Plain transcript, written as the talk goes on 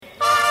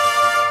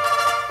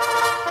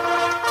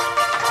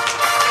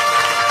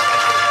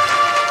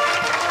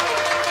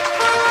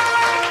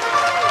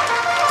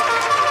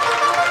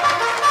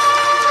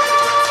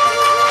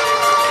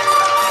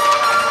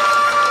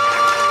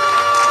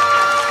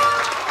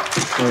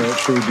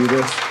Should we do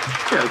this?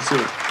 Yeah, let's do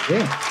it.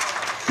 Yeah.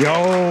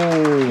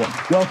 Yo,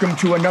 welcome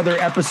to another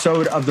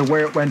episode of the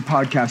Where It Went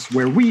podcast,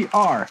 where we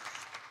are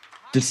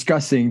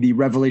discussing the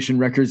Revelation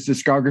Records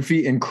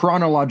discography in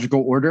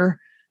chronological order.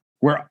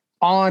 We're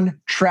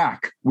on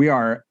track. We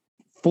are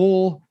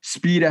full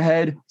speed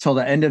ahead till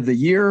the end of the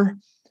year.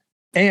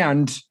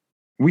 And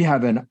we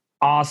have an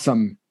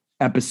awesome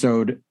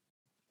episode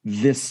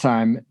this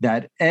time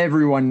that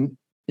everyone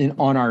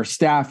on our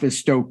staff is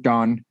stoked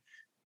on.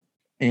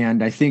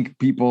 And I think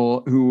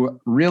people who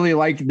really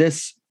like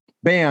this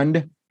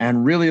band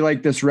and really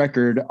like this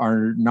record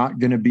are not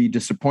going to be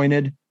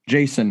disappointed.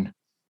 Jason,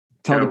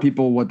 tell the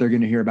people what they're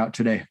going to hear about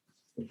today.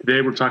 Today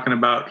we're talking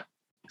about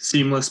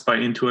Seamless by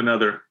Into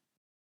Another.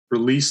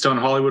 Released on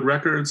Hollywood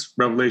Records.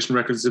 Revelation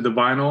Records did the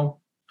vinyl.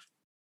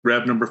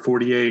 Rev number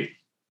 48.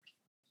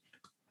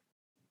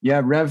 Yeah,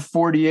 Rev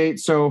 48.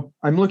 So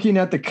I'm looking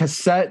at the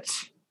cassette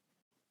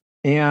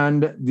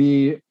and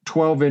the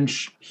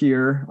 12-inch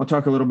here. I'll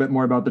talk a little bit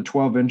more about the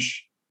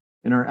 12-inch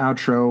in our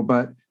outro,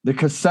 but the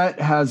cassette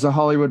has a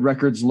Hollywood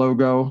Records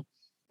logo,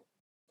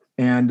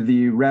 and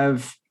the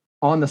Rev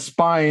on the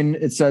spine,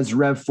 it says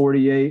Rev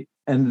 48,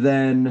 and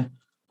then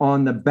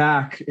on the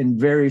back in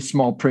very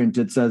small print,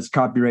 it says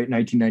copyright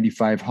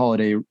 1995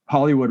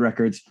 Hollywood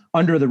Records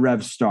under the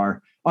Rev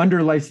star,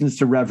 under license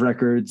to Rev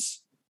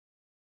Records.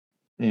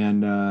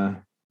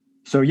 And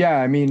so,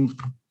 yeah, I mean,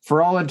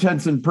 for all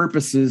intents and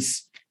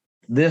purposes,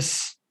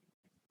 this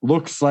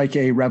looks like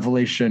a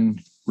Revelation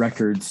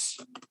Records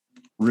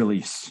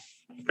release.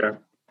 Okay.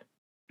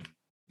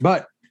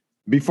 But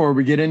before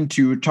we get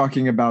into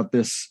talking about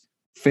this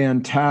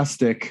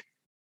fantastic,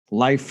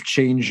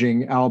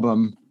 life-changing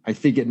album, I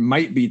think it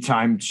might be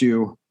time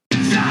to...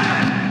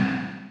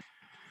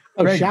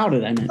 Greg, shout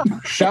it, I meant.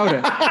 Shout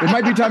it. It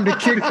might be time to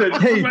kick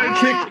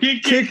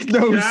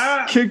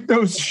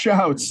those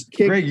shouts.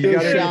 Greg, you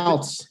got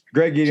shouts.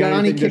 Greg, you got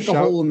Johnny, anything kick to a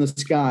shout? hole in the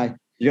sky.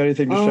 You got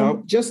anything to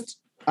shout?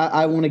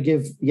 I want to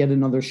give yet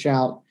another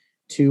shout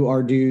to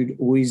our dude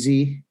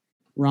Wheezy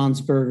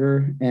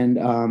Ronsberger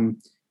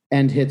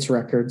and Hits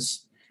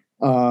Records.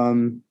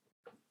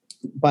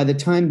 By the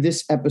time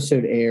this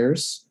episode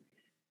airs,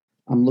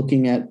 I'm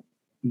looking at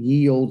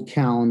ye old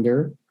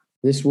calendar.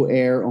 This will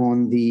air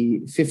on the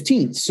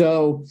 15th.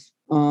 So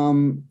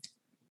the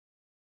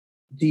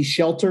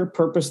Shelter,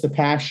 Purpose, the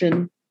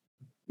Passion,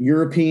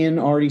 European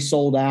already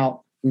sold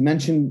out. We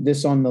mentioned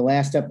this on the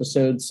last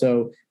episode,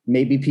 so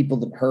maybe people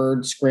that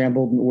heard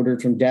scrambled and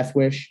ordered from Death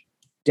Wish.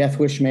 Death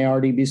Wish may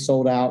already be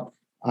sold out.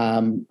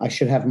 I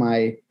should have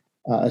my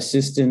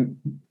assistant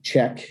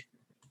check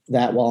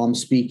that while I'm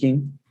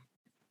speaking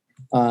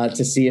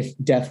to see if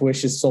Death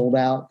Wish is sold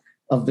out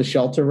of the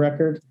Shelter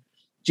record.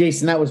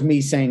 Jason, that was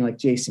me saying, like,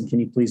 Jason, can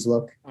you please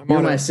look?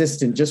 You're my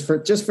assistant just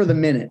for the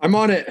minute. I'm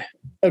on it.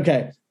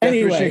 Okay.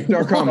 Anyway,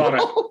 DeathWishInc.com.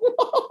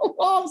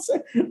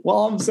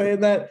 while I'm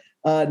saying that,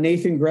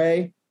 Nathan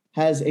Gray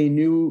has a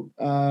new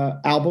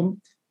album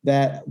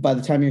that by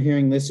the time you're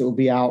hearing this, it will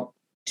be out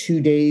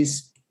 2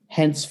 days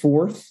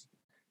henceforth.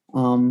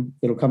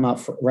 It'll come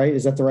out, right?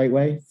 Is that the right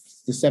way?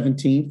 The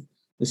 17th.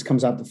 This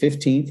comes out the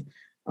 15th.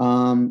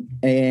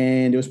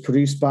 And it was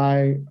produced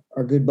by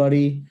our good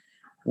buddy,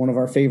 one of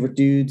our favorite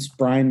dudes,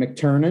 Brian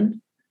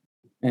McTernan,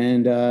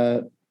 and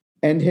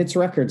Hits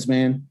Records,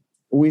 man.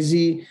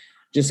 Wheezy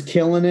just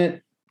killing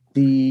it.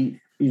 We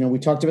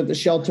talked about the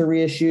Shelter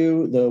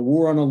reissue, the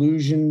War on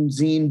Illusion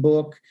zine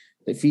book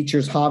that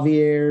features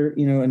Javier,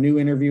 a new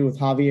interview with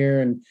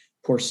Javier and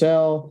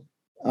Porcel,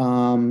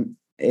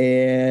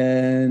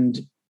 and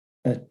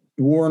a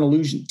War on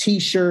Illusion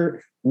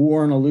t-shirt,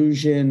 War on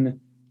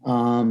Illusion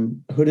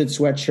hooded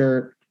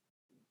sweatshirt,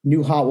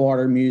 new Hot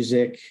Water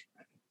music,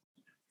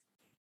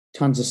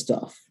 tons of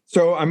stuff.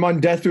 So I'm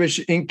on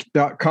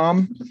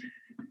DeathWishInc.com.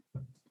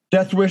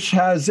 Death Wish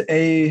has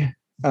a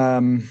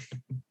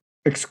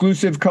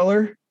exclusive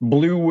color,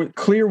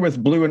 clear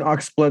with blue and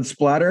oxblood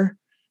splatter.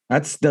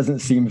 That doesn't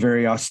seem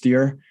very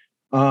austere.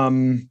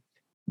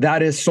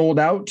 That is sold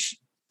out.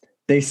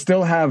 They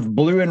still have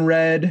blue and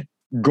red,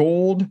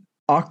 gold,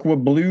 aqua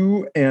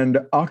blue, and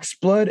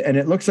oxblood, and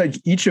it looks like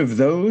each of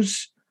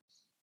those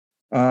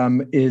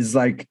is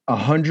like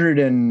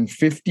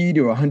 150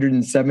 to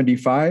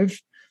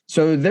 175.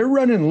 So they're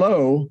running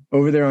low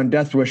over there on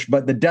Death Wish,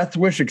 but the Death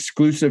Wish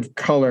exclusive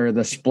color,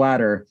 the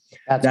splatter,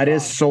 that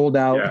is sold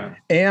out. Yeah.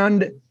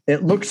 And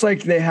it looks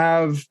like they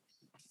have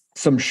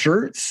some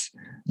shirts.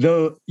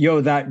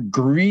 That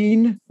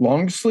green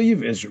long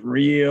sleeve is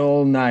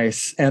real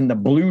nice. And the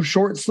blue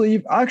short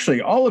sleeve,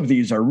 actually, all of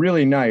these are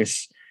really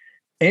nice.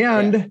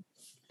 And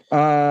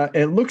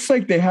it looks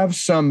like they have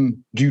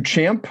some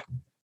Duchamp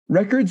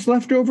records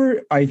left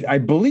over. I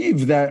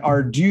believe that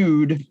our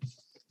dude...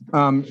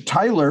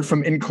 Tyler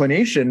from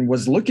Inclination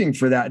was looking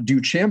for that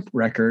Duchamp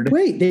record.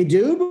 Wait, they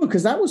do?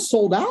 Because that was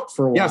sold out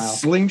for a while. Yeah,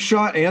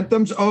 Slingshot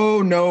Anthems.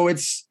 Oh no,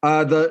 it's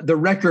the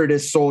record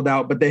is sold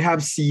out, but they have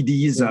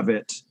CDs of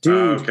it.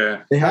 Dude,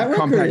 okay. They have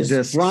compact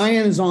discs.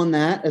 Brian is on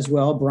that as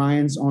well.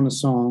 Brian's on a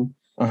song.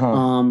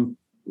 Uh-huh.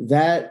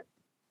 That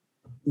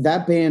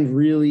band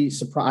really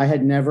surprised. I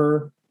had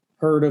never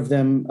heard of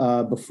them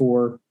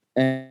before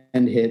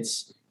and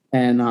hits,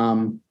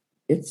 and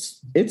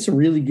it's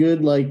really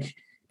good. Like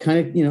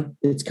kind of,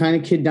 it's kind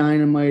of Kid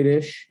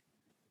Dynamite-ish,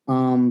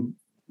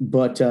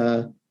 but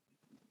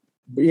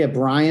yeah,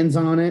 Brian's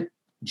on it.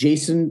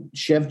 Jason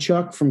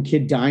Shevchuk from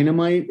Kid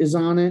Dynamite is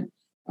on it.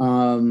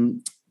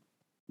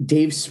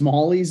 Dave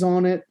Smalley's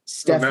on it.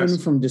 Stefan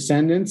nice. from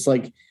Descendants,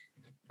 and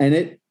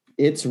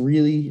it's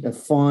really a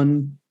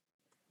fun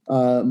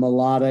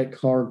melodic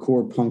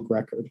hardcore punk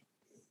record.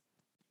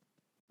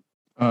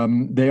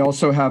 They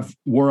also have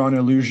War on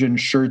Illusion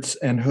shirts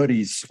and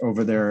hoodies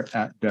over there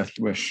at Death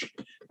Wish,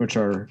 which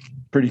are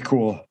pretty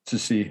cool to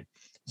see.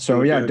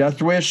 So yeah,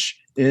 Death Wish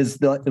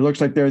it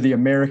looks like they're the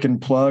American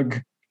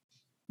plug,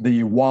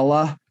 the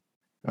Walla,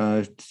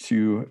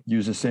 to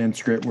use a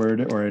Sanskrit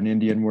word or an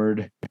Indian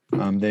word.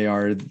 They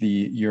are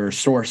your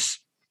source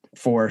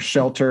for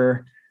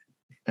Shelter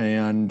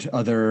and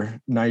other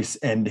nice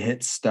end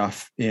hit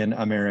stuff in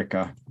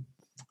America.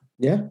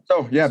 Yeah.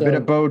 So yeah, Bit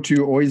of Bow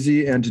to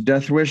Oisey and to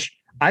Death Wish.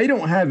 I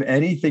don't have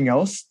anything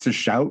else to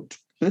shout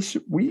this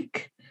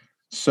week.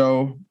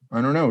 So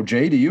I don't know.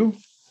 Jay, do you?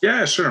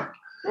 Yeah, sure.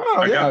 Oh,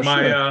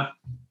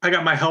 I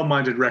got my Hell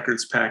Minded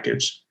Records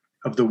package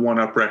of the One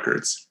Up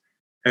records.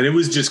 And it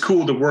was just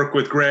cool to work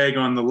with Greg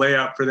on the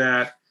layout for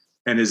that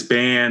and his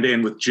band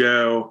and with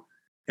Joe.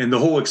 And the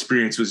whole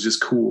experience was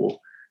just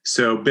cool.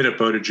 So Bit of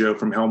Bow to Joe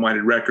from Hell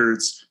Minded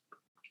Records.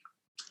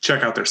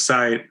 Check out their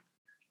site.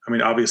 I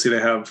mean, obviously they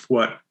have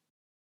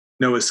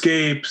No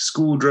Escape,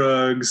 School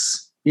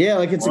Drugs.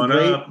 Yeah, it's a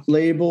great Up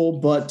label,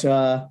 but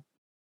I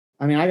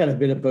got a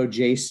Bit of Bow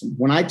Jason.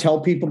 When I tell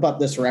people about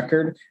this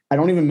record, I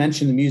don't even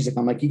mention the music.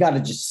 I'm like, you got to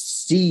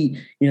just see,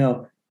 you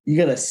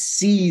got to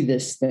see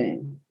this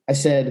thing. I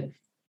said,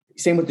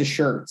 same with the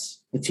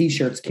shirts. The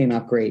T-shirts came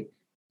out great.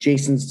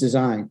 Jason's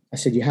design. I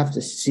said, you have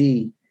to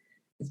see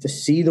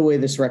the way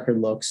this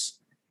record looks.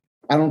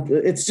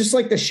 It's just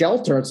like the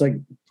Shelter. It's like,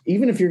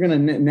 even if you're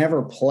going to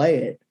never play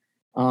it,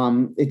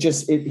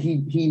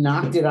 he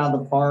knocked it out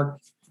of the park.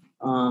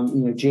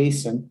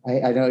 Jason,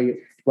 I know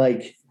you,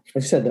 like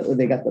I said,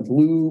 they got the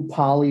blue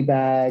poly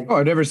bag. Oh,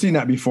 I've never seen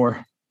that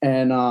before.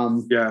 And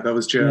yeah, that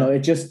was Joe.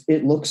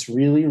 It looks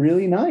really,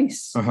 really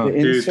nice. Uh-huh. The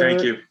insert, Dude,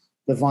 thank you.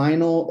 The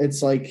vinyl,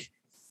 it's like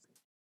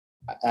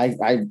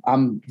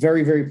I'm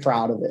very, very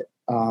proud of it.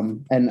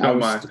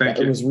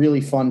 It was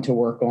really fun to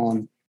work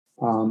on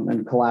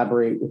and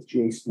collaborate with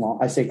Jason. Well,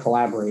 I say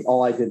collaborate.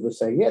 All I did was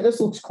say, yeah, this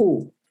looks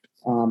cool.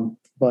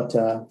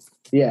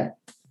 Yeah.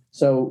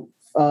 So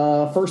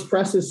first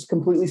press is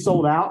completely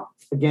sold out.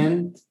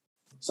 Again,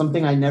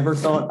 something I never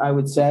thought I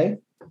would say.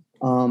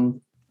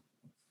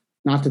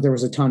 Not that there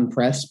was a ton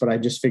pressed, but I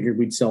just figured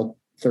we'd sell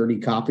 30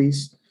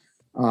 copies.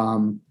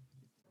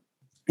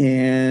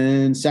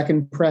 And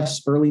second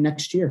press early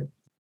next year.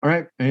 All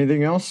right.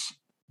 Anything else?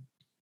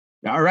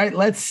 All right.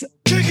 Let's.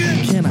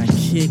 Can I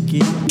kick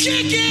it?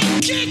 Kick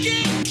it, kick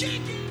it,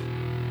 kick it.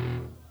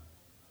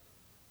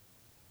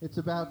 It's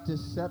about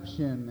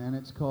deception, and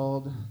it's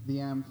called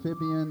The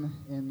Amphibian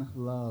in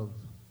Love.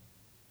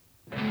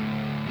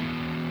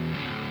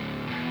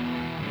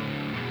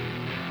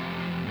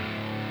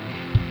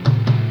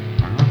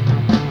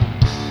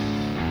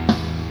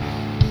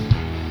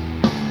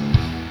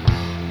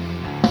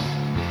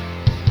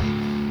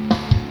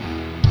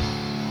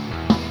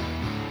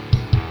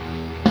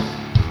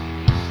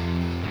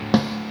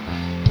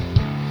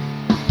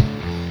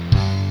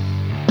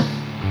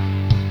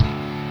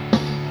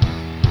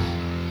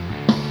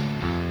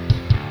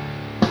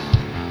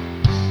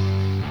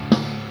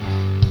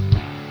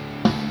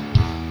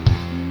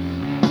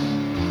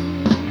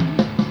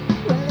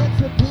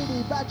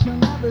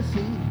 See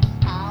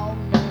how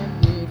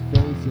many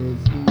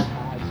faces he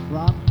has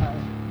from her,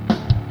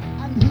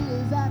 and he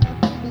is an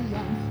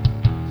amphibian.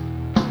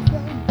 As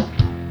they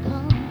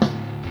come,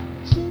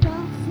 she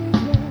don't see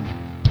it.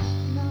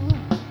 No.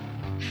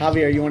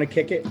 Javier, you want to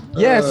kick it?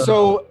 Yeah.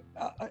 So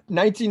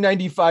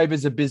 1995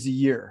 is a busy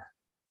year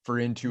for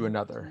Into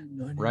Another,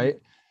 right?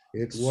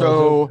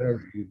 So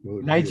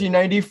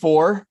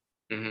 1994,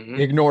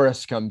 Ignore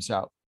Us comes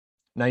out.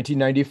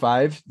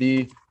 1995,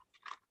 the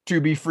To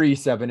Be Free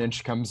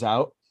 7-inch comes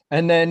out.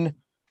 And then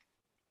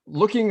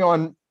looking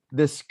on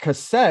this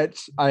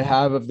cassette I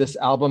have of this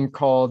album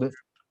called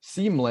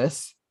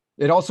Seamless,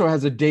 it also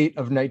has a date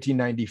of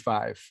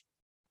 1995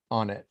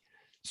 on it.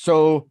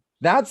 So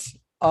that's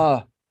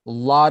a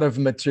lot of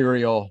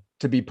material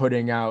to be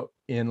putting out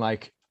in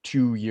like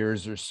 2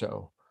 years or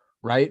so,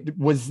 right?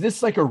 Was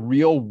this like a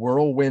real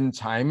whirlwind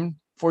time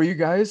for you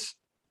guys?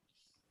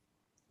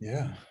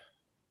 Yeah,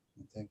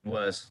 I think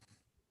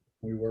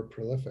we were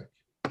prolific.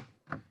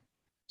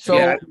 So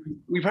yeah,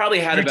 we probably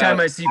had every about time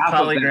I see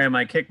Polygram,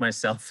 I kick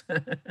myself.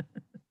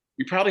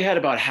 We probably had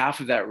about half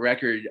of that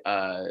record,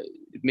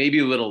 maybe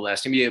a little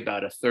less, maybe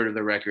about a third of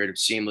the record of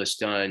Seamless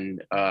done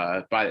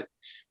by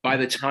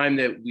the time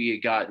that we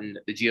had gotten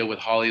the deal with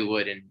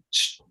Hollywood, and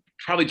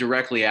probably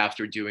directly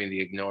after doing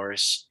the Ignore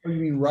Us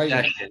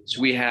sessions.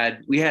 We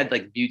had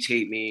like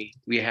Mutate Me.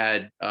 We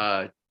had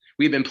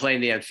been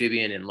playing the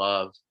Amphibian in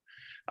Love.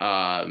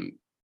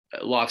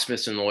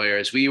 Locksmiths and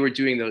Lawyers. We were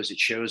doing those at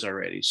shows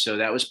already, so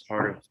that was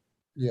part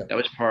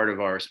of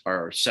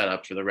our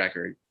setup for the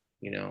record.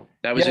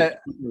 That was a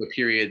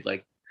period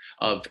like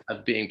of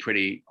being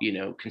pretty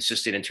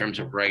consistent in terms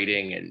of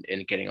writing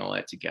and getting all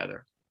that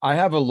together. I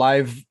have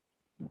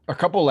a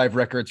couple live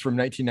records from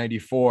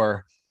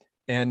 1994,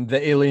 and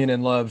The Alien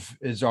in Love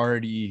is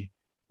already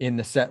in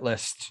the set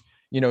list.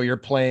 You're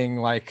playing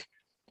like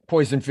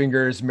Poison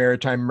Fingers,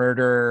 Maritime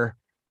Murder,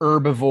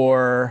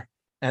 Herbivore,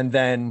 and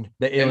then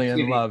The Alien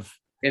in Love.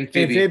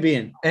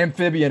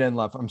 Amphibian in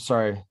Love. I'm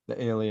sorry,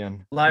 The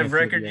Alien. Live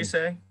Amphibian. record, you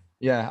say?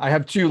 Yeah, I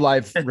have 2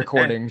 live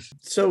recordings.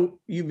 So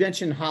you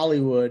mentioned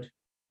Hollywood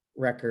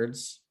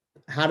records.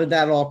 How did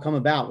that all come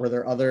about?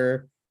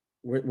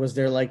 Was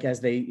there like,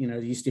 as they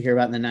used to hear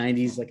about in the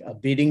 90s, like a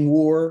bidding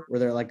war? Were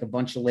there like a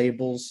bunch of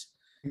labels?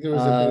 There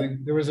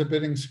was a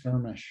bidding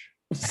skirmish.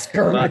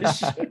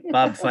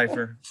 Bob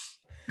Pfeiffer.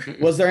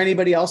 Was there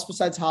anybody else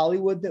besides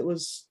Hollywood that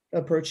was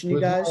approaching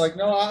you guys? Like,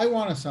 no, I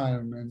want to sign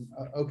him, and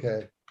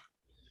okay.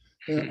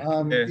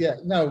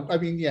 No, I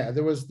mean,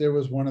 there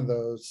was one of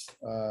those.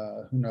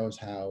 Who knows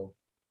how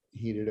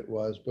heated it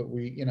was, but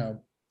we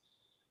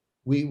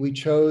we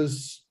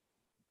chose,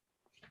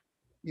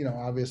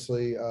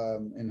 obviously,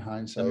 in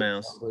hindsight,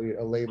 probably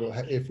a label.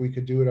 If we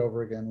could do it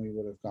over again, we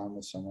would have gone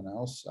with someone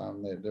else.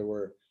 There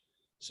were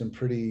some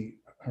pretty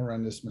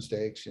horrendous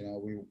mistakes.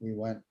 We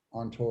went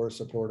on tour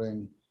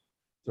supporting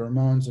the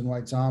Ramones and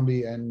White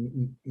Zombie,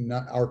 and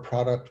our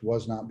product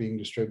was not being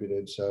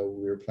distributed. So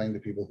we were playing to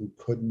people who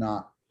could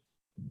not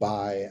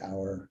buy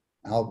our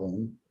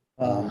album.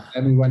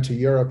 And we went to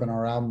Europe, and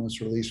our album was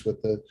released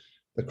with the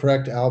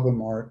correct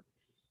album art,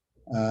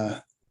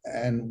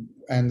 and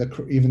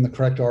even the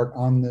correct art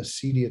on the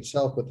CD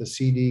itself, but the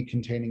CD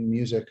containing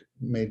music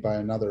made by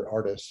another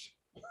artist.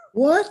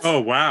 What?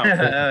 Oh, wow.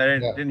 I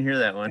didn't hear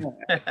that one.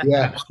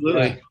 Yeah,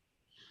 absolutely.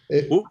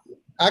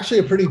 Actually,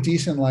 a pretty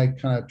decent, like,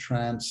 kind of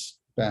trance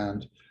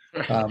band.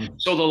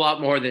 Sold a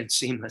lot more than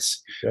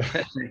Seamless.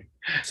 Yeah.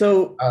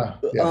 So,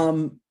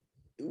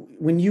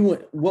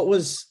 what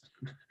was,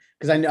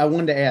 because I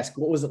wanted to ask,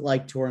 what was it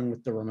like touring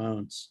with the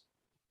Ramones?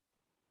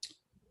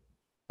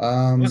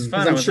 It was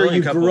fun. I'm sure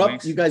you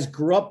guys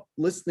grew up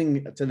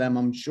listening to them,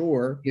 I'm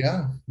sure.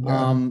 Yeah.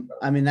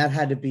 I mean, that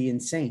had to be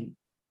insane.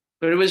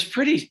 But it was a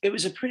pretty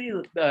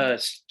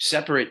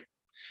separate,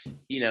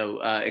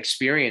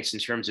 experience in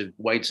terms of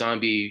White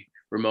Zombie,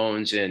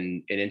 Ramones,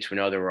 and Into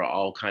Another were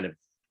all kind of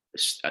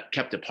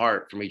kept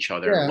apart from each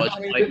other.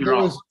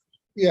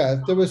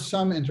 There was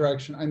some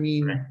interaction. I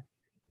mean,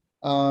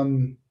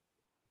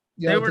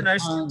 they were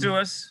nice to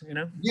us,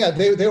 Yeah,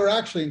 they were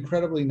actually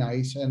incredibly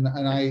nice, and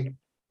I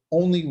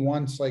only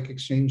once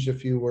exchanged a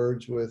few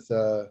words with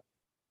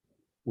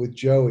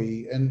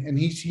Joey, and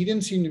he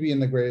didn't seem to be in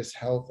the greatest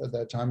health at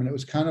that time, and it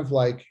was kind of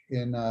like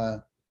in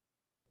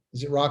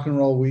is it Rock and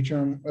Roll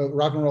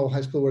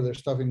High School, where they're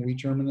stuffing wheat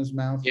germ in his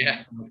mouth?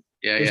 Yeah.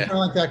 It was kind of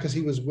like that, because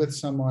he was with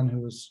someone who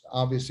was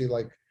obviously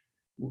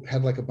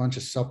had a bunch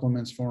of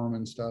supplements for him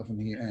and stuff,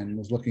 and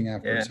was looking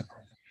after himself.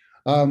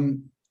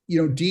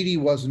 Dee Dee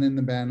wasn't in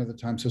the band at the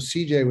time, so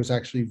CJ was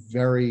actually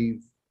very,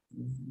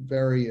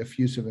 very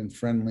effusive and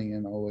friendly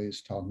and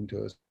always talking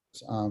to us.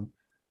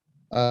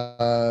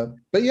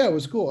 But yeah, it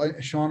was cool.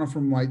 Shauna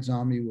from White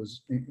Zombie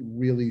was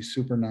really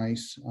super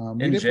nice.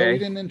 We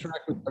didn't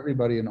interact with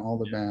everybody in all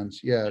the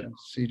bands. Yeah,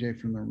 CJ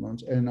from the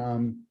Ramones,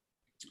 and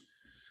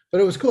but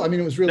it was cool. I mean,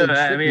 it was really.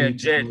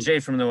 Jay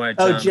from the White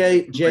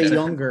Zombie. Jay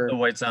Younger, the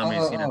White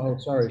Zombies.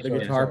 Sorry, the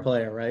guitar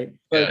player, right?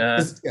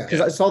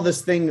 Because I saw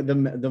this thing.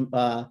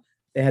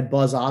 They had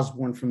Buzz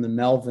Osborne from the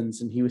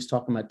Melvins, and he was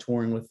talking about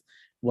touring with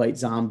White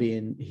Zombie,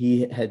 and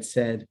he had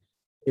said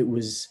it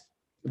was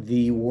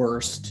the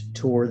worst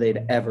tour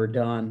they'd ever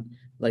done.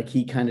 Like,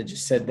 he kind of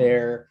just said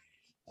their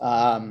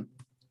I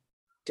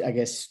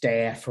guess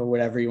staff, or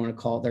whatever you want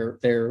to call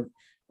it,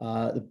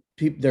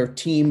 their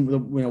team,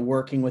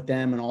 working with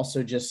them, and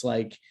also just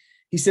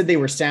he said they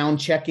were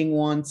sound checking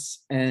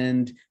once,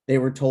 and they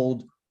were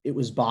told it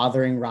was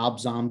bothering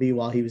Rob Zombie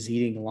while he was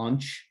eating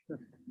lunch.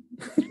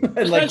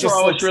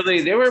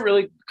 They were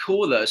really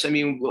cool with us. I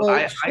mean,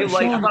 I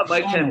thought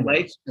Mike had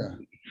liked,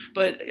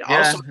 but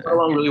also got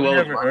along really well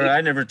with Mike.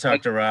 I never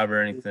talked to Rob or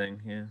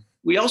anything. Yeah.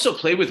 We also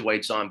played with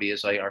White Zombie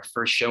as our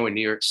first show in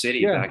New York City.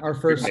 Yeah, our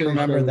first. I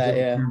remember that.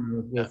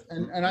 Yeah.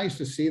 And I used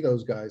to see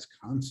those guys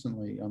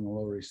constantly on the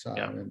Lower East Side,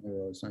 and they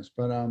were always nice.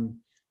 But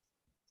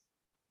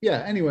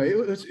anyway,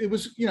 it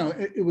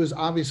was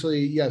obviously,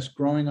 yes,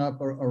 growing up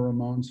a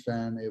Ramones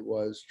fan, it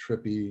was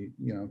trippy,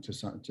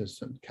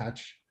 to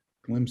catch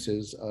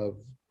glimpses of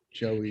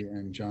Joey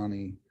and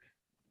Johnny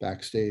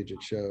backstage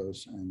at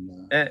shows, and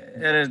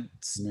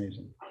it's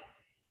amazing.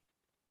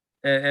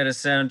 At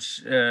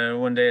a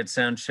one day at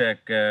sound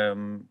check, I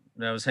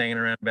was hanging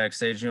around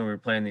backstage. We were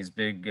playing these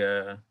big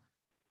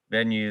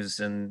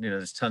venues, and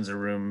there's tons of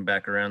room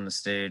back around the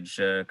stage,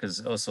 because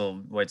also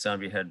White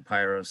Zombie had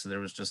pyro, so there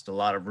was just a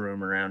lot of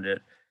room around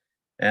it.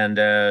 And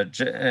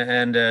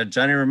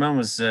Johnny Ramone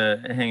was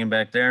hanging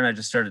back there, and I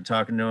just started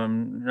talking to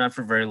him, not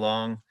for very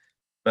long.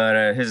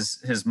 But his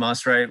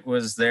Mossrite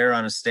was there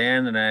on a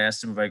stand, and I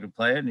asked him if I could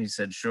play it, and he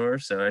said sure.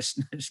 So I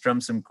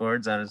strummed some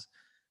chords on his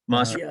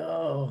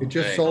Mossrite It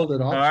just Nice. sold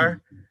at auction.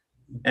 guitar,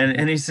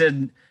 and he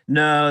said,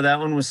 "No, that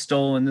one was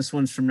stolen. This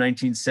one's from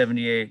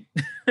 1978."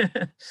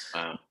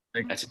 Wow.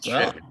 Like, That's a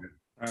well, trip.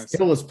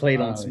 Still was played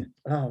on some.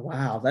 Oh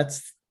wow,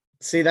 that's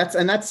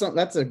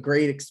a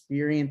great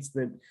experience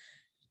that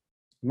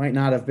you might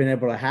not have been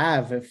able to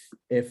have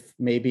if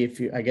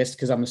you, I guess,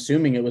 because I'm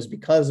assuming it was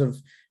because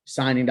of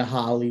signing to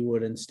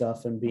Hollywood and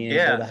stuff and being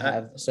able to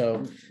have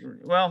so.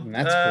 Well,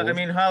 That's cool. I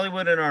mean,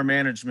 Hollywood and our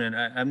management.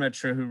 I'm not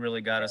sure who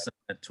really got us on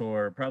that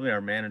tour. Probably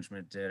our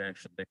management did,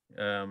 actually.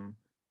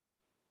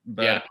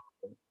 But Yeah.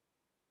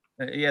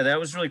 yeah, that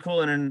was really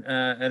cool. And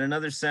at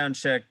another sound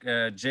check,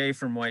 Jay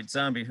from White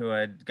Zombie, who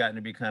I'd gotten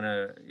to be kind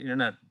of,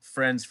 not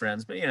friends,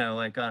 but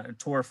like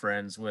tour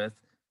friends with,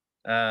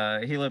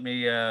 he let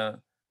me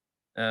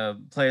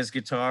play his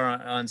guitar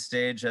on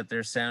stage at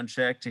their sound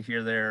check to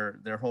hear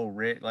their whole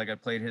rig. Like I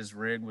played his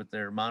rig with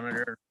their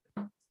monitor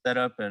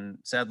setup, and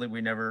sadly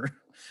we never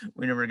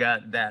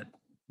got that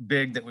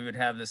big that we would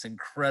have this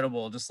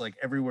incredible, just like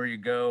everywhere you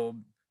go,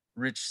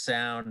 rich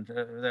sound.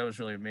 That was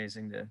really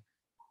amazing to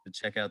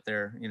check out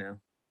their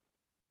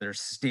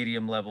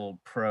stadium level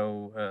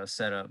pro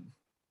setup.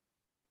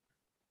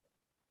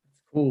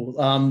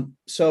 Cool.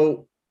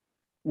 So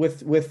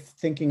with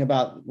thinking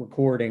about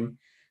recording,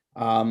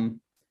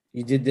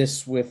 you did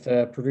this with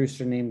a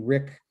producer named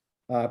Rick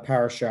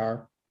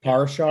Parashar,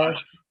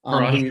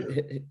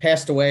 who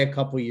passed away a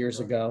couple years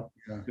ago.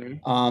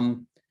 Yeah.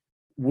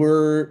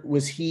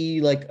 Was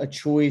he like a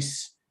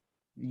choice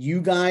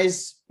you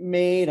guys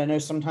made? I know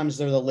sometimes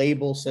the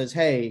label says,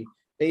 "Hey,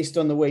 based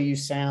on the way you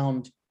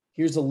sound,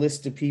 here's a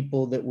list of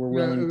people that we're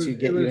willing to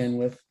get you in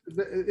with."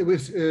 He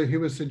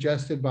was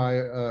suggested by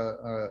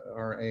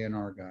our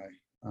A&R guy,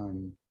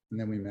 and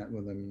then we met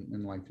with him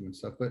and liked him and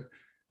stuff. But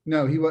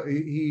no,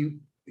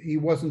 he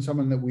wasn't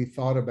someone that we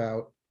thought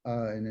about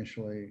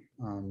initially.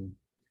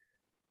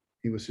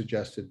 He was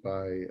suggested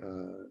by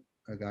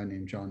a guy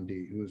named John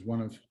D, who was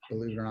one of,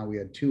 believe it or not, we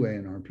had two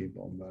A&R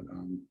people, but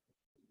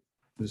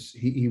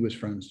he was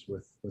friends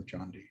with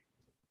John D.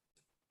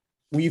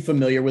 Were you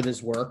familiar with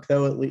his work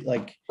though? At least,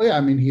 like, Oh yeah,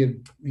 I mean, he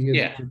had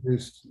Yeah.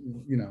 produced,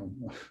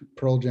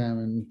 Pearl Jam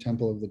and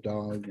Temple of the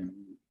Dog and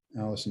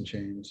Alice in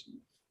Chains.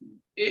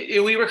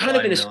 We were kind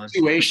of in a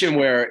situation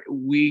where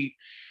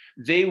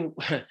they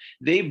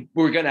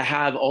were going to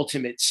have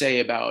ultimate say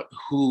about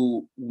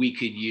who we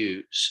could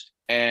use,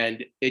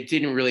 and it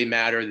didn't really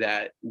matter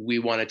that we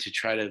wanted to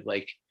try to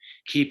like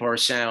keep our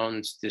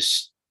sounds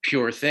this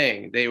pure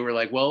thing. They were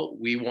like, well,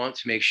 we want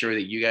to make sure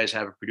that you guys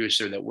have a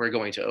producer that we're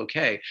going to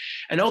okay.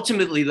 And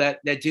ultimately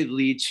that did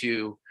lead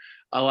to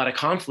a lot of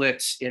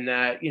conflicts in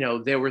that,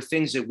 there were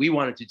things that we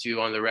wanted to do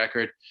on the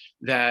record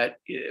that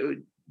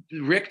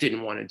Rick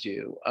didn't want to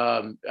do.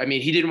 I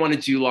mean, he didn't want to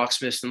do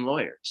Locksmiths and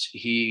Lawyers.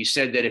 He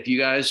said that if you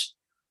guys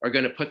are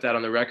going to put that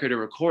on the record or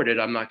record it,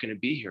 I'm not going to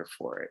be here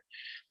for it.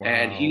 Wow.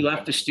 And he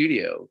left the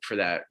studio for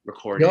that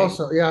recording. He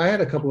also, I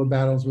had a couple of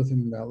battles with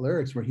him about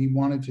lyrics where he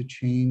wanted to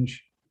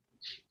change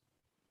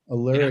a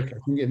lyric, I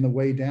think, in the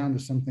way down to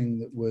something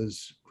that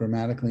was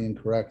grammatically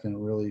incorrect, and it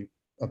really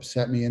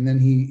upset me. And then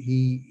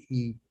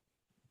he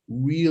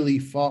really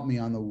fought me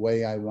on the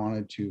way I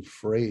wanted to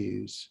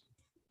phrase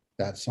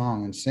that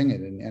song and sing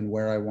it, and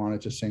where I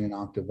wanted to sing an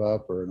octave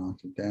up or an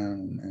octave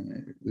down, and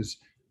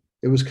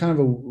it was kind of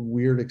a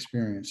weird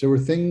experience. There were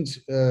things,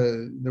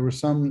 there were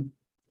some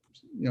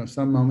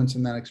moments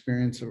in that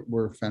experience that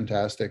were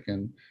fantastic,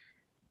 and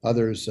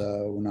others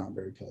were not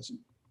very pleasant.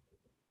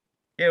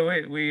 Yeah,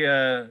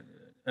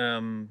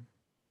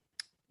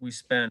 we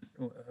spent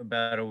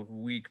about a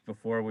week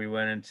before we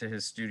went into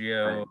his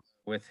studio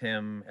with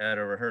him at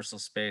a rehearsal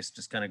space,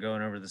 just kind of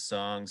going over the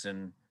songs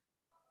and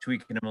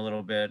tweaking them a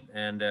little bit.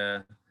 And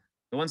the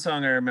one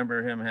song I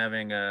remember him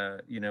having, I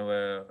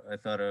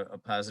thought a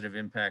positive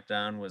impact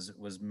on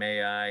was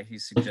 "May I." He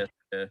suggested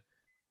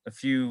a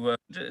few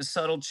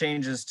subtle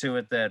changes to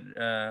it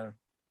that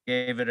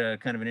gave it a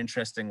kind of an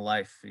interesting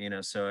life,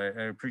 So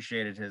I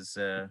appreciated his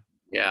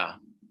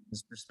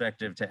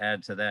perspective to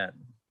add to that.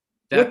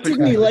 What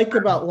did he like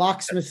about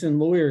Locksmiths and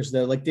Lawyers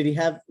though? Like, did he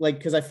have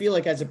because I feel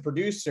like as a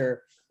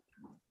producer,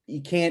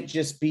 you can't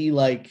just be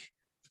like,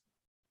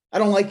 I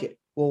don't like it.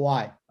 Well,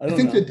 why? I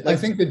think the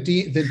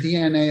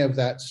DNA of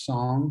that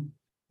song,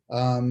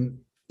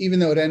 even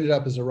though it ended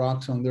up as a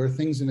rock song, there are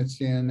things in its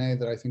DNA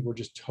that I think were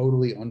just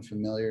totally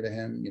unfamiliar to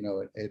him.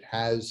 It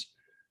has,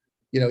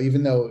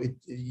 even though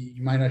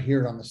you might not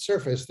hear it on the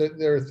surface,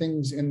 there are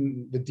things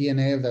in the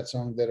DNA of that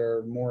song that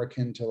are more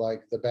akin to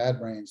like the Bad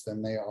Brains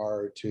than they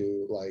are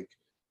to like,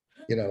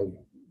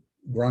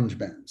 grunge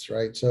bands,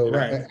 right? So,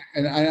 right.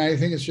 And I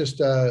think it's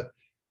just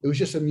it was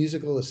just a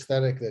musical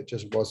aesthetic that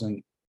just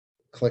wasn't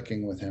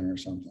clicking with him or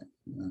something.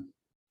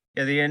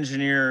 Yeah, the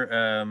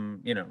engineer,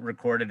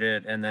 recorded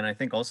it and then I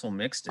think also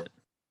mixed it.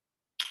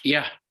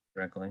 Yeah.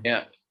 Correctly.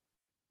 Yeah.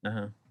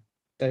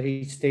 That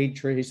he stayed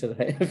true. He said,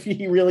 if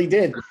he really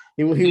did.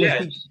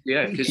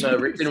 Because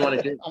Rick didn't want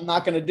to do it. I'm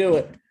not going to do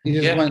it. He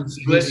just went.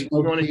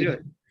 Want to do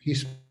it. he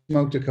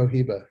smoked a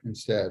Cohiba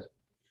instead.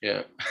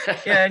 Yeah.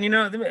 Yeah, and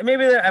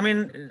maybe that. I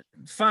mean,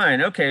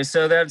 fine, okay.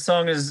 So that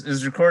song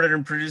is recorded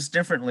and produced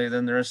differently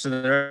than the rest of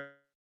the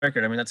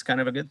record. I mean, that's kind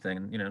of a good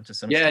thing, to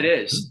some Yeah, extent. it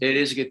is. It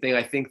is a good thing.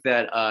 I think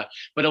that,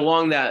 but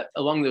along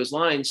those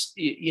lines,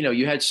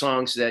 you had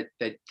songs that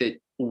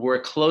were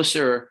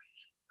closer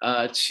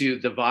to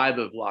the vibe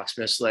of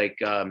Locksmiths, like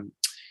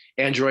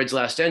Android's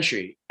Last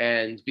Entry,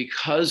 and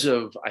because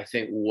of I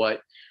think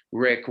what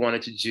Rick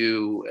wanted to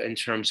do in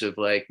terms of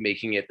like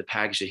making it the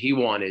package that he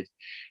wanted,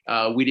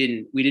 we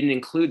didn't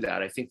include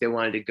that. I think they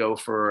wanted to go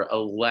for a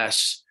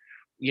less,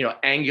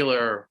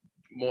 angular,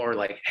 more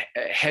like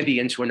heavy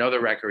into another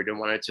record, and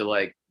wanted to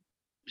like,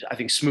 I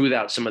think, smooth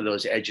out some of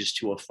those edges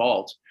to a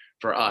fault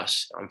for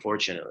us,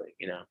 unfortunately.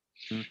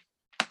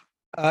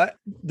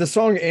 The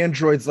song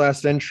Android's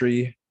Last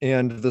Entry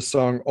and the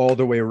song All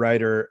the Way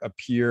Rider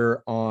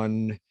appear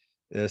on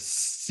a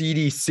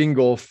CD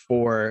single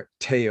for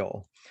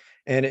Tail.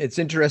 And it's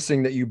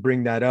interesting that you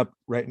bring that up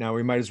right now.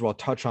 We might as well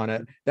touch on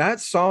it. That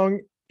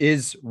song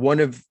is one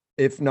of,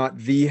 if not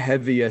the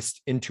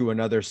heaviest Into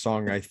Another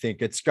song, I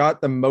think. It's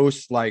got the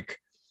most like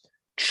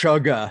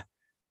chugga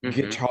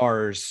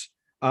guitars.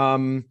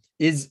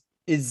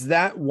 Is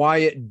that why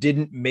it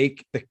didn't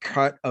make the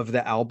cut of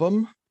the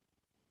album?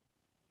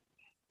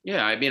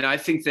 Yeah, I mean, I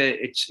think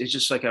that it's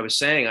just like I was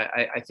saying.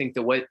 I think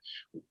that what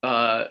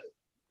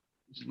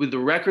with the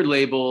record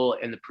label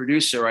and the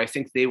producer, I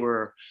think they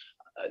were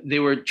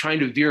trying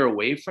to veer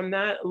away from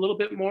that a little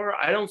bit more.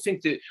 I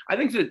think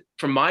that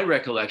from my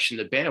recollection,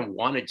 the band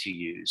wanted to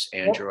use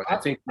Android. Well,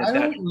 I think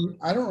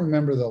I don't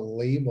remember the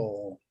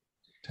label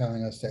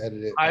telling us to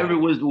edit it. I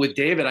was with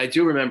David. I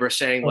do remember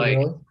saying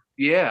really?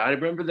 Yeah, I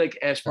remember like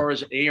as far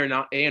as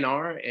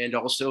A&R and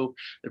also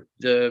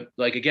the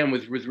like again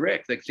with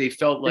Rick, like they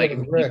felt like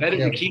better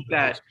to keep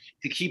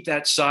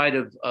that side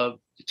of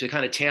to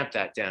kind of tamp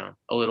that down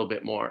a little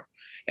bit more.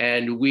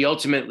 And we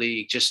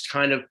ultimately just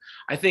kind of,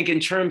 I think in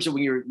terms of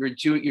when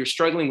you're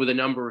struggling with a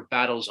number of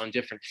battles on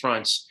different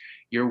fronts,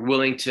 you're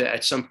willing to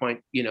at some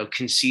point,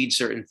 concede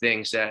certain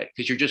things that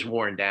because you're just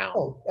worn down.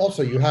 Oh,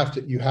 also you have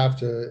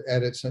to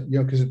edit some,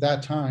 because at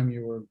that time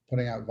you were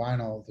putting out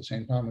vinyl at the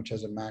same time, which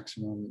has a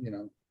maximum,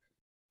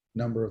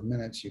 number of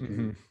minutes you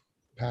can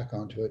pack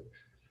onto it.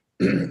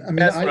 I mean,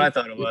 that's what I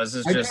thought it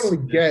was.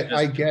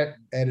 I get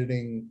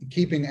editing,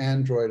 keeping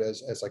Android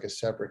as like a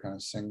separate kind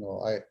of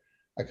single.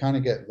 I kind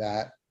of get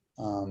that,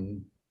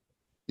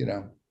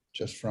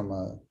 just from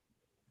a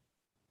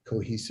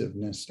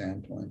cohesiveness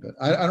standpoint, but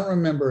I don't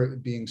remember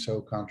it being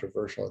so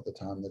controversial at the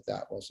time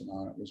that wasn't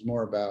on. It was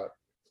more about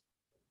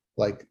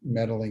like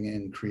meddling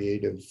in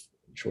creative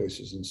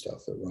choices and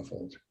stuff that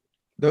ruffled.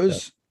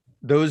 Those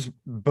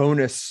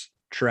bonus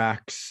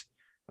tracks,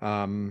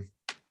 the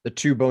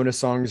 2 bonus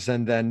songs,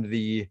 and then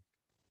the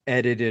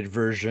edited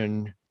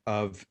version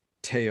of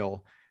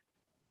Tail,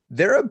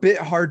 they're a bit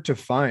hard to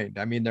find.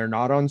 I mean, they're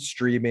not on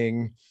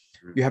streaming.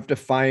 You have to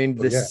find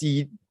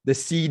the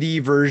CD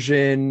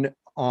version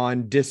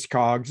on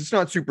Discogs. It's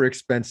not super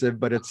expensive,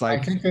 but it's like,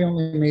 I think they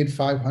only made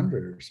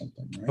 500 or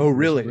something. Right? Oh,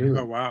 really?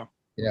 Oh, wow.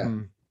 Yeah.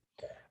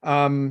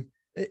 And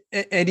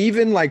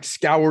even like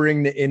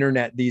scouring the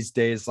internet these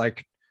days,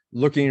 like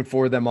looking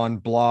for them on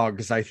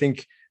blogs. I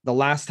think the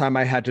last time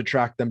I had to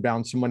track them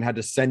down, someone had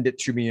to send it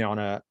to me in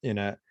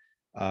a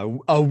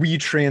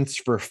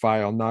WeTransfer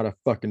file, not a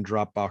fucking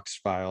Dropbox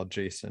file,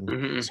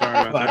 Jason.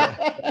 Sorry about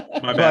that.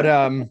 My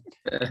bad.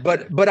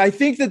 But I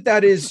think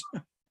that is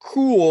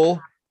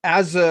cool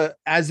as a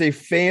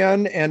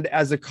fan and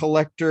as a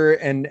collector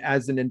and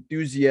as an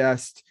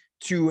enthusiast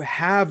to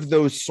have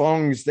those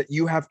songs that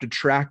you have to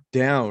track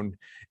down,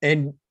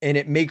 and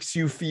it makes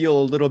you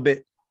feel a little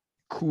bit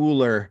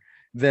cooler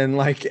than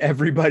like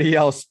everybody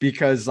else,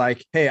 because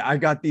like, hey, I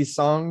got these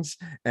songs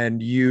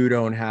and you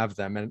don't have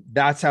them. And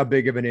that's how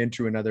big of an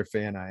Into Another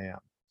fan I am.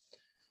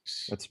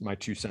 That's my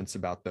 2 cents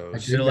about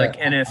those. They're like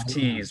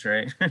NFTs,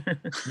 right?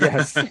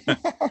 Yes.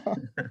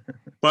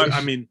 But I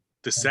mean,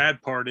 the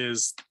sad part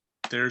is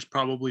there's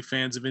probably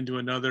fans of Into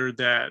Another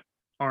that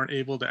aren't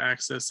able to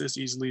access this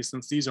easily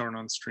since these aren't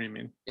on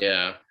streaming.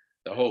 Yeah,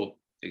 the whole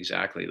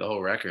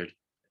record.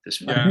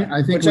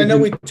 I think which I know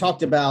we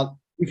talked about.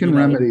 We can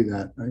remedy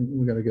that.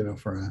 We got to get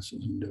off our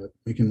asses and do it.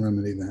 We can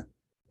remedy that.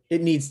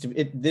 It needs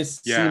to. This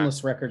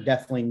seamless record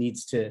definitely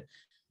needs to.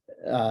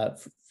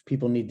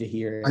 People need to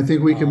hear it. I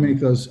think we can make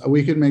those.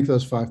 We can make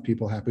those 5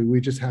 people happy.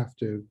 We just have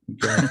to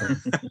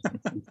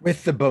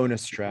with the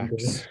bonus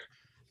tracks.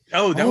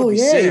 Oh, that would be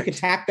sick. You could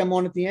tack them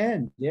on at the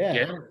end.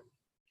 Yeah.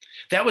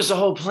 That was the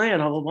whole plan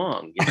all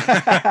along.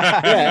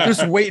 Yeah,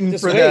 just waiting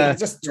for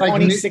just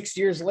 26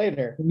 years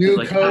later. New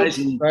like, Coke, guys,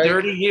 in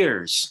 30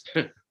 years.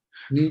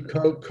 New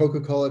Coke,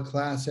 Coca-Cola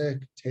Classic,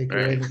 take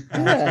away.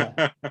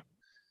 Yeah.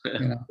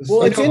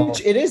 Well,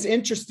 it is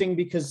interesting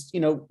because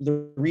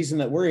the reason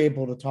that we're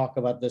able to talk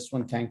about this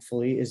one,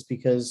 thankfully, is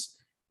because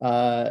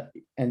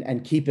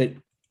and keep it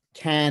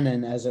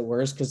canon, as it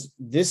were, is because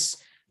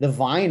the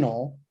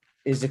vinyl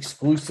is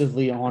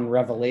exclusively on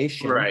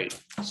Revelation, right?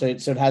 So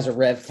it has a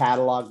Rev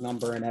catalog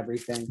number and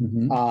everything.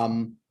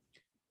 Mm-hmm.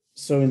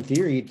 So in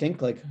theory, you'd think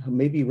like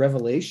maybe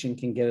Revelation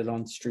can get it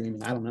on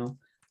streaming. I don't know.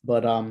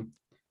 But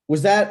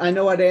was that, I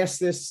know I'd asked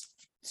this.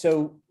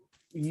 So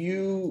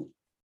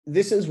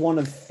this is one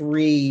of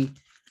 3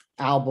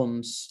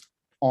 albums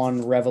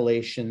on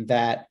Revelation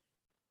that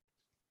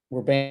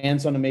were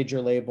bands on a major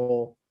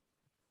label.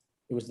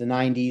 It was the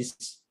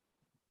 90s.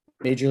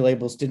 Major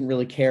labels didn't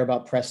really care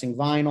about pressing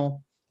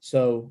vinyl.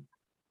 So,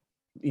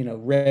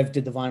 Rev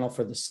did the vinyl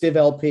for the Stiv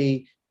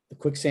LP, the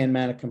Quicksand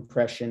Manic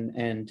Compression,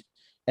 and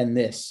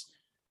this.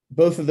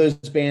 Both of those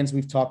bands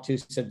we've talked to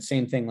said the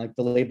same thing. Like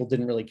the label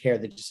didn't really care.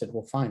 They just said,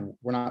 well, fine,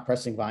 we're not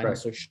pressing vinyl. Right.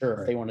 So sure,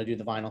 if they want to do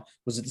the vinyl.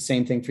 Was it the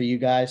same thing for you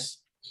guys?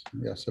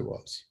 Yes, it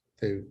was.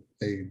 They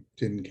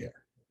didn't care.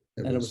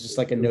 It was just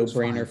like a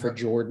no-brainer for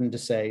Jordan to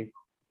say,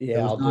 yeah,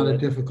 it was I'll not do a it.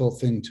 difficult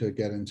thing to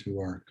get into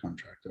our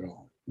contract at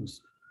all. It was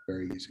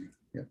very easy.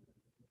 Yeah.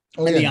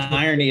 And the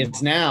irony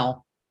is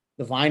now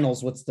the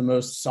vinyl's what's the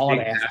most sought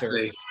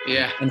after,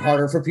 and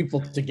harder for people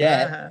to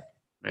get.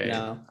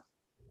 Right.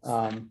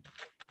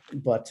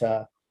 But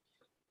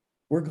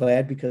we're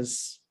glad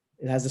because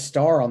it has a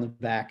star on the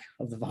back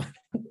of the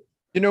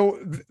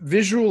vinyl.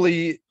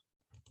 Visually,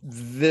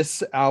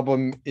 this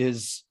album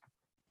is,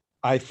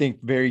 I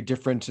think, very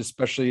different,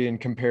 especially in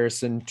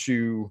comparison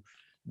to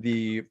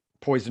the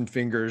Poison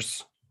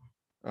Fingers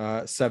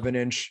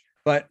 7-inch.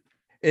 But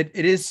it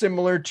is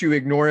similar to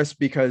Ignore Us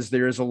because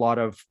there is a lot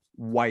of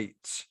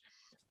white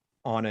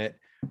on it.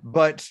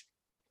 But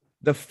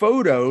the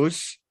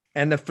photos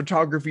and the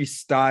photography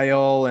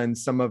style and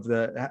some of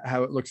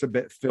how it looks a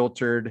bit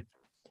filtered,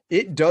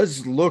 it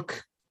does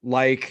look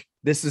like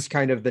this is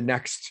kind of the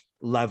next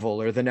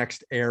level or the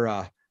next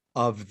era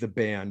of the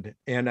band.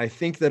 And I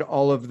think that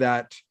all of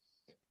that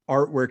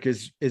artwork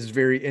is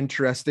very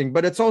interesting,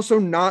 but it's also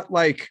not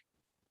like,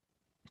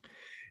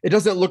 it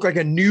doesn't look like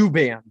a new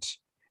band.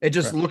 It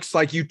just looks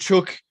like you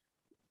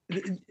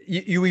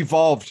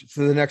evolved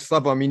to the next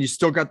level. I mean, you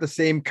still got the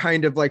same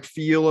kind of like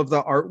feel of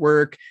the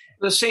artwork.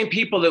 The same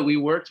people that we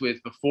worked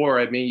with before.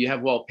 I mean, you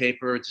have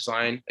wallpaper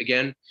design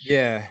again.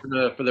 Yeah.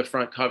 For the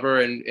front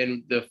cover,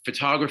 and the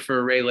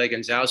photographer Ray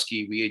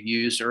Leganzowski we had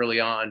used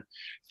early on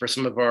for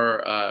some of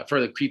our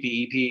for the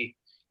Creepy EP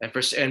and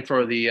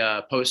for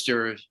the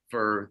poster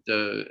for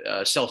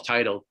the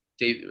self-titled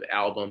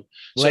album.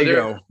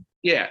 Lego.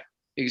 Yeah,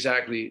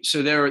 exactly.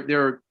 So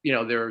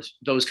there's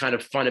those kind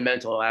of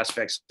fundamental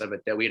aspects of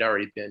it that we had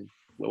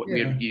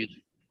used.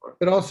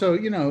 But also,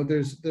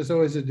 there's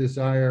always a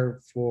desire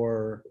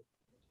for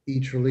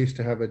each release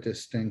to have a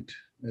distinct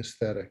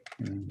aesthetic.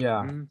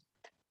 Yeah.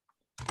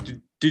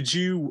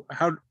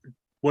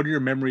 What are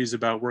your memories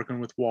about working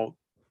with Walt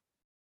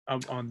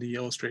on the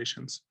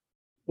illustrations?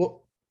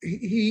 Well,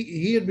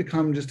 he had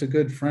become just a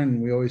good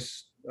friend. We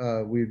always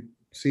we'd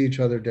see each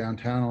other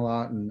downtown a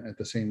lot and at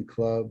the same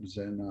clubs,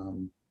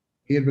 and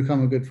he had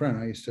become a good friend.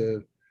 I used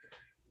to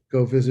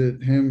go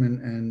visit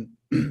him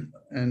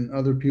and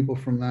other people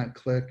from that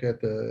clique at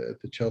the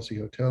Chelsea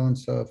Hotel and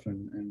stuff,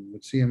 and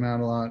would see him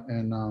out a lot.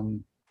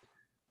 And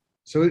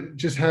so it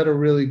just had a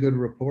really good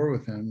rapport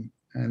with him.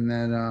 And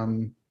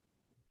then,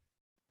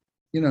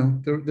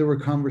 there were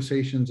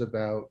conversations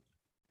about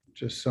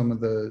just some of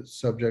the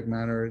subject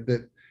matter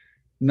that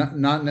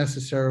not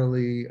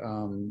necessarily,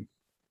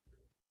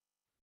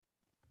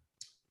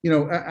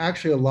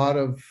 actually a lot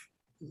of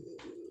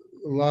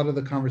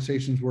the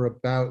conversations were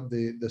about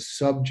the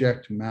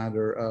subject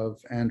matter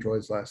of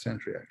Android's Last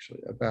Entry,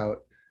 actually,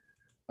 about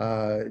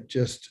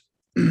just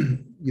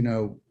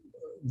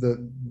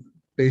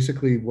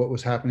basically what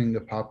was happening to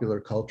popular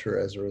culture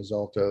as a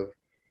result of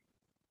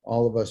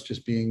all of us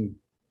just being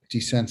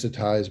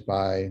desensitized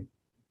by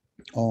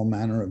all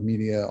manner of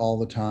media all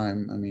the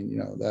time. I mean,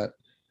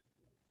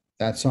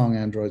 that song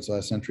Android's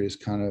Last Entry is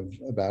kind of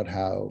about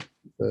how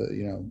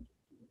the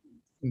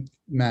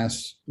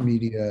mass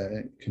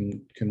media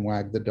can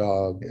wag the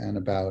dog, and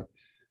about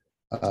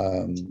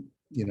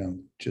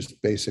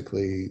just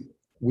basically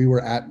we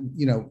were at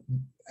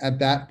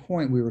that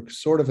point we were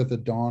sort of at the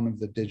dawn of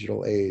the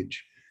digital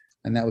age,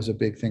 and that was a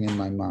big thing in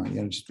my mind,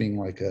 just being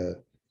like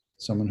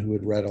someone who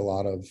had read a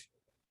lot of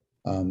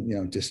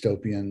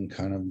dystopian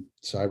kind of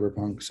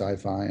cyberpunk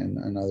sci-fi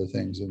and other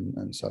things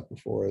and stuff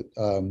before it.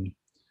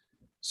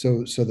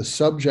 So the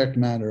subject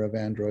matter of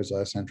Android's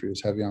Last Entry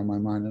was heavy on my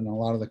mind, and a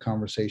lot of the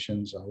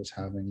conversations I was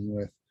having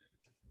with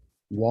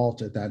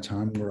Walt at that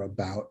time were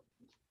about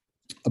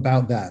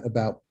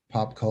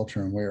pop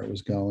culture and where it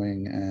was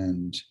going,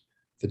 and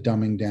the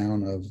dumbing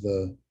down of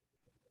the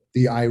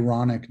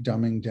ironic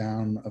dumbing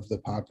down of the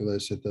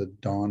populace at the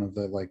dawn of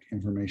the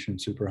information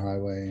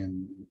superhighway.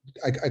 And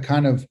I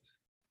kind of,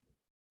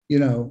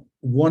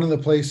 one of the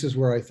places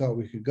where I thought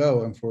we could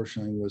go,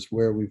 unfortunately, was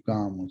where we've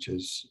gone, which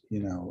is,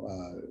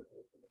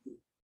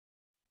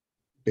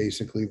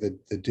 basically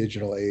the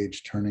digital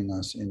age turning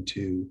us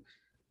into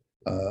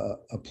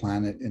a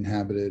planet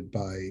inhabited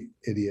by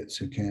idiots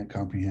who can't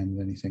comprehend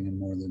anything in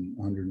more than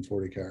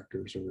 140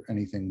 characters, or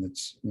anything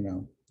that's,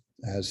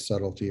 has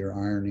subtlety or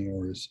irony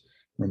or is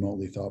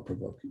remotely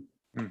thought-provoking.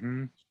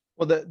 Mm-hmm.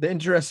 Well, the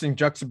interesting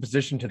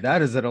juxtaposition to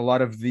that is that a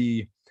lot of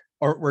the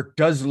artwork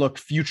does look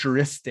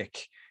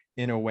futuristic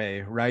in a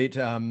way, right?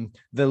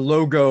 The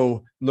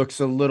logo looks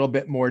a little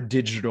bit more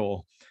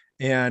digital,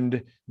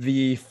 and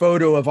the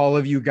photo of all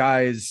of you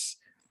guys,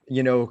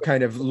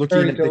 kind of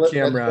looking at the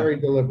camera. That's very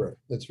deliberate.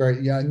 That's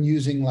very, and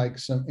using like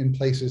some in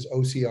places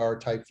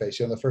OCR typeface.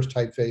 The first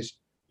typeface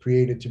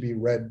created to be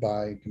read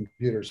by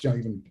computers,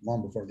 even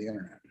long before the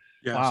internet.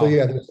 Yeah. Wow.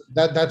 So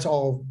that's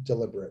all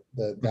deliberate.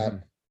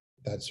 That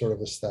sort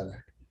of aesthetic.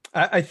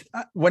 I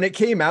when it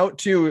came out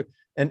too,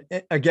 and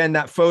again,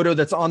 that photo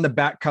that's on the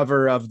back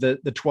cover of the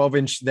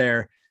 12-inch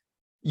there,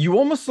 you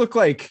almost look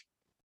like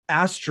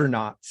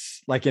astronauts,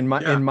 like in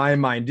my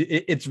mind.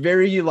 It's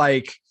very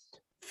like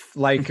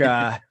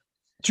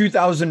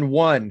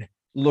 2001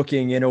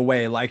 looking in a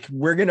way, like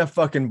we're gonna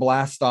fucking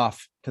blast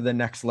off to the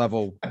next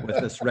level with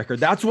this record.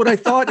 That's what I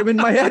thought in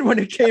my head when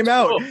it came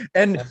out.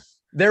 And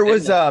there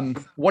was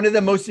one of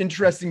the most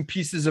interesting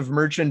pieces of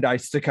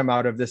merchandise to come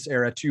out of this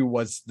era too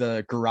was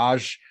the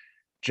garage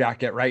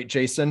jacket, right,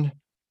 Jason?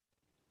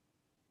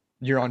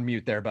 You're on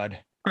mute there, bud.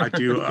 I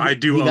do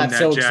own that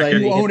so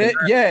jacket. You own it?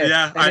 Yeah.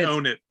 Yeah, I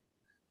own it.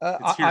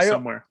 It's here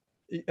somewhere.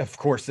 Of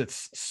course,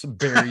 it's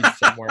buried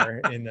somewhere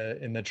in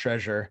the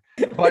treasure.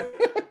 But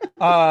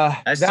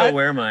I still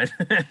wear mine.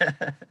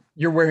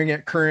 You're wearing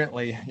it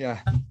currently. Yeah.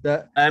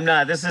 I'm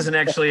not. This isn't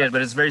actually it,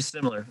 but it's very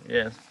similar.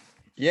 Yeah.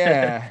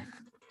 Yeah.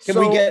 Can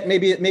we get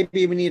maybe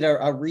we need a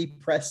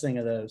repressing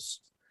of those?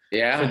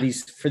 Yeah. For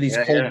these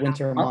cold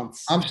winter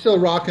months. I'm still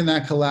rocking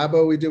that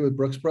collabo we did with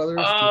Brooks Brothers.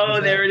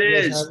 Oh, there it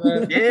is.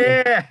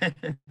 Yeah.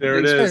 There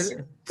it is.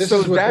 This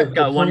is that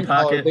got one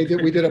pocket.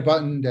 We did a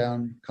button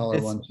down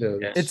color one too.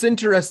 Yes. It's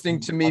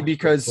interesting to me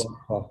because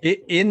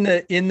in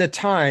the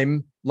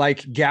time,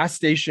 like gas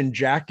station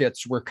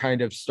jackets were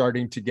kind of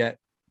starting to get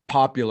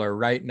popular,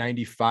 right?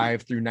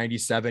 95 through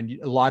 97.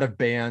 A lot of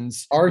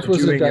bands. Ours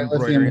was a doing dilithium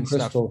embroidery and and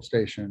crystal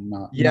station,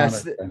 not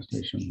Yes. not a gas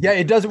station. Yeah,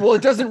 it doesn't. Well,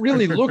 it doesn't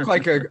really look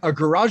like a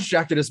garage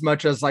jacket as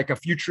much as like a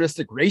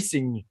futuristic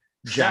racing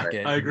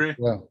jacket. I agree.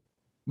 Well,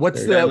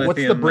 What's There the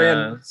Lithium,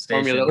 brand?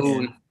 station. Formula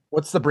Un.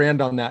 What's the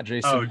brand on that,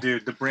 Jason? Oh,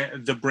 dude,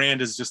 the brand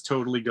is just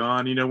totally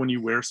gone. When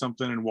you wear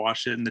something and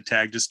wash it and the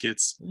tag just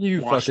gets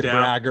You washed fucking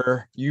out.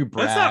 bragger. You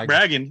brag. That's not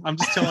bragging. I'm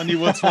just telling you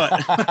what's what.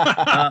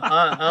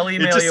 I'll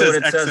email just you what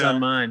it says says XL. on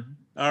mine.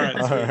 All right.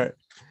 All sweet. right.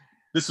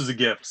 This was a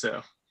gift,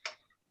 so.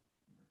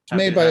 it's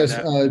made by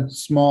a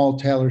small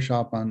tailor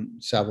shop on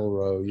Savile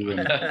Row. You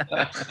wouldn't-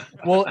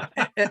 Well,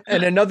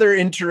 and another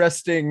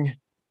interesting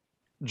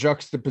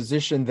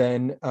juxtaposition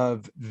then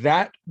of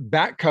that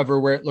back cover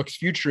where it looks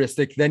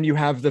futuristic, then you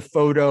have the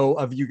photo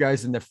of you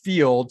guys in the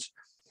field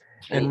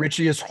and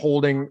Richie is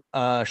holding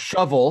a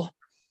shovel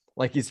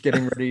like he's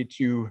getting ready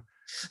to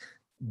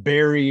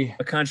bury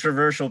A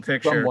controversial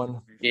picture.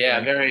 someone.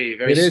 Yeah, very,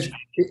 very. It is.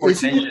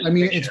 portentous I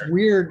mean, it's picture.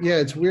 weird. Yeah,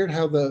 it's weird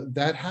how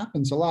that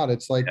happens a lot.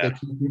 It's like Yeah.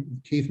 the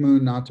Keith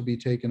Moon not to be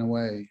taken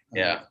away.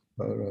 Yeah.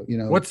 Photo.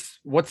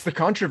 What's the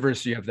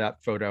controversy of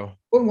that photo?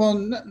 Well,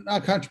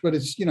 not country, but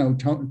it's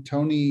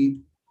Tony.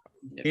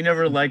 He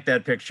never liked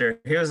that picture.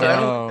 He was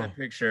Oh. like, that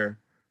picture.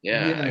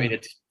 Yeah, Yeah. I mean,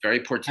 it's very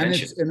And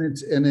portentous.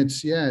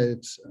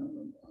 it's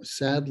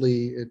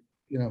sadly it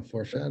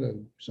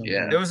foreshadowed something.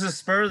 Yeah. It was a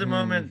spur of the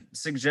moment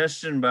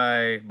suggestion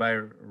by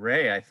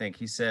Ray. I think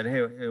he said,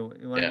 "Hey, why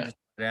don't you just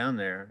put it down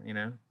there?"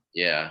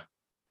 Yeah.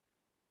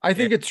 I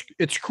think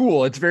it's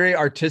cool. It's very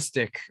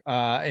artistic.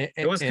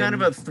 It was kind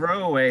of a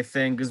throwaway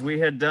thing because we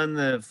had done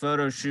the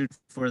photo shoot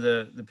for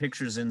the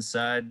pictures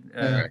inside.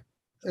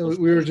 We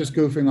were just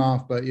goofing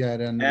off, but yeah,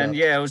 it ended And up.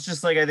 yeah, it was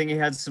just like I think he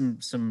had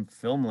some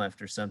film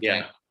left or something.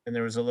 Yeah. And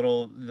there was the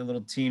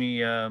little teeny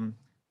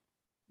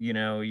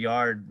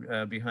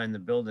yard behind the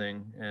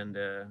building, and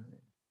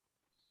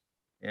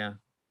yeah,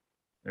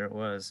 there it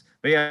was.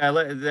 But yeah,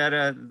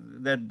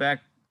 that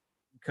back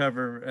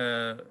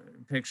cover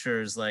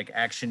picture is like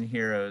action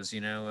heroes,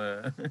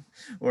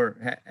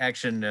 or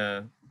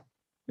action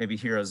maybe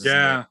heroes.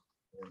 Yeah.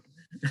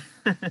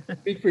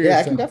 Speak for Yeah, I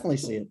yourself. can definitely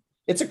see it.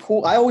 It's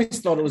I always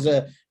thought it was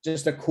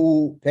just a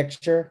cool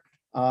picture.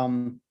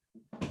 And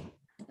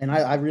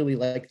I really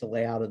like the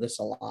layout of this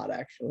a lot,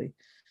 actually.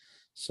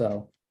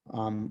 So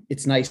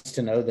it's nice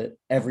to know that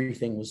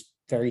everything was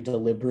very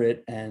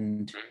deliberate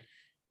and,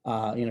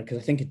 because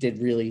I think it did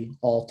really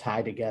all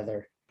tie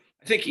together.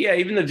 I think, yeah,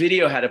 even the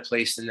video had a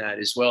place in that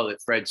as well,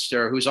 that Fred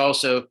Sturr, who's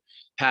also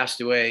passed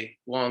away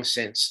long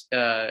since,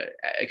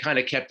 kind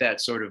of kept that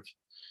sort of,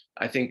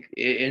 I think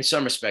in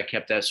some respect,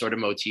 kept that sort of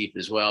motif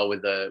as well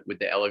with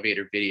the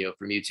elevator video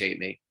for Mutate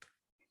Me.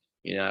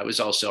 It was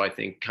also, I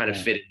think, kind of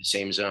fit in the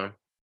same zone.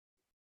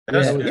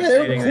 Yeah,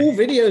 there were cool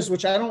videos,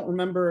 which I don't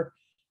remember.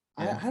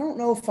 I don't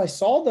know if I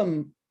saw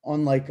them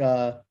on like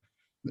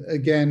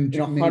Again,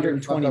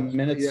 120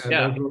 minutes.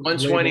 Yeah,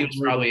 120 was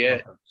probably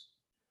it.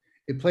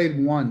 It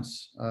played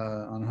once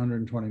on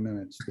 120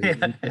 minutes.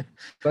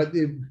 But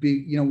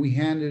we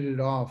handed it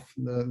off,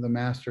 the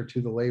master,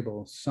 to the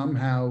label.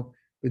 Somehow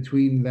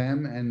between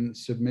them and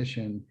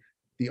submission,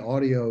 the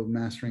audio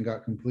mastering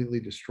got completely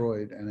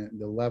destroyed,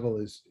 and the level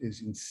is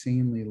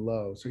insanely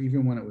low. So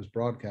even when it was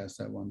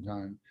broadcast at one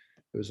time,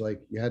 It was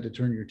like you had to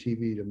turn your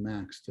TV to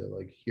max to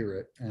like hear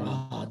it. And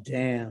Oh,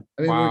 damn.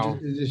 I mean, Wow.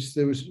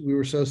 we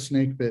were so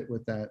snake bit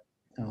with that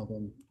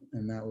album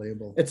and that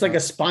label. It's like a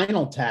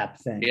Spinal Tap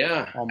thing.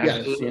 Yeah, Almost,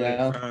 absolutely. you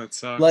know? Oh, it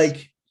sucks.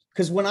 Like,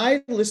 because when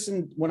I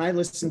listen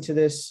to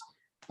this,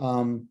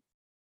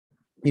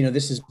 you know,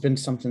 this has been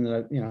something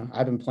that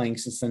I've been playing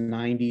since the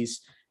 90s.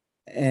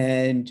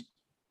 And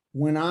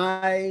when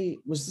I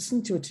was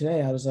listening to it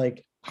today, I was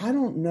like, I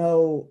don't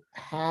know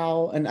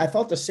how, and I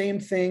thought the same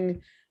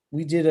thing.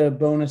 We did a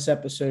bonus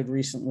episode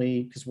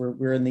recently because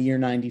we're in the year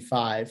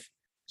 95.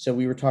 So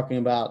we were talking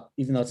about,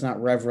 even though it's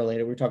not Rev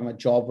related, we were talking about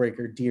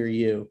Jawbreaker, Dear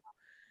You.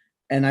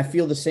 And I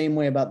feel the same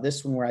way about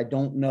this one, where I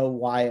don't know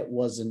why it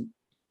wasn't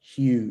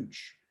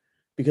huge.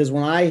 Because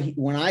when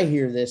I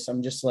hear this,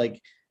 I'm just like,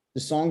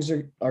 the songs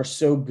are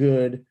so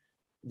good.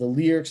 The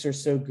lyrics are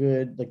so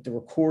good. Like, the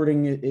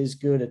recording is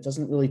good. It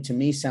doesn't really, to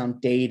me,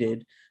 sound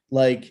dated.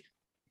 Like,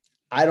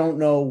 I don't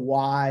know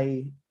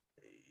why,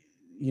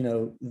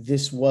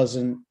 this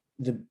wasn't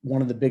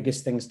one of the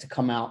biggest things to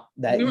come out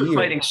that year. We were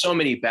fighting so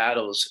many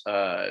battles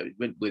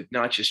with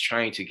not just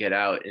trying to get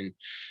out and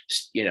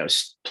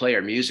play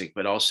our music,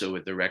 but also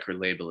with the record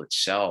label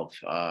itself,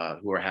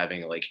 who were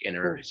having like a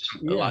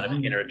lot of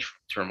inner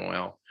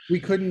turmoil. We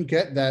couldn't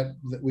get that.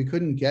 We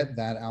couldn't get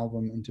that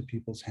album into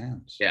people's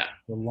hands. Yeah,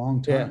 for a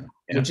long time,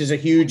 which is a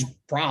huge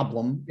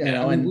problem.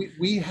 Yeah, I mean,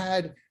 we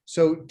had.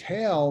 So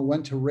Tail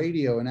went to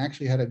radio and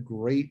actually had a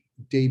great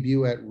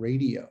debut at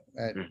radio,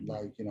 at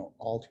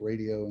alt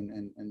radio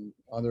and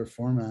other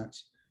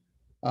formats.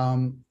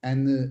 And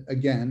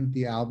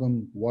the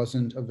album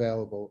wasn't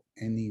available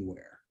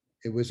anywhere.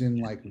 It was in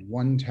like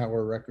One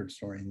Tower record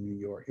store in New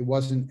York. It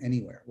wasn't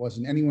anywhere. It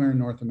wasn't anywhere in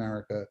North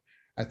America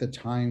at the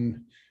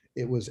time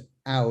it was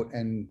out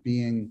and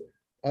being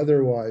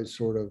otherwise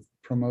sort of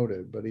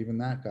promoted. But even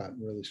that got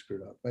really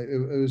screwed up.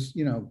 It was,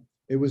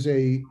 it was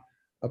a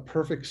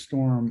perfect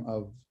storm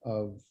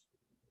of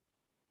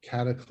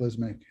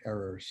cataclysmic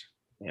errors.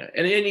 Yeah,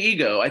 and in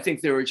ego, I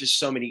think there were just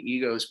so many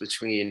egos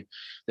between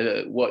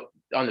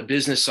on the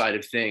business side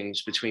of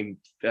things, between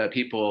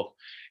people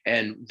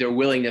and their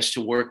willingness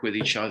to work with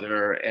each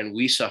other, and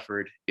we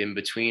suffered in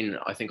between.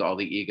 I think all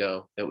the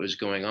ego that was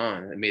going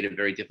on, it made it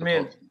very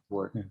difficult to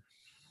work.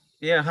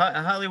 Yeah,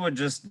 Hollywood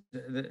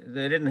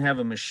they didn't have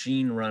a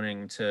machine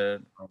running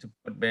to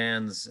put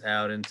bands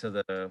out into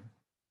the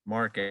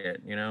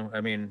market. I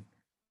mean.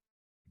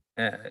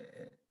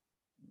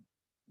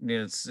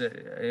 It's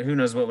who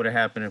knows what would have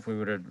happened if we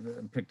would have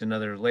picked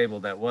another label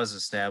that was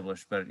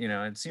established, but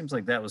it seems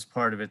like that was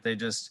part of it. They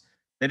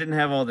didn't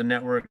have all the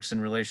networks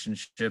and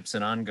relationships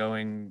and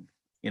ongoing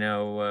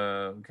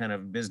kind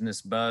of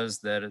business buzz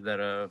that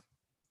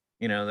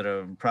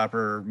a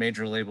proper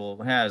major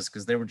label has,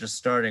 because they were just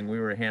starting. We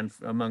were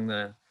among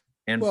the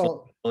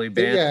handful of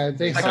bands.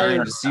 They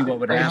hired to see what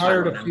would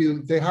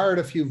happen. They hired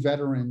a few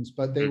veterans,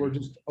 but they were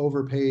just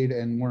overpaid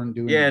and weren't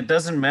doing. Yeah, it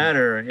doesn't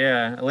matter.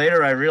 Yeah,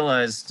 later I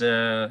realized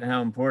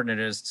how important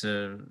it is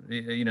to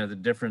the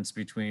difference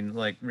between,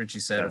 like Richie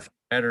said,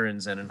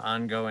 veterans and an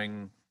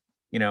ongoing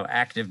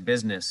active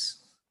business,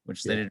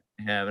 which they didn't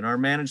have. And our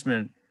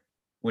management,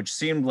 which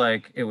seemed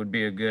like it would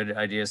be a good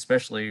idea,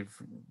 especially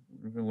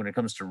when it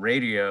comes to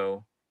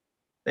radio,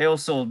 they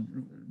also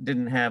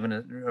didn't have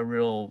a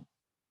real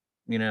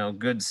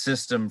good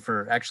system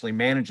for actually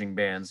managing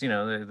bands. They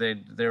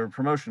were a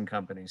promotion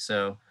company.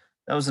 So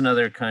that was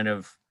another kind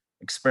of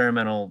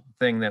experimental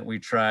thing that we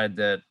tried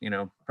that,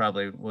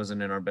 probably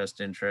wasn't in our best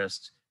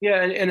interest.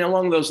 Yeah. And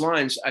along those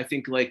lines, I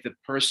think like the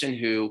person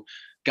who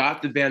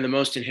got the band the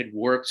most and had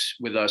worked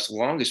with us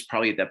longest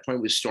probably at that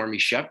point was Stormy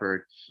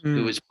Shepherd,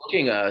 who was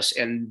booking us,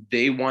 and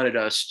they wanted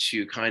us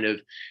to kind of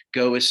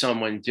go with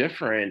someone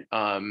different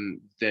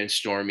than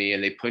Stormy,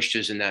 and they pushed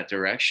us in that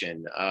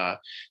direction.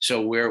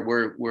 So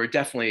we're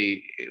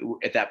definitely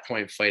at that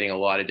point fighting a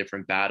lot of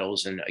different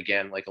battles, and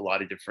again, like a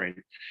lot of different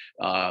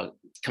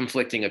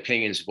conflicting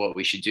opinions of what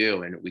we should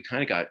do, and we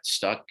kind of got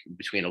stuck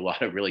between a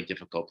lot of really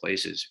difficult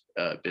places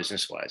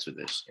business-wise with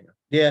this.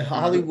 Yeah,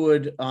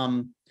 Hollywood.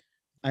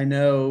 I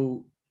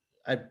know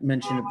I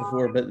mentioned it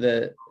before, but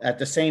at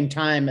the same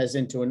time as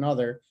Into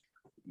Another,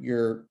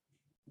 your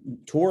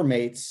tour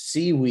mates,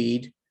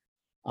 Seaweed,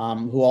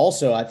 who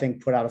also I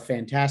think put out a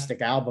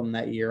fantastic album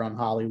that year on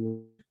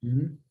Hollywood,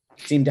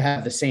 seemed to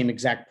have the same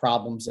exact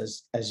problems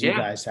as you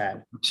guys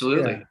had.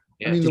 Absolutely.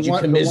 Yeah. I mean, did you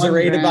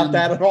commiserate about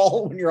that at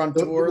all when you're on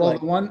tour?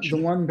 The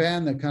one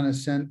band that kind of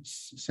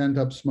sent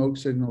up smoke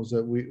signals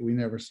that we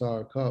never saw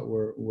or caught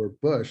were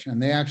Bush,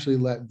 and they actually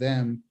let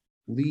them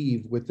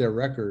leave with their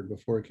record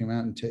before it came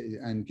out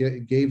and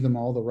gave them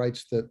all the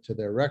rights to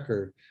their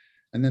record,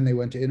 and then they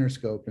went to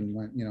Interscope and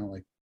went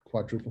like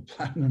quadruple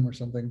platinum or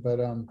something. But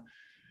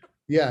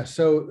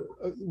so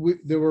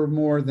there were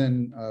more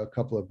than a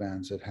couple of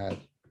bands that had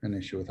an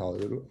issue with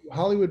Hollywood.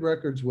 Hollywood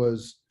Records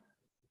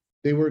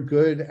they were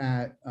good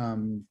at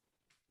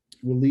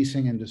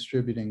releasing and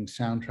distributing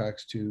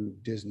soundtracks to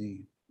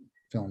Disney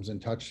films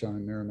and Touchstone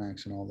and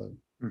Miramax and all the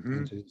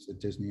entities that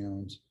Disney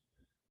owns.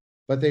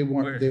 But they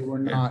weren't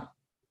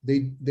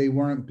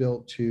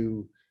built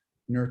to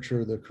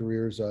nurture the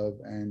careers of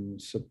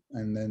and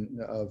then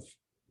of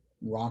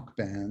rock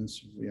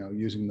bands,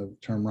 using the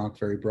term rock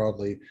very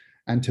broadly,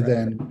 and to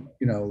then,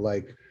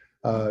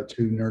 to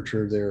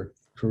nurture their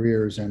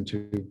careers and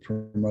to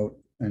promote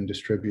and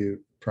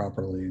distribute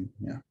properly.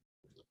 Yeah.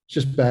 It's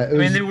just bad. I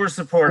mean, they were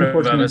supportive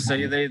of us.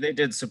 unfortunate. They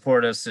did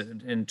support us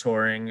in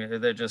touring.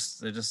 They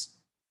just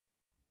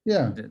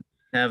Yeah. didn't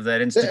have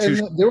that And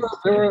institution.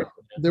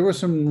 there were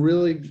some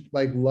really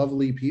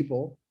lovely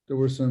people. There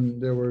were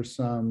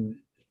some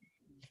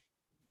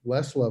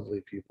less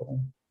lovely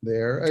people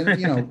there,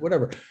 and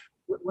whatever.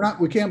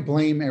 We can't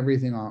blame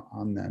everything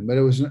on them, but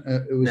it was No.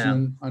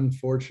 an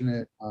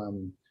unfortunate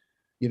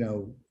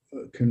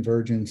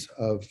convergence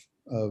of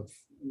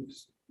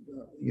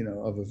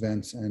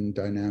events and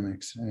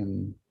dynamics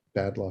and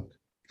bad luck.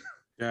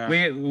 Yeah.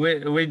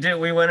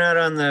 We went out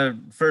on the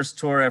first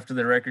tour after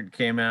the record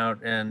came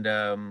out, and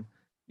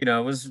it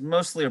was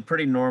mostly a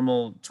pretty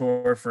normal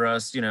tour for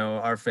us,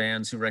 our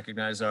fans who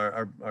recognize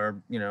our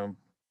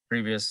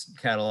previous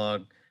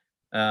catalog.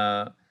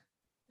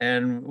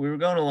 And we were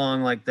going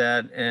along like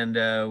that, and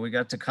we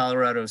got to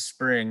Colorado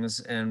Springs,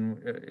 and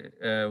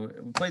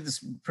we played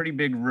this pretty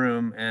big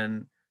room,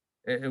 and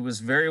it was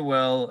very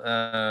well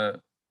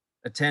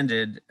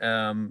attended.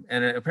 And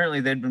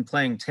apparently they'd been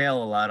playing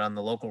Tail a lot on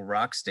the local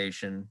rock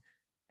station,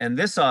 and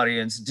this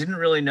audience didn't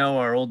really know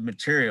our old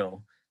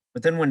material.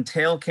 But then when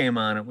Tail came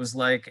on, it was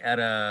like at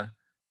a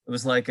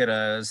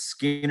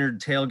Skinner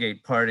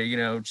tailgate party,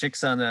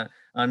 chicks on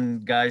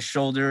guys'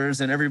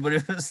 shoulders, and everybody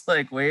was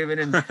like waving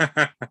and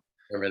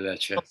Remember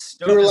that shit?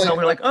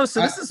 We're like, oh,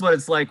 so this is what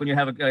it's like when you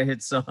have a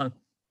hit song.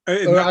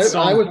 I was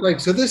like,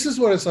 so this is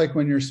what it's like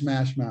when you're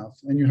Smash Mouth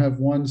and you have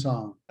one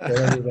song that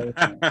everybody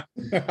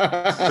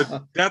knows.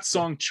 That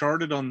song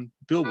charted on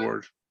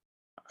Billboard.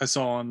 I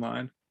saw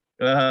online.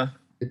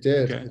 It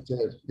did. Okay. It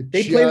did.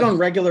 They played it on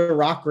regular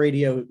rock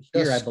radio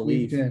here, I just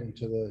believe. squeaked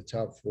into the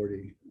top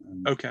 40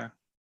 Okay.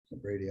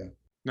 radio.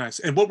 Nice.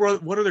 And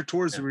what other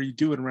tours were you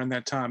doing around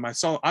that time? I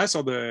saw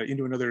the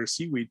Into Another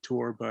Seaweed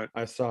tour, but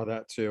I saw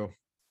that too.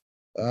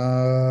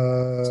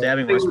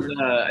 Stabbing Westward.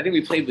 I think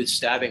we played with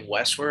Stabbing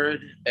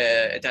Westward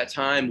at that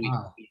time. We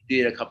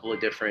did a couple of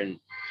different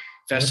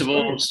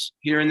festivals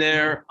here and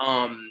there.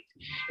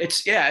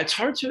 It's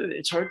hard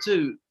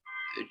to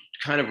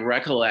kind of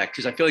recollect,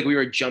 because I feel like we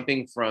were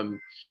jumping from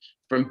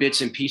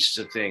bits and pieces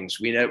of things.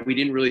 We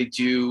didn't really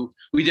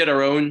we did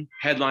our own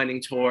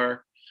headlining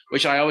tour,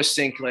 which I always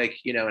think, like,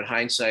 in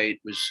hindsight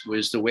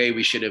was the way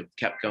we should have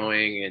kept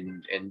going,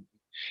 and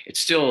it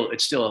still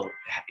is.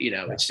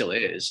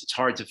 It's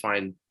hard to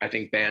find, I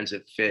think, bands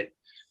that fit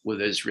with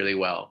us really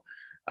well.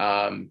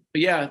 But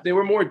yeah, there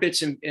were more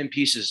bits and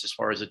pieces as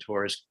far as the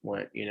tours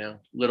went,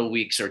 little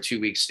weeks or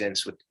 2 week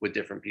stints with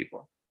different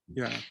people.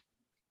 Yeah.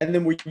 And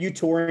then were you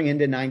touring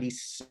into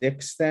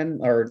 96 then,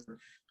 or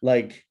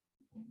like?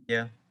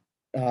 Yeah.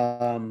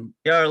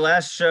 Our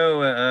last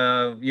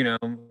show,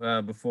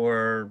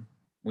 before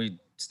we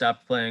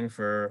stopped playing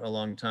for a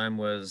long time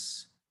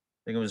was, I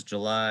think it was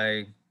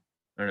July,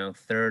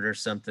 3rd or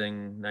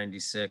something,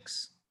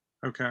 96.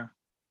 Okay.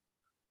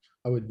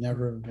 I would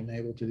never have been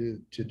able to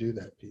do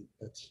that, Pete.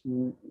 That's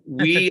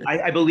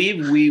I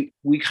believe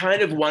we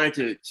kind of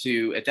wanted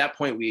to at that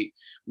point we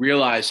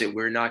realized that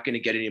we're not going to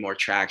get any more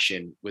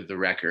traction with the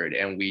record,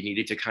 and we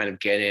needed to kind of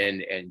get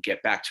in and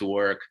get back to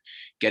work,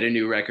 get a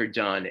new record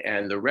done.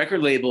 And the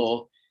record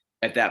label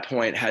at that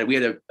point we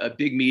had a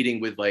big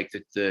meeting with like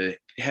the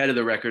head of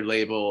the record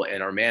label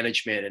and our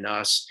management and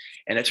us,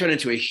 and it turned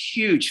into a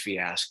huge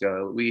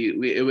fiasco.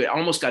 It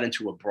almost got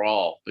into a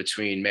brawl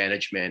between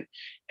management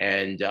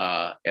and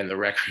the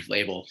record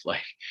label,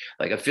 like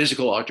a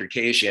physical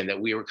altercation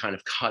that we were kind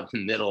of caught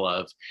in the middle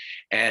of.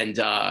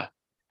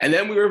 And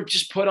then we were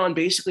just put on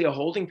basically a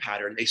holding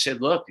pattern. They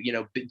said, look,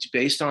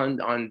 based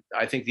on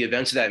I think the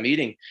events of that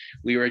meeting,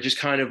 we were just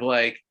kind of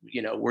like,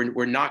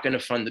 we're not going to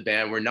fund the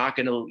band. We're not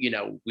going to,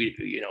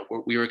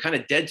 we were kind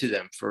of dead to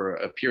them for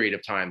a period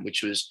of time,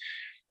 which was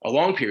a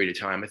long period of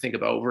time, I think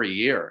about over a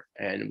year.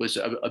 And it was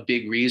a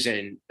big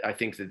reason, I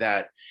think,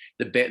 that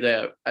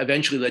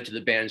eventually led to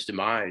the band's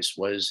demise,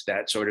 was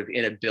that sort of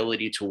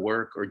inability to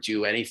work or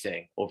do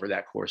anything over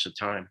that course of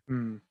time.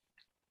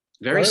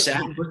 Very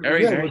sad.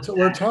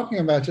 We're talking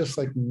about just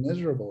like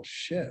miserable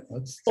shit.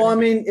 Well, I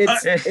mean, right.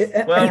 That's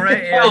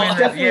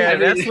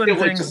when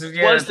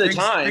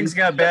things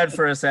got bad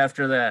for us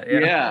after that.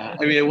 Yeah.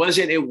 I mean, it was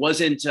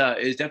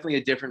definitely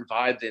a different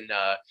vibe than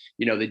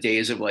the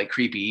days of like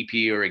Creepy EP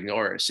or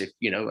Ignore Us. If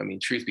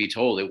truth be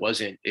told, it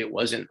wasn't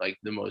like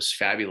the most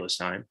fabulous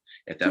time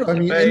at that point.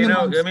 In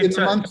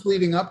the months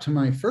leading up to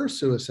my first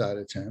suicide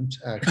attempt,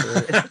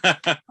 actually,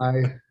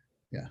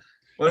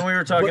 When we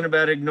were talking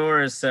about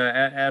Ignore Us,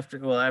 after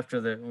we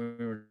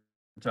were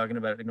talking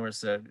about Ignore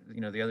Us,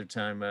 the other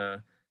time, I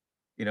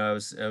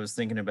was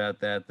thinking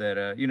about that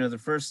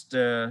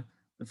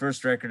the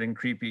first record in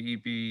Creepy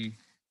EP,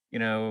 you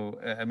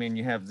have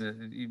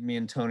me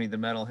and Tony, the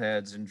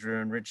metalheads, and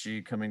Drew and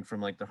Richie coming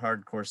from like the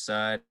hardcore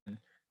side.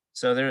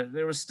 So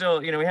there was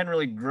still, we hadn't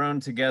really grown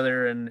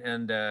together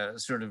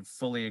and sort of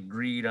fully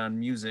agreed on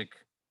music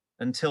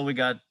until we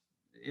got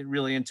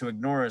really into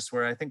Ignore Us,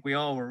 where I think we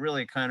all were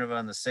really kind of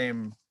on the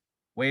same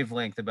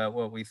wavelength about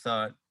what we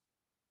thought,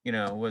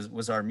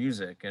 was our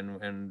music,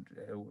 and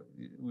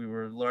we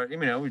were large.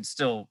 We'd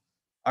still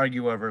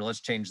argue over let's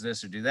change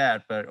this or do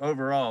that, but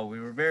overall we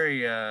were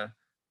very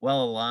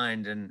well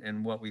aligned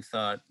in what we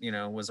thought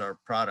was our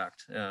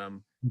product.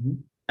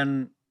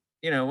 And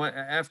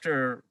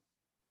after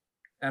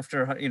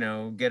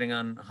getting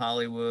on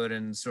Hollywood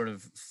and sort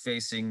of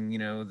facing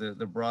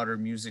the broader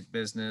music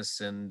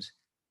business, and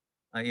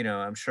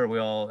I'm sure we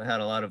all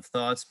had a lot of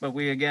thoughts, but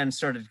we again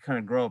started to kind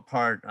of grow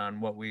apart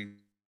on what we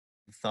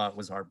thought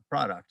was our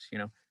product.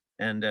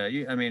 And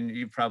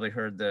you've probably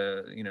heard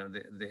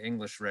the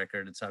English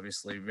record. It's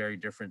obviously very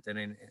different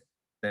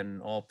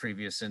than all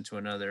previous Into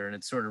Another, and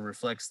it sort of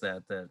reflects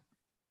that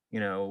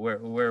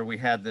where we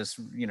had this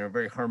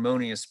very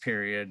harmonious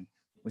period,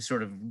 we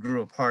sort of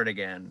grew apart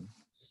again.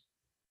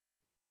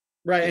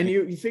 Right. And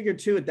you figure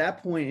too, at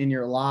that point in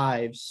your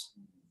lives,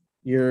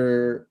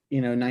 you're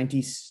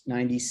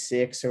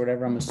 96 or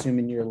whatever, I'm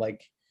assuming you're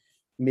like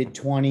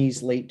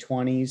mid-20s, late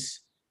 20s,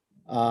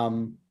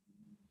 and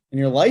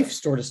your life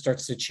sort of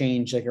starts to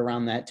change like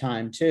around that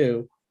time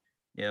too.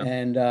 Yeah.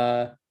 And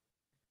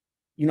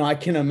I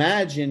can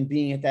imagine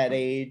being at that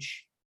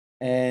age,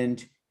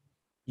 and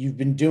you've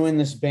been doing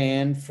this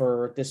band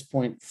for, at this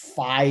point,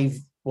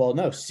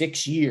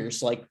 6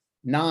 years, like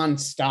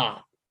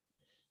nonstop.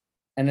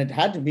 And it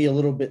had to be a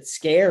little bit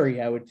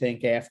scary, I would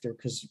think, after,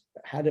 because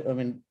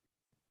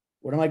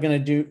what am I going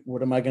to do?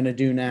 What am I going to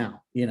do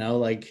now?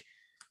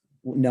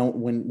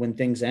 When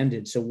things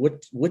ended. So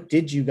what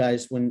did you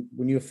guys, when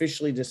you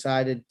officially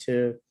decided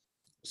to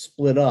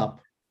split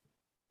up,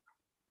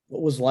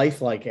 what was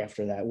life like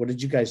after that? What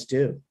did you guys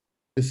do?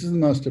 This is the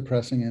most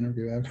depressing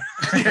interview ever.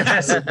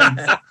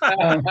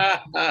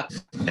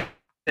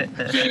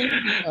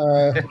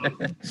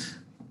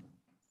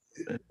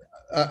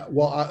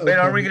 Wait,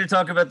 are we going to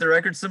talk about the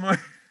record some more?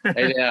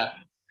 Yeah,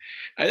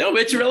 I know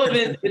it's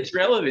relevant. It's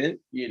relevant.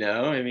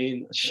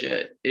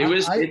 Shit.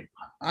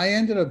 I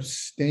ended up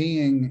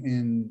staying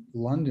in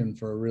London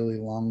for a really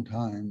long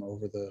time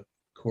over the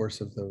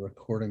course of the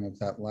recording of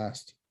that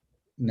last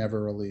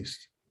never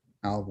released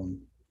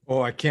album.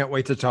 Oh, I can't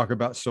wait to talk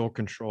about Soul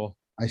Control.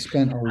 I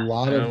spent a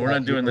lot of. We're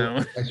not doing that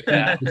one. I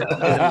spent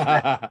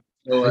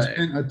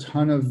a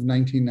ton of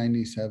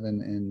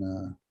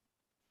 1997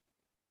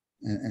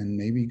 and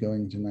maybe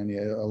going to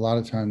 98. A lot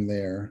of time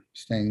there,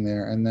 staying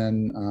there, and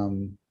then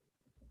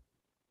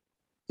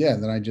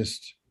then I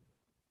just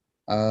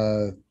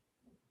I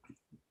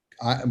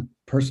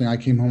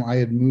came home. I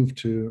had moved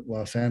to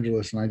Los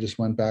Angeles, and I just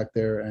went back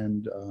there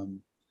and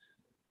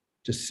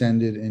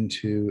descended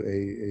into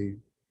a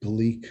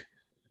bleak,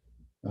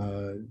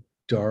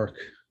 dark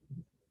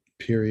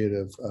period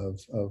of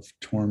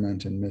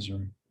torment and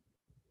misery.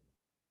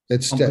 I'm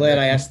glad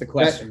I asked the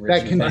question.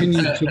 That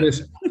continues to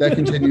this. That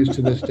continues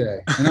to this day,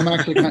 and I'm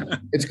actually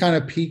it's kind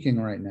of peaking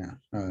right now.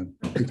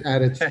 It's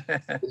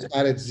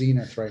at its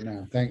zenith right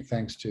now.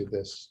 Thanks to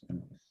this.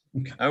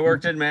 Okay. I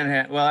worked in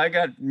Manhattan. Well, I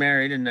got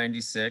married in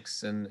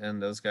 '96,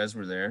 and those guys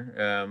were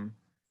there.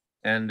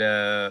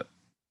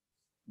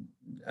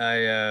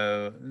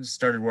 I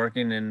started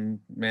working in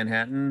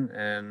Manhattan,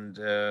 and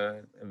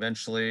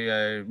eventually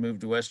I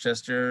moved to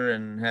Westchester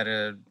and had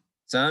a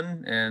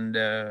son,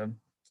 and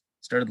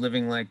started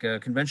living like a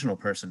conventional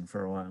person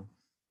for a while.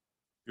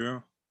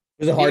 Yeah.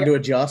 Was it hard to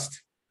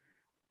adjust,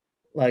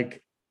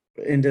 like,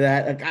 into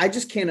that? Like, I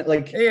just can't,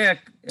 like. Yeah,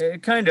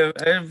 kind of.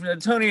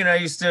 Tony and I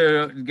used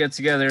to get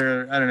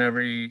together, I don't know,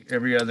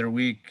 every other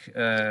week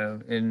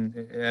at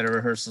a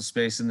rehearsal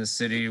space in the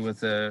city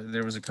with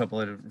there was a couple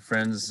of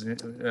friends,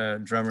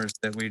 drummers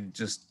that we'd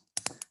just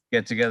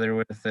get together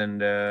with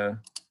and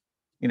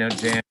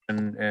jam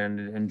and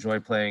enjoy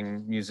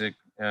playing music.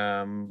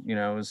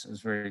 It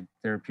was very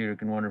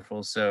therapeutic and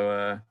wonderful.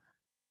 So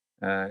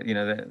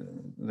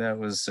that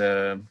was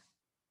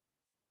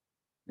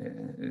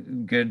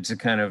good to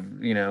kind of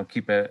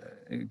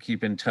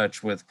keep in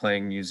touch with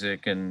playing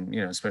music, and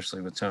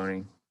especially with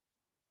Tony.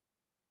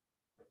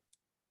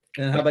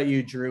 And how about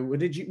you, Drew?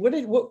 What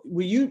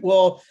were you?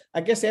 Well,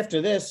 I guess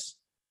after this,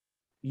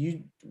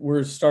 you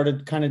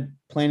started kind of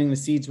planting the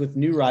seeds with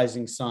New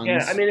Rising Sons.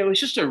 Yeah, it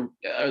was just a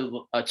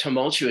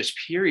tumultuous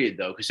period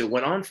though, because it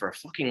went on for a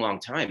fucking long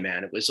time,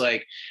 man. It was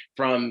like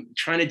from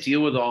trying to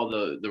deal with all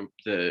the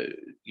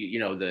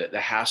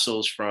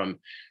hassles from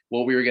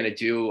what we were going to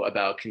do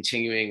about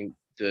continuing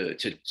to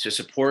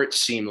support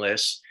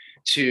Seamless,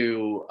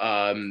 to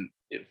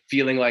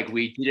feeling like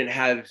we didn't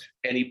have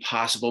any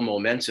possible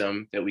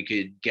momentum that we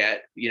could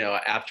get,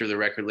 after the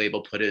record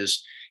label put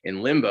us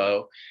in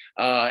limbo.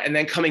 And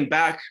then coming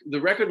back,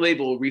 the record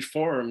label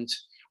reformed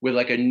with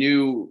like a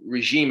new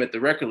regime at the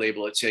record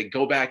label. It said,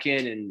 go back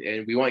in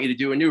and we want you to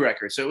do a new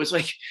record. So it was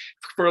like,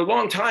 for a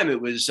long time,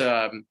 it was,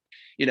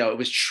 it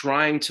was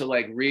trying to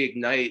like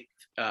reignite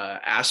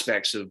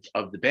aspects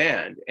of the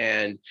band,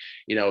 and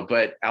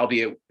but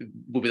albeit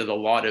with a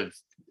lot of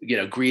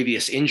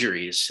grievous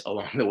injuries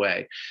along the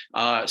way.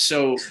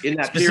 So in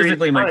that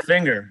specifically period my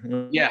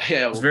finger, yeah,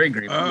 it was very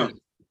grievous.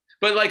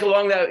 but like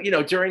along that,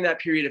 during that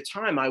period of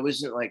time, I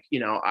wasn't like,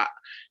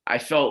 I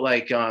felt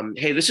like,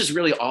 hey, this is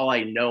really all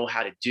I know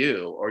how to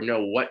do or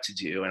know what to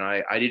do. And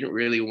I didn't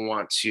really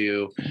want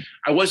to,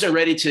 I wasn't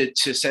ready to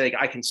say like,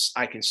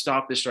 I can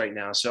stop this right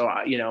now. So,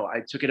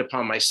 I took it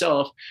upon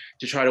myself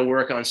to try to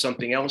work on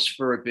something else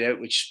for a bit,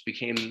 which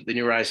became the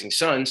New Rising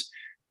Suns.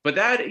 But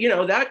that,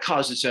 that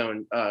caused its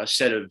own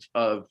set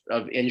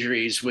of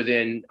injuries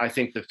within, I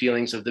think, the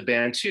feelings of the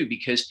band too,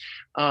 because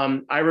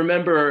I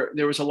remember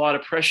there was a lot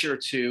of pressure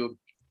to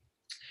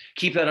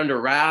keep that under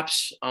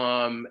wraps,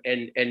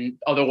 and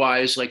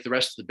otherwise, like the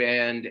rest of the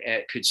band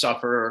could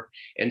suffer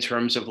in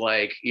terms of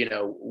like,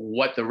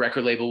 what the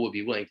record label would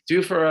be willing to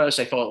do for us.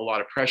 I felt a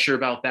lot of pressure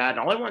about that, and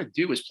all I wanted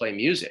to do was play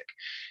music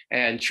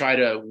and try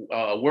to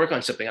work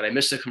on something. And I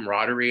missed the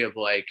camaraderie of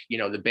like,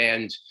 the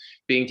band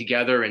being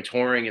together and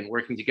touring and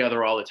working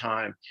together all the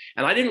time.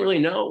 And I didn't really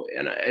know,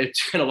 and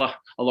to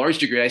a large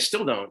degree, I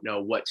still don't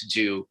know what to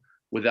do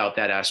without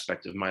that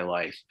aspect of my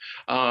life.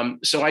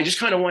 So I just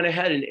kind of went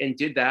ahead and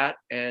did that.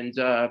 And,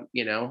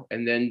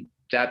 and then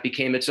that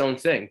became its own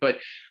thing. But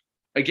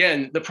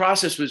again, the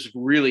process was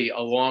really a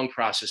long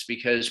process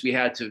because we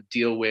had to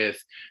deal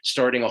with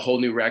starting a whole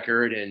new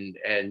record and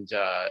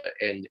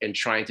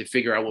trying to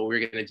figure out what we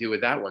were going to do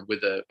with that one,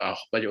 with a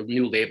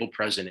new label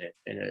president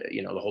and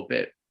the whole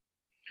bit.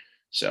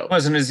 So it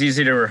wasn't as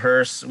easy to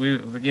rehearse. We,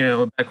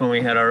 back when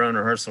we had our own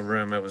rehearsal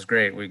room, it was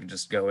great. We could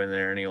just go in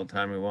there any old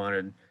time we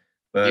wanted.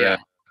 But yeah.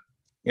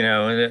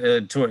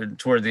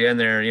 Toward the end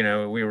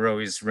there, we were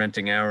always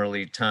renting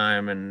hourly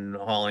time and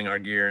hauling our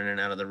gear in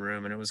and out of the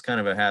room, and it was kind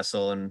of a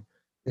hassle. And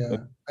we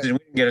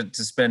didn't get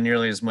to spend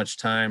nearly as much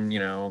time,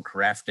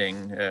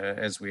 crafting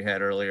as we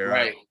had earlier.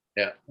 Right.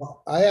 Yeah.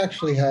 Well, I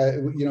actually had,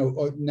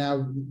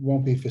 now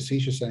won't be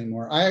facetious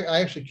anymore. I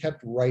actually kept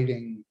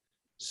writing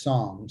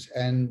songs,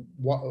 and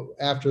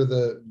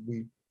after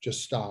we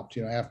just stopped,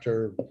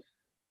 after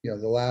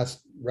the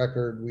last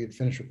record, we had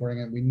finished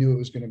recording it, we knew it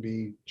was going to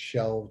be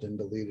shelved and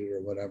deleted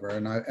or whatever,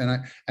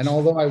 and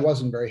although I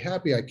wasn't very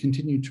happy, I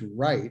continued to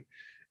write,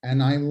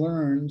 and I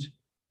learned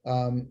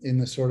in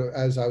the sort of,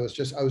 as I was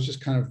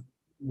just kind of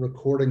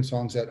recording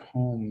songs at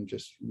home,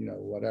 just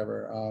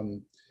whatever,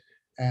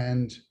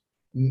 and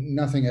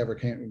nothing ever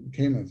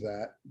came of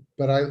that,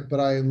 but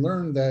I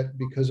learned that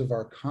because of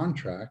our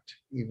contract,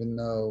 even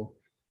though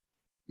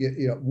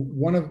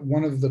one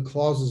of the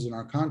clauses in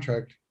our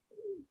contract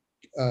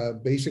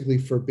basically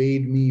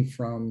forbade me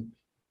from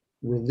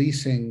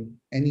releasing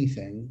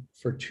anything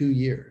for 2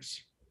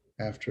 years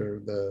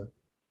after the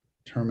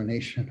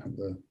termination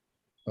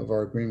of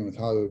our agreement with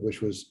Hollywood,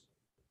 which was,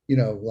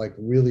 like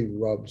really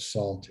rubbed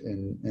salt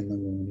in the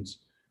wounds.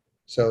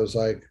 So it was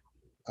like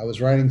I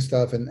was writing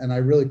stuff and I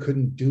really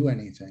couldn't do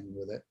anything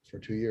with it for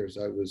 2 years.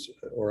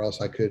 Or else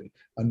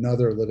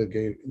another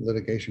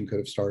litigation could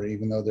have started,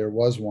 even though there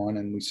was one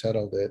and we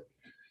settled it.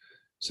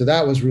 So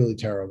that was really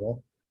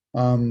terrible.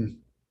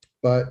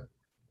 But,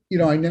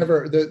 I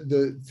never,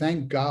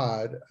 thank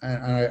God,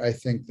 and I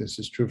think this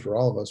is true for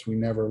all of us, we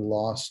never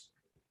lost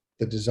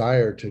the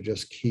desire to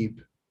just keep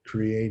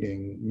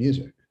creating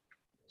music.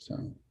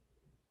 So.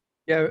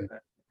 Yeah.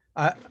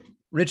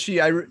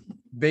 Richie, I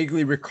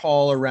vaguely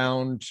recall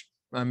around,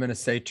 I'm going to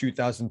say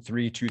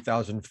 2003,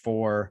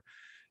 2004,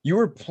 you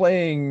were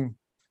playing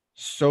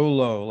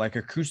solo, like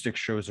acoustic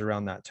shows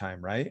around that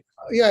time, right?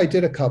 Yeah, I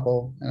did a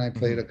couple, and I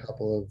played a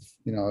couple of,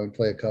 I would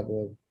play a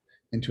couple of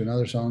Into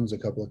Another songs, a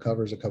couple of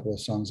covers, a couple of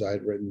songs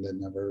I'd written that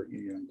never,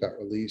 got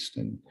released.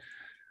 And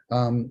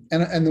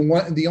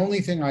the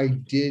only thing I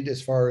did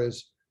as far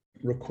as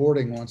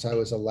recording once I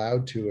was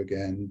allowed to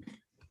again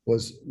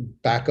was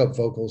backup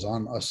vocals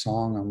on a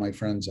song on my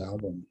friend's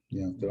album,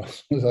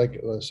 that was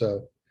like,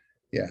 so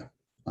yeah.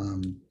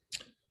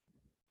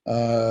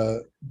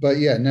 But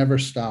yeah, never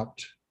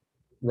stopped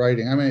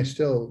writing. I mean, I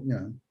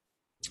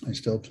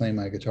still play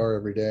my guitar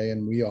every day,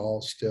 and we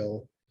all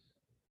still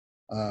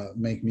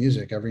make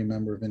music, every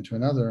member of Into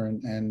Another,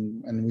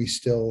 and we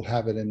still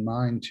have it in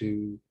mind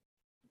to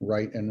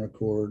write and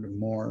record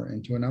more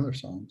Into Another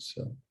songs.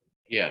 So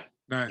yeah,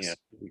 nice, yeah,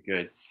 pretty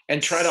good.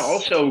 And try to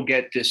also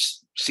get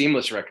this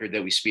Seamless record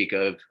that we speak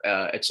of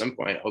at some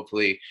point,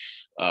 hopefully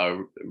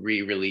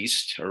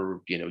re-released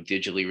or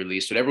digitally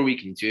released, whatever we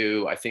can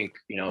do. I think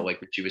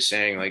like what you was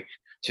saying, like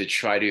to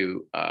try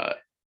to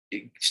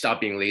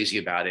stop being lazy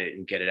about it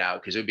and get it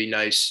out, because it would be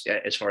nice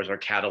as far as our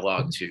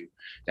catalog to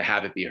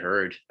have it be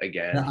heard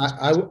again.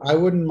 I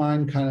wouldn't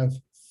mind kind of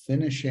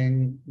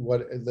finishing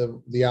what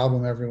the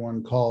album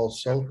everyone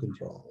calls Soul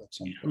Control at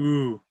some point.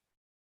 Ooh,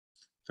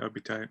 that would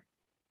be tight.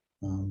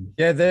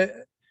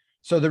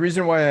 So the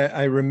reason why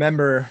I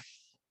remember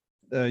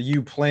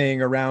you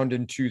playing around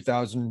in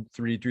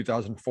 2003,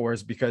 2004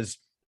 is because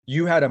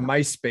you had a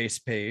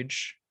MySpace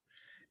page,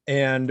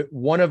 and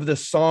one of the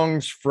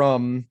songs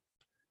from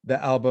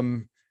the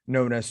album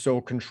known as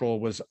Soul Control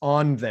was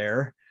on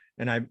there.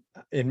 And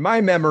in my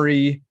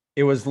memory,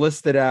 it was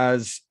listed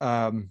as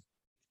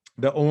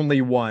the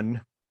only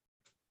one,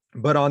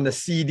 but on the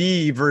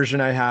CD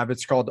version I have,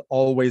 it's called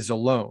Always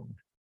Alone.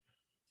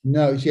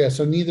 No, yeah,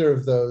 so neither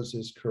of those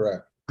is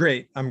correct.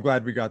 Great. I'm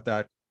glad we got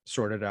that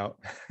sorted out.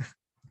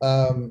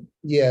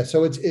 Yeah,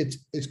 so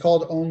it's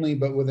called Only,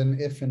 but with an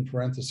if in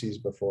parentheses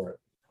before it.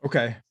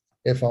 Okay.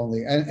 If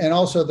Only, and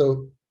also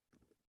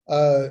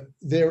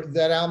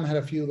that album had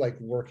a few like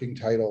working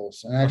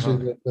titles, and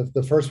actually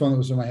the first one that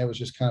was in my head was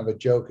just kind of a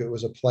joke. It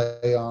was a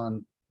play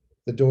on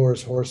the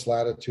Doors' Horse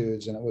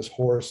Latitudes, and it was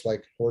horse,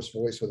 like horse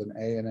voice with an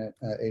A in it,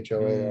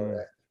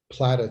 HOA,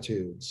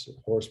 platitudes,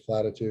 horse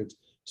platitudes.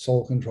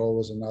 Soul Control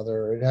was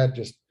another. It had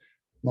just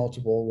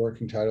multiple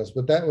working titles,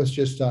 but that was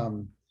just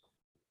that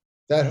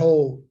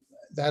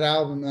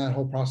album, that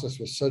whole process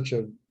was such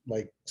a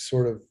like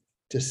sort of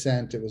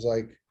descent. It was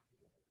like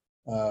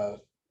the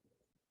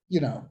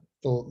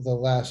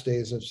last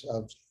days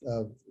of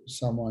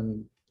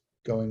someone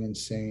going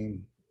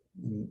insane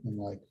in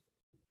like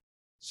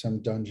some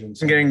dungeon.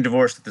 And getting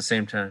divorced at the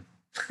same time.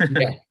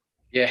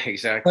 Yeah,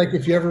 exactly. Like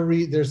if you ever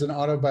read, there's an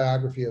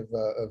autobiography of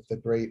the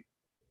great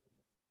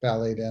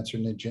ballet dancer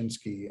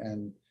Nijinsky,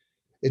 and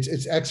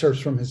it's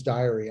excerpts from his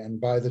diary, and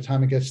by the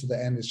time it gets to the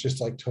end, it's just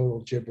like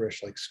total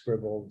gibberish, like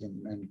scribbled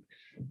and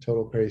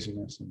total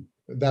craziness. And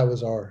that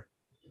was our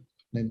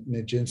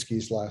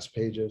Nijinsky's last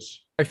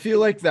pages. I feel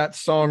like that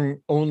song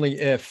Only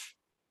If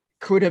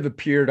could have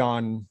appeared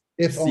on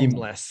If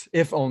Seamless.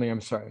 Only. If Only,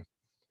 I'm sorry.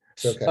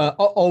 Okay.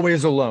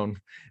 Always Alone.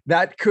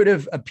 That could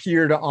have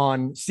appeared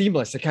on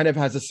Seamless. It kind of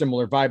has a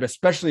similar vibe,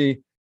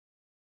 especially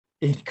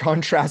in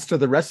contrast to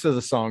the rest of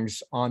the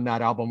songs on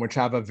that album, which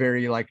have a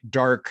very like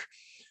dark,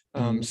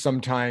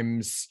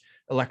 sometimes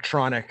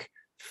electronic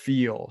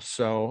feel.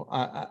 So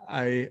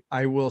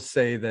I will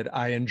say that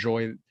I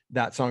enjoy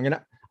that song, and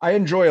I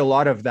enjoy a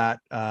lot of that,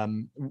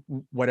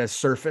 what has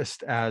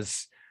surfaced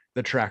as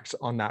the tracks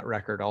on that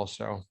record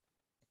also.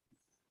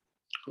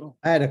 Cool.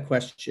 I had a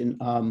question.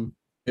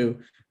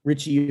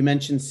 Richie, you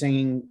mentioned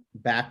singing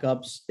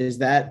backups. Is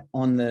that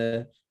on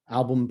the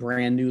album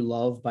Brand New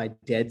Love by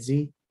Dead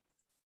Z?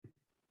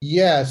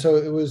 Yeah, so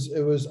it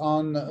was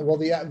on, well,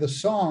 the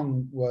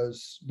song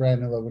was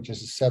Brand New Love, which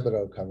is a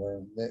Sebadoh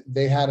cover.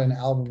 They had an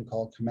album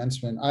called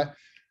Commencement.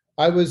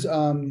 I was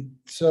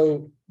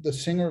so the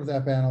singer of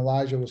that band,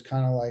 Elijah, was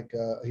kind of like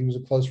he was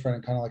a close friend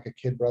and kind of like a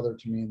kid brother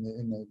to me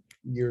in the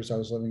years I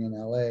was living in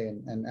LA,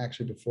 and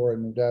actually before I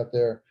moved out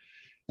there.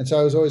 And so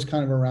I was always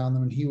kind of around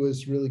them, and he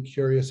was really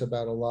curious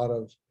about a lot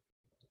of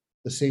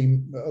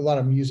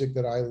music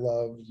that I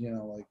loved,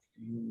 like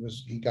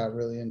he got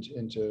really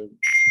into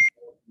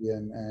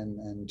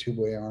and Two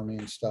Boy Army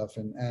and stuff,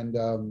 and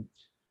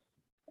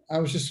we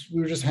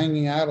were just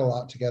hanging out a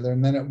lot together.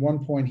 And then at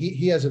one point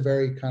he has a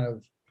very kind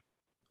of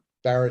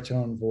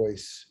baritone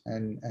voice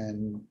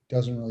and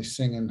doesn't really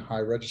sing in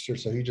high register,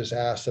 so he just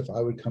asked if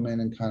I would come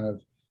in and kind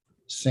of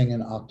sing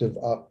an octave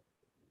up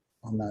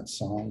on that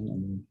song,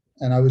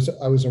 and I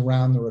was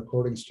around the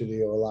recording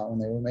studio a lot when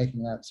they were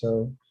making that.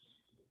 So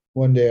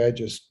one day I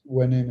just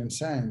went in and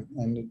sang,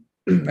 and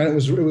it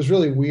was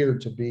really weird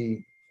to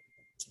be,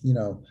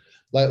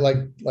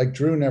 like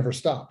Drew never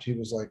stopped. He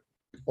was like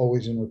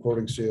always in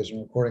recording studios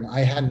and recording.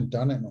 I hadn't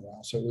done it in a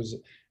while, so it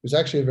was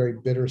actually a very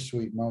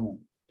bittersweet moment,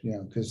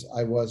 because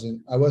I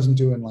wasn't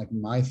doing like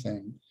my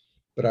thing,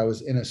 but I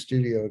was in a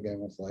studio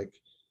again with like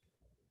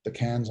the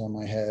cans on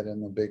my head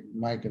and the big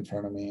mic in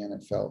front of me, and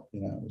it felt,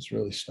 it was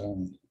really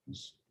stony.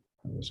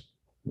 It was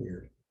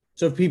weird.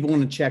 So if people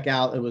want to check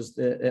out, it was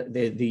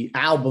the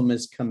album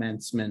is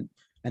Commencement,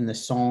 and the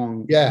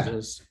song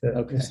was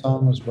okay. The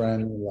song was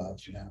Brand New Love,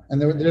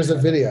 and there's a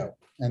video,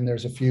 and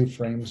there's a few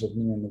frames of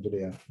me in the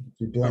video. If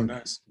you blink,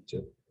 nice.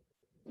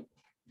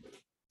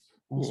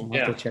 Awesome. I'll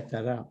have to check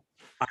that out.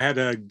 I had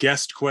a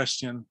guest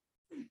question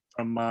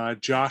from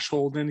Josh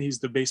Holden. He's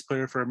the bass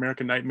player for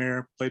American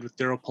Nightmare, played with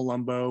Daryl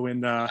Palumbo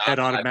in Head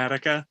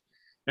Automatica,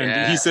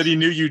 and he said he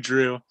knew you,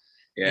 Drew.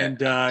 Yeah.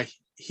 And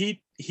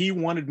he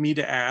wanted me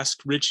to ask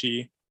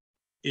Richie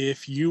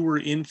if you were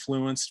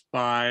influenced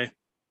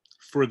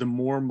for the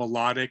more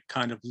melodic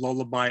kind of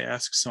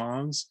lullaby-esque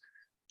songs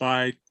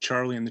by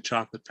Charlie and the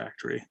Chocolate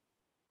Factory,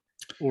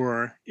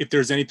 or if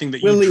there's anything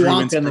that Willy you drew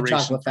Wonka inspiration and the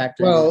Chocolate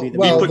Factory. Well, he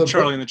put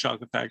Charlie and the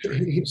Chocolate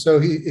Factory.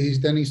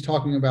 He's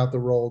talking about the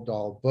Roald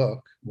Dahl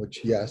book,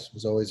 which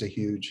was always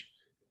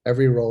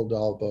every Roald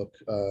Dahl book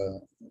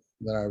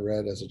that I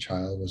read as a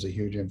child was a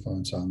huge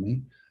influence on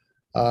me.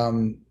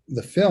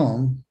 The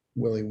film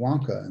Willy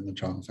Wonka and the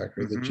Chocolate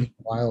Factory, the Gene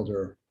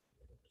Wilder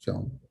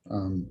film,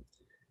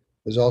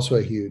 was also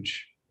a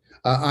huge.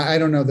 I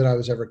don't know that I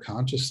was ever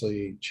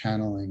consciously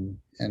channeling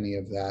any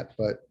of that,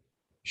 but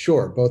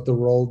sure, both the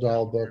Roald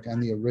Dahl book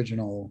and the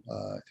original,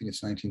 I think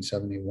it's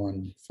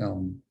 1971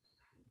 film,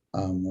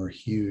 were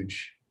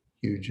huge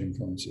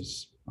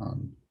influences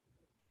on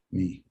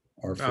me,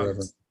 are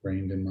forever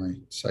ingrained in my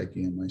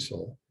psyche and my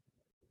soul.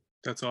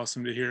 That's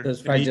awesome to hear.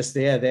 That's probably just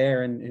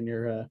there in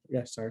your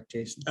sorry,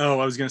 Jason. Oh,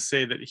 I was gonna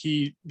say that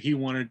he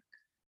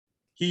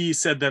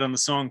said that on the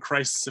song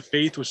Crisis of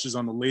Faith, which is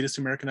on the latest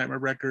American Nightmare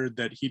record,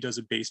 that he does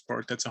a bass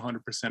part that's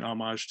 100%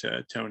 homage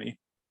to Tony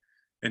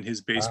and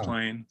his bass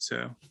playing.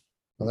 So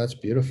well, that's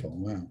beautiful.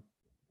 Wow.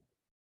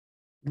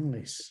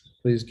 Nice.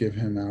 Please give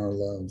him our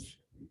love.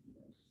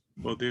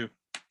 Will do.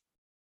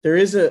 There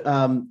is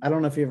I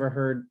don't know if you ever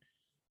heard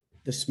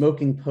the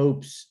Smoking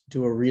Popes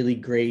do a really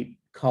great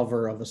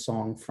cover of a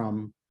song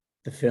from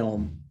the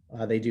film.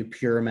 They do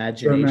Pure Pure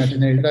Imagination.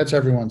 Imagination, that's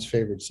everyone's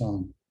favorite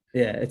song.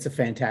 Yeah, it's a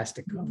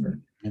fantastic cover.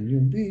 And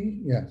you'll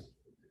be, yeah.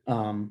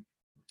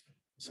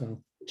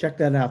 So check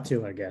that out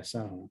too, I guess. I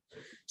don't know.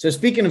 So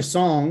speaking of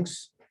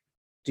songs,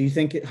 do you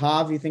think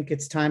Hav, you think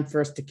it's time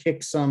for us to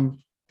kick some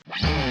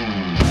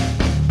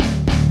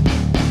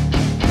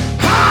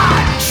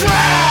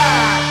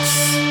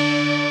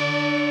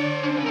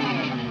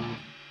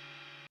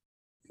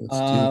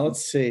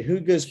let's see who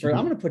goes first.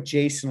 I'm going to put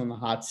Jason on the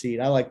hot seat.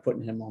 I like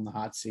putting him on the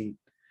hot seat.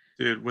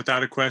 Dude,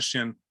 without a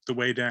question, The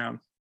Way Down.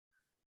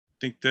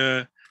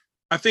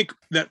 I think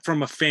that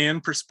from a fan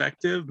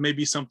perspective,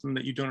 maybe something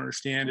that you don't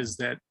understand is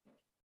that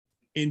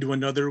Into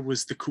Another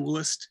was the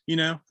coolest,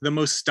 the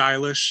most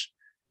stylish,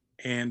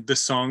 and the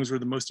songs were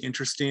the most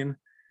interesting.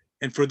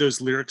 And for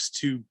those lyrics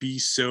to be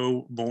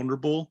so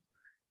vulnerable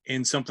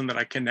and something that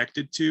I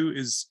connected to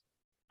is,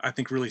 I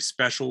think, really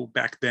special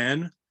back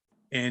then.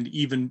 And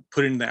even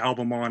putting the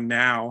album on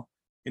now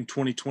in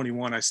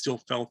 2021, I still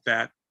felt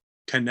that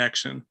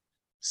connection.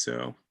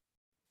 So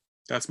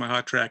that's my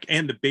hot track.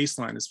 And the bass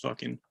line is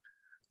fucking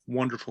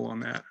wonderful on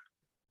that.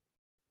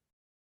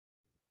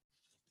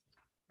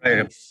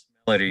 Right, nice.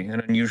 Melody,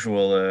 an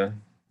unusual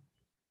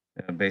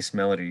bass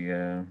melody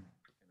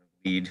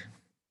lead.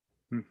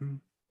 Mm-hmm.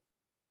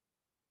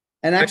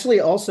 And actually,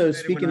 also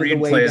speaking of The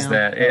Way Down,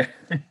 that, yeah.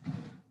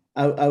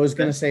 I was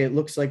going to say it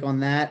looks like on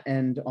that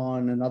and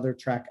on another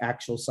track,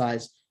 Actual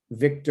Size,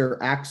 Victor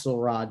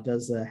Axelrod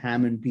does a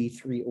Hammond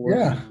B3 organ.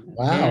 Yeah,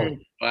 wow.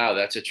 Wow,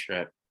 that's a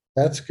trip.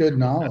 That's good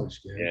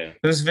knowledge, dude. Yeah.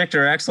 Who's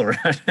Victor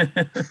Axelrod?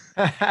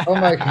 Oh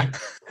my God.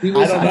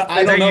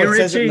 I don't know. It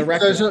says it in the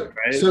record.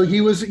 So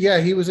he was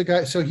a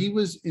guy. So he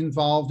was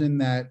involved in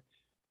that,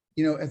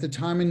 at the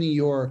time in New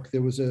York,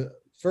 there was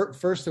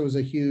first there was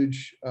a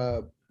huge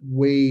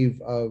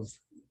wave of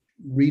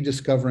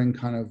rediscovering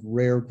kind of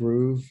rare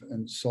groove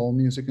and soul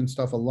music and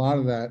stuff. A lot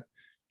of that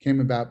came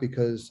about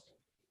because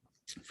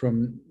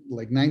from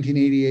like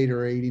 1988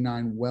 or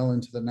 89 well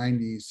into the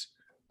 90s,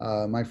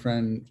 my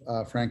friend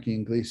Frankie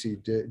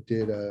Inglesi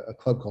did a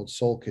club called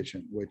Soul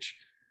Kitchen, which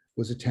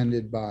was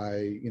attended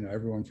by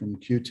everyone from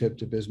Q-Tip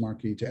to Biz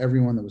Markie to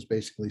everyone that was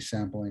basically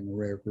sampling a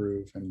rare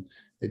groove, and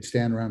they'd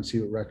stand around and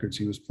see what records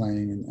he was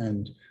playing,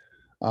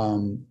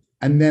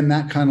 and then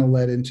that kind of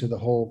led into the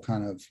whole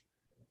kind of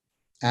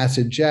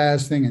acid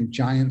jazz thing and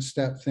giant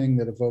step thing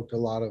that evoked a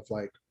lot of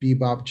like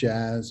bebop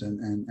jazz and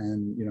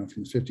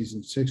from the 50s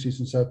and 60s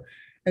and stuff.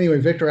 Anyway,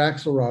 Victor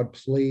Axelrod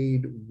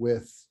played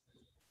with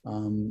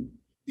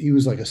he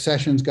was like a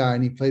sessions guy,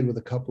 and he played with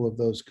a couple of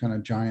those kind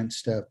of giant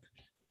step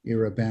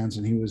era bands,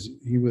 and he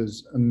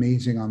was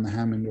amazing on the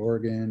Hammond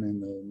organ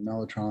and the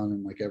Mellotron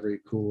and like every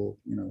cool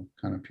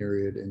kind of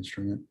period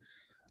instrument.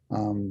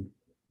 And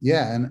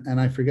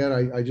I forget,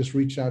 I just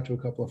reached out to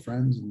a couple of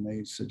friends and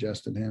they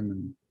suggested him,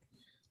 and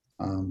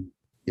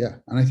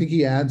and I think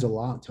he adds a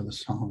lot to the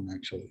song.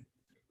 Actually,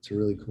 it's a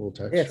really cool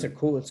texture. Yeah,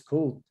 it's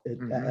cool.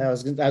 I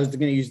was going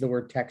to use the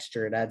word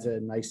texture. It adds a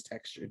nice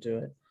texture to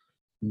it.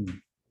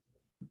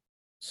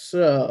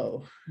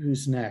 So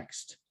who's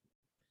next?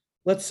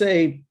 Let's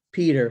say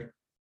Peter.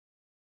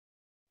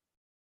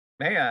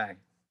 May I?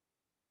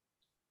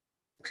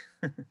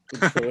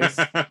 Good choice.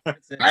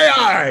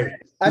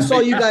 I saw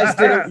you guys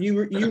did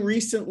you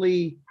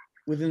recently,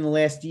 within the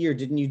last year,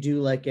 didn't you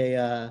do like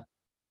a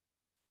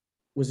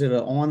was it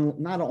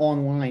not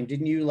online,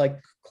 didn't you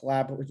like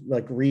collaborate,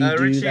 like redo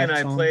Richie that and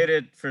song? I played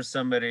it for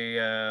somebody.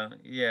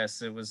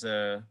 Yes, it was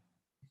a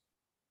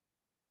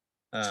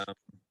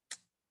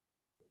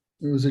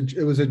it was a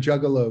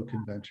Juggalo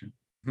convention.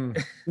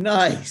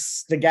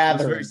 Nice. The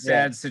gathering. It was a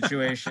very sad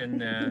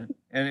situation.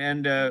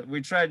 And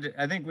we tried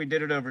I think we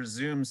did it over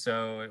Zoom,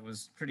 so it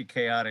was pretty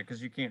chaotic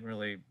because you can't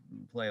really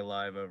play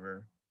live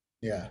over.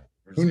 Yeah.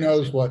 Who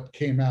knows what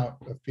came out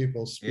of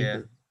people's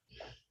speakers. Yeah.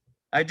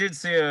 I did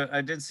see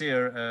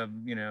the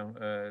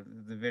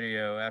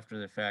video after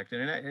the fact,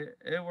 and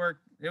it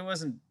worked. It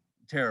wasn't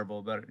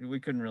terrible, but we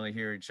couldn't really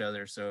hear each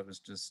other, so it was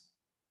just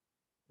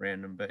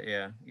random. But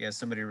yeah,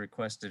 somebody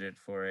requested it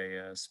for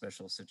a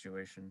special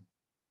situation.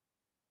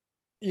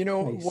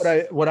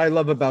 Nice. What I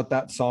love about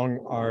that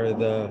song are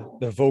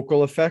the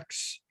vocal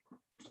effects.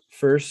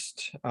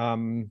 First,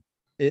 the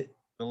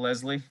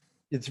Leslie.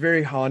 It's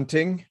very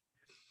haunting,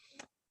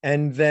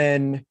 and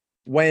then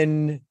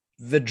when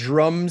the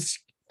drums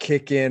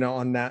kick in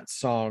on that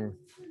song,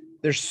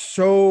 they're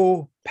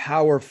so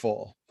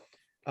powerful,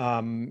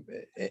 and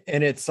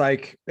it's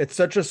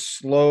such a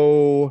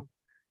slow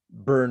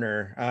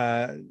burner.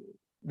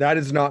 That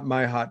is not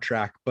my hot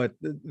track, but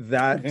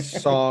that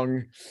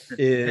song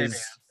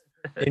is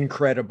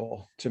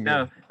incredible to me.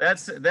 No, that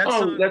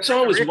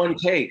song was one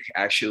take,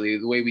 actually,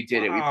 the way we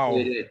did it. Wow.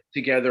 We played it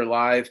together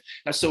live.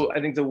 So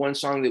I think the one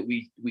song that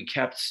we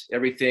kept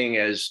everything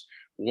as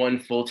one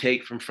full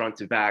take from front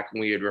to back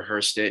when we had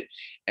rehearsed it.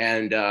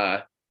 And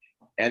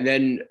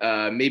then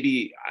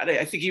maybe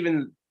I think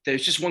even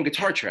there's just one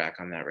guitar track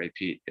on that, right,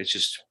 Pete? It's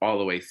just all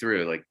the way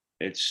through. Like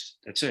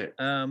that's it.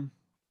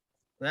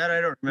 That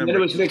I don't And then remember.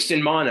 it was mixed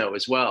in mono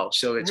as well,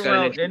 so it's got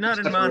Well, and not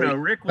in mono.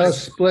 Rick It was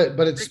was split,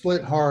 but it's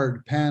split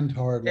hard, panned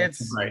hard. like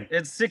it's in- Right.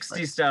 it's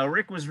 60 style.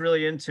 Rick was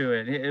really into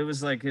it. It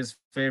was like his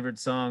favorite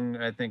song,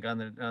 I think, on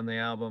the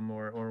album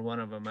or one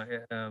of them.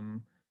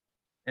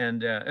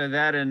 And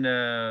that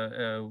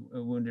and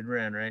Wounded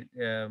Wren, right?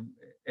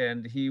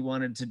 And he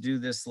wanted to do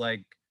this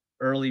like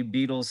early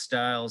Beatles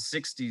style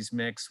 60s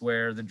mix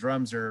where the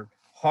drums are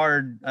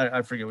hard.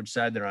 I forget which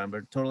side they're on,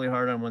 but totally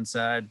hard on one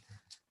side.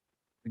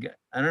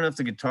 I don't know if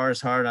the guitar is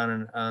hard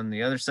on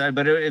the other side,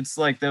 but it's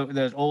like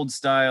the old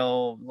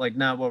style, like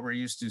not what we're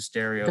used to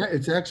stereo.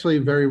 It's actually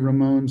very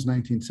Ramones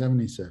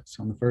 1976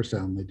 on the first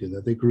album. They did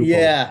that. They grew.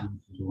 Yeah,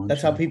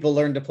 that's how people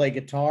learn to play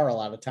guitar. A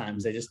lot of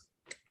times they just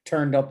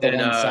turned up the And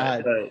one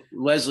side.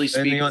 Leslie And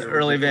the Speaker,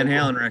 early Van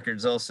Halen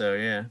records also,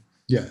 yeah.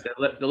 Yeah.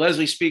 the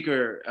Leslie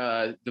Speaker,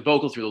 the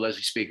vocal through the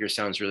Leslie Speaker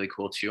sounds really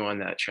cool too on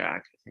that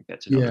track. I think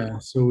that's another Yeah.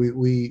 one. So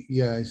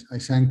I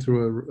sang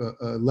through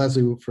a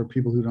Leslie, for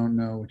people who don't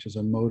know, which is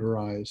a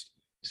motorized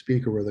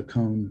speaker where the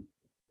cone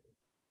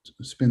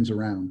spins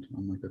around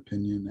on like a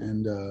pinion,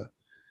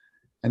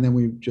 and then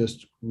we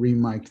just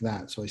remiked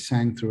that. So I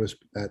sang through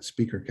that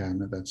speaker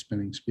cabinet, that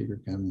spinning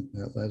speaker cabinet,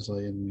 that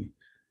Leslie, and we.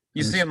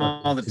 You see them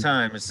all the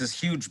time. It's this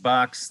huge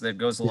box that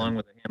goes along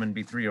with the Hammond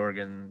B3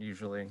 organ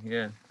usually.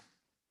 Yeah.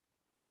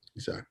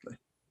 Exactly.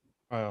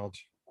 Wild.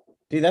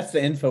 See, that's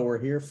the info we're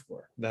here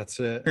for. That's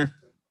it.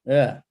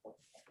 Yeah,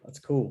 that's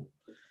cool.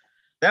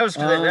 That was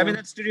great. I mean, Um,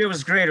 that studio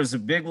was great. It was a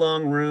big,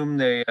 long room.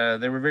 They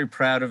were very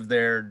proud of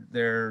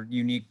their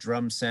unique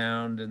drum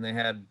sound, and they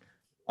had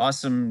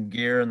awesome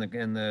gear in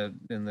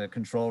the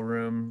control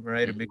room.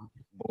 Right, a big board,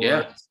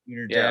 Yeah.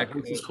 speeder Yeah, deck,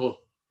 which is cool.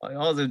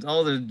 all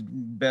the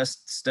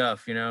best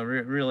stuff. You know,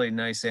 really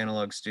nice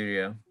analog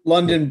studio.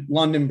 London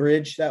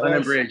Bridge. That London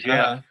was Bridge,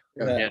 yeah.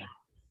 Uh-huh. Yeah.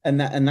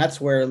 and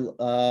that's where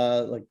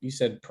like you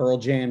said, Pearl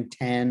Jam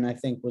 10 I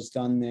think was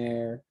done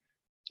there.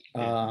 The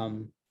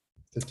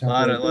A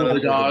lot Temple of The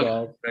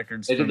Dog.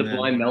 records. They did from the them.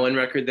 Blind Melon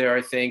record there,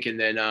 I think, and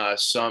then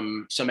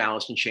some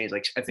Alice in Chains.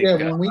 Like I think Yeah,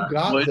 when we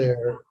got Wood-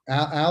 there,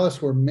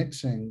 Alice were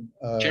mixing.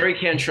 Jerry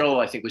Cantrell,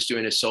 I think, was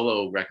doing a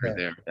solo record Yeah.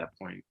 there at that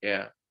point.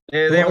 Yeah,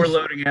 They were was-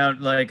 loading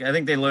out, like, I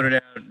think they loaded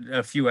out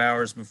a few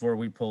hours before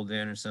we pulled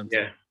in or something.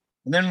 yeah.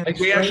 And then Like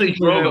we actually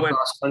drove went-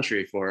 across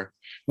country for.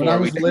 When I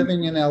we was did-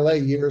 living in LA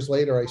years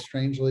later, I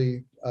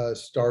strangely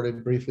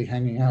started briefly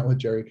hanging out with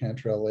Jerry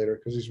Cantrell later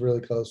because he's really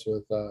close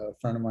with a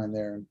friend of mine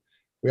there. And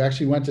we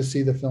actually went to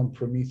see the film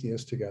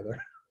Prometheus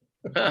together.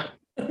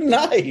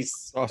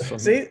 Nice. Awesome.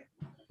 See,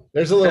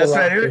 There's a little. That's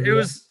right. rock It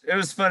there.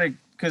 was funny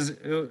because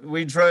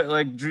we drove,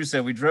 like Drew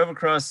said, we drove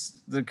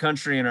across the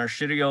country in our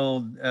shitty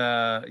old,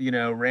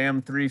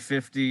 Ram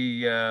 350,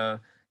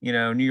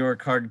 New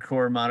York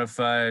hardcore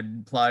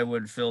modified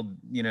plywood filled,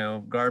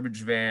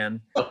 garbage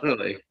van,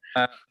 Totally.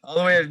 all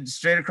the way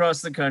straight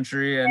across the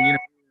country. And,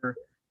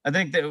 I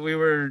think that we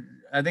were,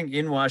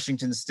 in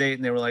Washington State,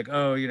 and they were like,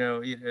 oh,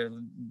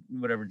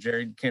 whatever,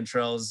 Jerry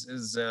Cantrell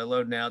is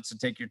loading out, so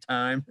take your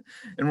time.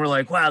 And we're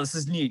like, wow, this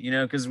is neat,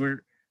 because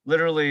we're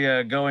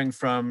literally going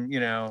from,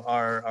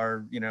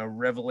 our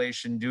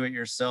Revelation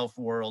do-it-yourself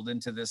world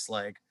into this,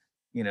 like,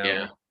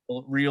 Yeah.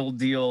 real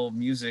deal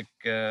music,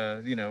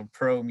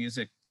 pro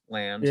music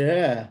land.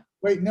 yeah.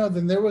 Wait, no,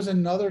 then there was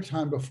another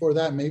time before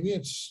that. Maybe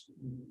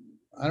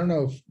I don't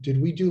know,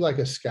 did we do like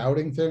a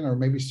scouting thing or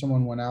maybe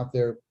someone went out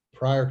there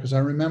prior? Because I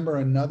remember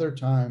another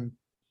time.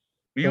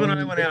 You and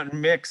I went out and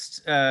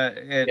mixed,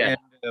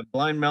 and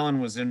Blind Melon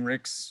was in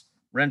Rick's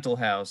rental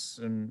house,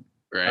 and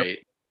Right.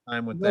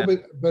 time with No,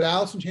 them. but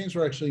Alice in Chains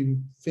were actually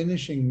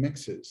finishing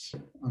mixes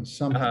on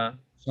some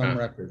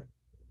record.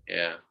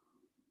 Yeah.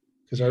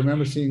 Because I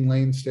remember seeing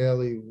Lane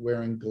Staley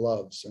wearing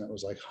gloves and it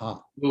was like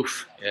hot.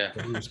 Oof. Yeah.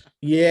 But he was,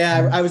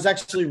 Yeah, I was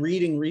actually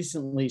reading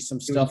recently some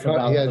stuff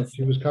about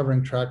he was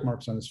covering track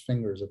marks on his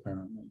fingers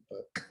apparently.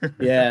 But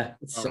yeah,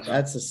 Oh,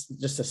 that's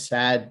just a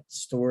sad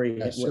story.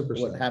 Yeah, super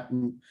what sad.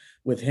 happened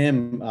with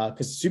him?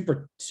 Because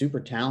super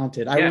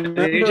talented. I Yeah,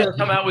 remember. they just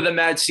come out with a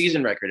Mad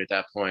Season record at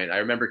that point. I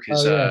remember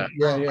because Oh,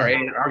 yeah. our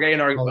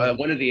A&R, Oh,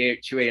 one of the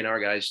two A&R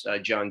guys,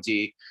 John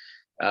D,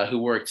 who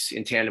worked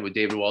in tandem with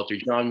David Walter.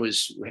 John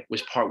was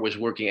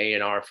working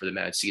A&R for the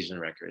Mad Season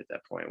record at that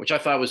point, which I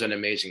thought was an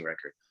amazing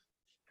record.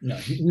 No,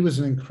 he was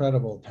an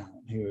incredible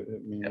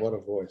talent. What a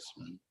voice.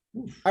 Man.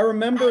 I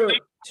remember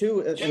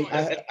too. And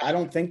I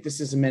don't think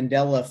this is a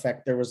Mandela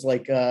effect. There was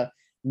like a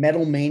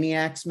Metal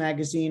Maniacs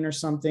magazine or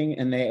something,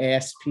 and they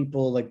asked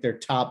people like their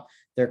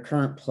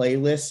current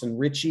playlists. And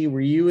Richie,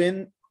 were you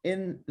in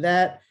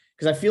that?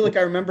 Because I feel like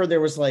I remember there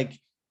was like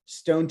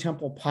Stone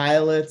Temple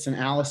Pilots and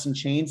Alice in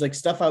Chains, like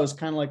stuff I was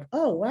kind of like,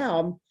 oh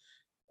wow.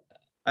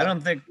 I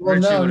don't think. Well,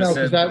 Richie no, would have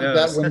because said that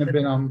those. wouldn't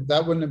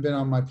have been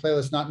on my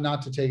playlist.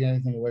 Not to take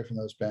anything away from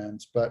those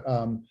bands, but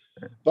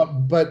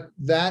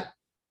that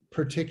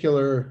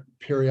particular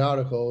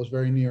periodical was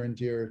very near and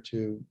dear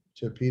to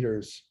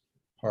Peter's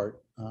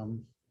heart.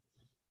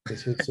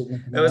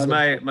 That was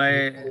my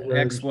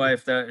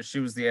ex-wife. That she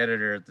was the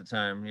editor at the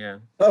time. Yeah.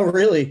 Oh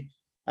really?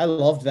 I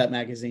loved that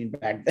magazine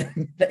back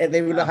then.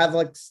 They would have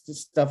like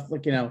stuff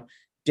like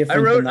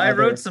different. than the I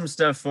other- wrote some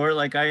stuff for it.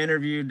 Like I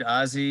interviewed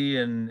Ozzy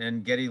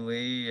and Geddy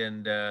Lee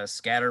and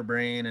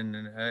Scatterbrain,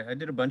 and I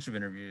did a bunch of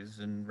interviews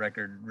and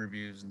record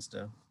reviews and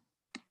stuff.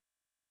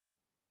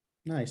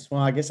 Nice.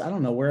 Well, I guess I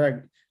don't know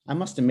where I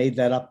must have made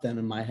that up then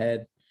in my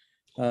head.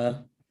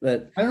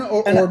 But I don't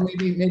know, And or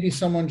maybe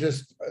someone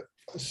just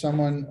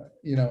someone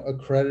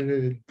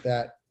accredited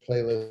that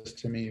playlist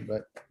to me,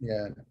 but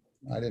yeah,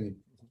 I didn't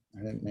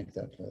make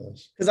that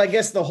playlist. because I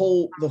guess the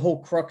whole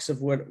crux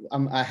of what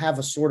I have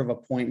a sort of a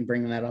point in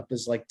bringing that up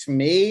is like, to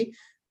me,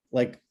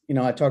 like,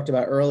 I talked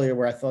about earlier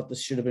where I thought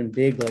this should have been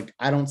big. Like,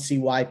 I don't see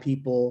why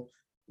people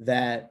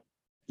that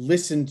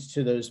listened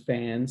to those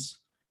bands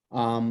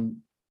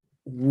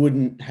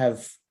wouldn't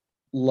have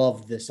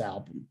loved this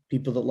album.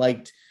 People that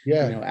liked,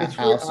 It's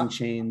Alice weird. in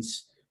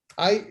Chains.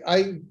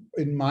 I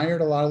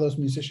admired a lot of those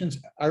musicians.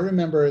 I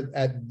remember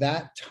at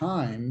that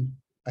time,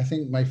 I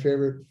think my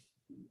favorite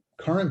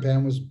current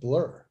band was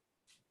Blur,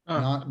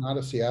 not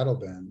a Seattle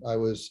band. I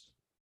was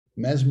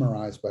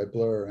mesmerized by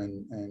Blur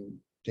and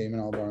Damon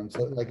Albarn.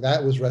 So, like,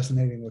 that was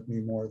resonating with me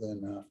more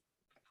than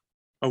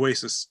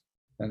Oasis.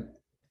 and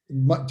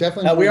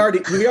definitely. We already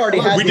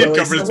had We the did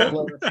cover Oasis that.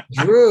 Blur.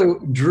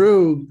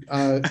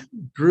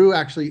 Drew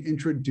actually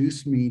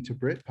introduced me to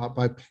Britpop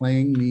by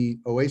playing me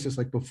Oasis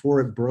like before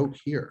it broke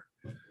here,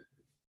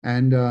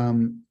 and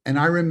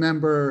I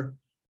remember,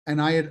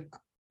 and I had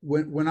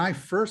when I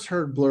first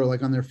heard Blur,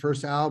 like on their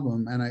first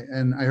album,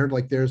 and I heard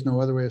like There's No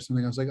Other Way or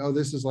something, I was like, oh,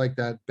 this is like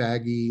that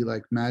baggy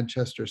like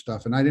Manchester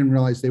stuff, and I didn't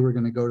realize they were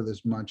going to go to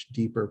this much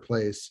deeper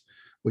place,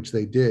 which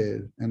they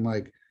did, and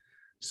like,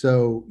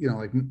 so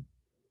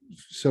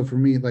so for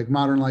me, like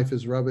Modern Life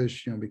is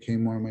Rubbish,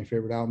 became one of my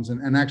favorite albums,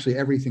 and actually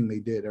everything they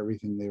did,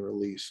 everything they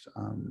released.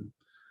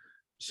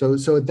 So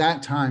at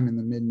that time in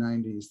the mid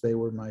 90s, they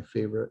were my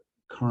favorite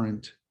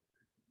current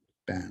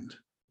band.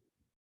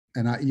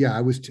 And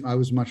I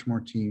was much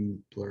more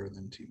team Blur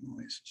than team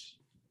Oasis.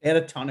 They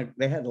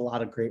had a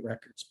lot of great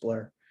records,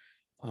 Blur.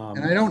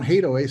 And I don't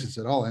hate Oasis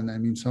at all. And I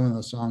mean, some of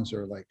those songs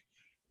are like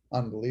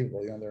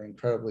unbelievable. They're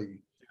incredibly,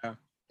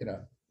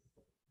 they're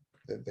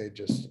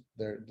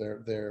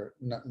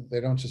not,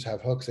 they don't just have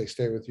hooks, they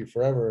stay with you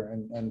forever.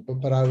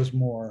 But I was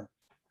more,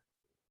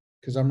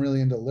 because I'm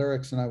really into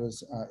lyrics, and I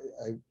was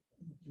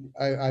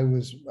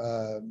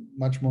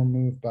much more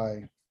moved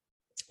by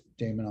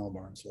Damon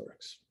Albarn's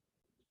lyrics.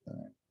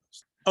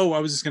 Oh, I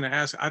was just going to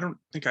ask, I don't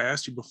think I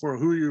asked you before,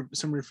 who are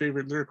some of your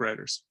favorite lyric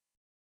writers?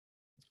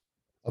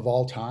 Of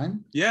all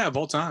time? Yeah, of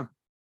all time.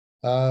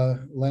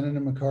 Lennon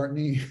and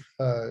McCartney,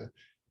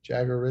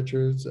 Jagger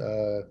Richards,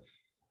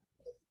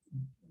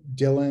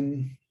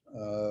 Dylan,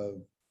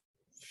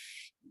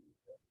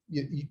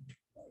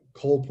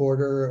 Cole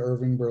Porter,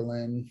 Irving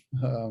Berlin.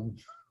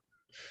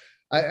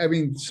 I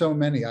mean, so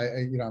many.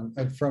 I'm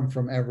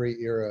from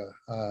every era.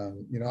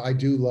 I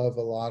do love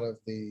a lot of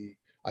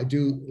I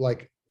do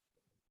like,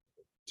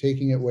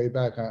 taking it way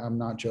back. I'm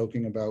not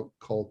joking about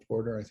Cole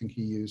Porter. I think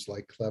he used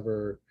like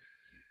clever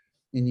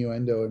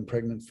innuendo and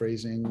pregnant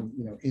phrasing,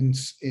 in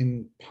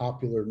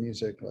popular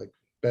music, like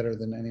better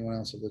than anyone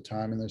else at the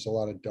time. And there's a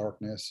lot of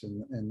darkness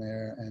in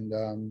there. And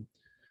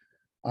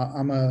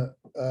I'm a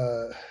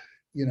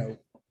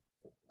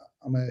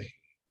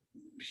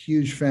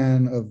huge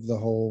fan of the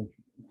whole,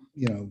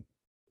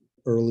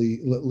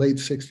 late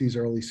 60s,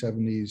 early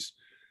 70s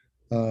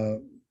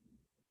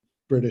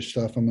British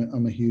stuff.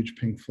 I'm a huge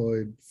Pink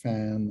Floyd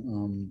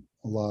fan.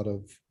 A lot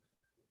of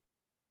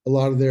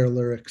their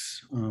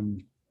lyrics,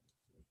 to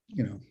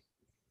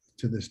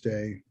this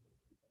day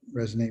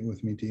resonate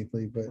with me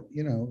deeply. But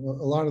a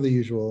lot of the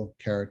usual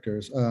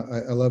characters.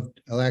 I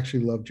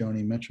actually love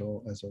Joni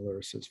Mitchell as a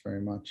lyricist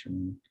very much. I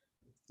mean,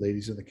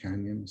 Ladies of the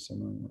Canyon,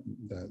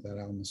 that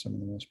album is some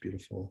of the most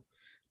beautiful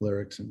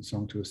lyrics, and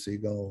Song to a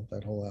Seagull,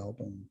 that whole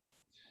album.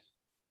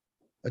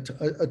 A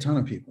ton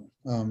of people.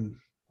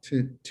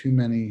 Too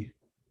many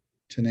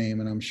to name,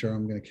 and I'm sure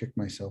I'm going to kick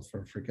myself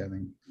for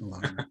forgetting a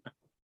lot of them.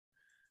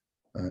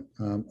 But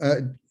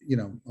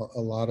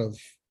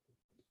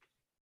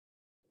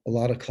a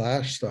lot of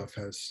Clash stuff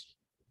has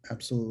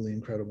absolutely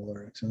incredible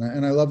lyrics,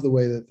 and I love the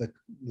way that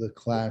the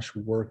Clash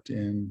worked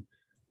in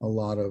a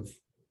lot of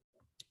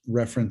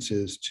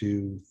references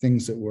to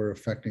things that were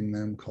affecting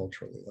them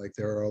culturally. Like,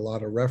 there are a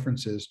lot of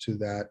references to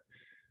that,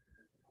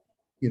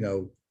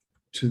 to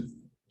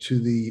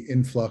the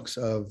influx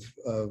of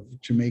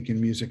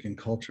Jamaican music and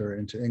culture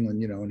into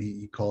England, and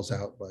he calls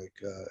out like,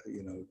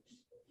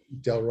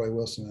 Delroy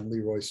Wilson and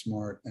Leroy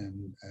Smart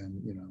and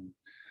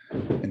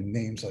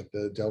names like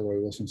the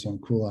Delroy Wilson song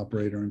Cool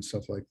Operator and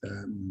stuff like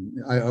that.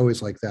 And I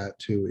always like that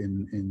too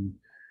in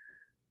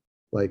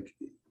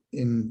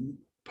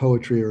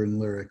poetry or in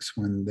lyrics,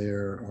 when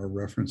there are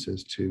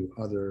references to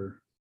other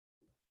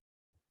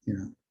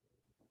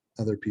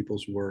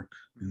people's work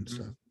and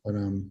stuff. But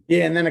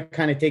yeah, and then it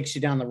kind of takes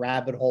you down the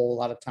rabbit hole a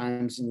lot of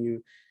times, and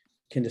you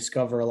can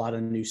discover a lot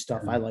of new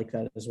stuff. I like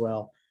that as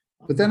well.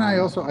 But then I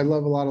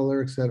love a lot of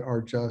lyrics that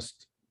are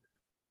just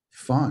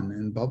fun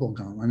and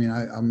bubblegum. I mean,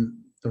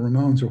 the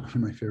Ramones are one of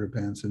my favorite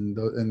bands, and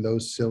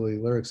those silly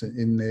lyrics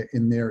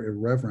in their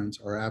irreverence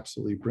are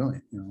absolutely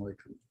brilliant. You know, like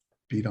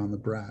 "Beat on the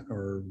Brat,"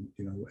 or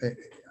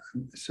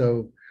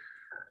so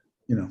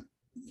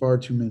far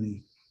too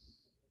many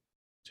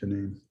to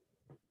name.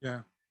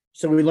 Yeah.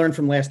 So we learned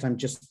from last time,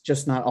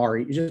 just not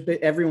Ari, just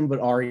everyone but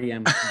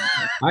REM.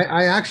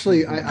 I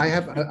actually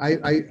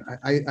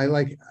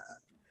like,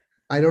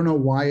 I don't know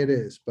why it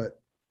is,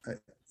 but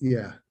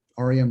yeah,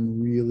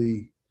 REM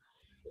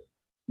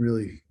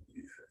really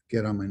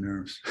get on my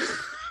nerves.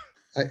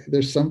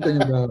 There's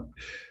something about,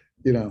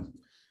 and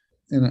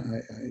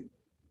I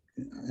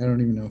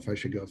don't even know if I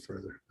should go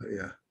further, but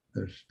yeah,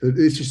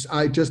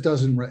 it just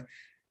doesn't,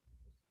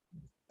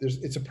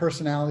 it's a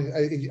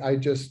personality.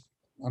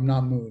 I'm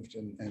not moved,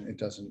 and it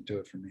doesn't do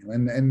it for me.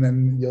 And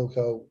then you'll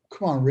go,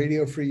 come on,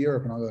 Radio Free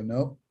Europe, and I'll go,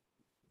 nope.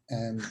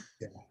 And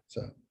yeah,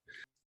 so.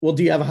 Well,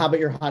 do you have how about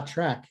your hot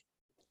track?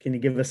 Can you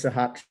give us a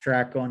hot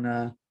track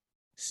on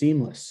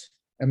Seamless?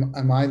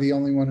 Am I the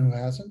only one who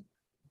hasn't?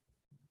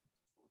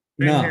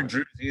 We didn't No, hear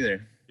Drew's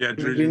either. Yeah, we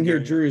didn't hear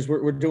Drew's.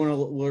 We're doing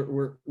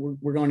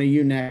we're going to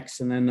you next,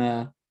 and then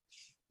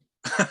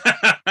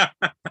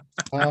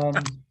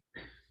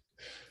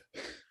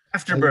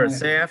Afterbirth,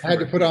 say I had to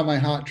Afterbirth. put on my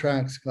hot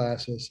tracks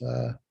glasses.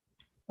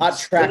 hot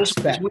track Which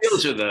specs.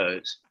 wheels are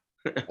those?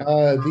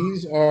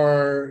 These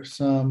are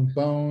some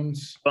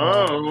Bones.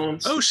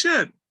 Bones. Oh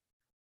shit!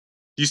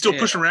 You still Yeah.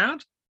 push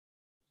around?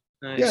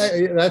 Nice.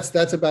 Yeah,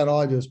 that's about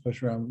all I do is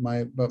push around.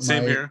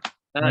 Same here.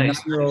 My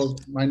Nice.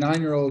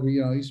 9-year-old,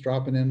 he's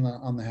dropping in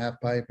on the half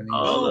pipe, and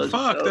Oh, Oh that's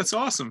fuck, dope. that's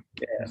awesome.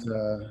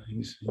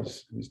 he's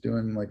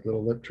doing like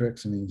little lip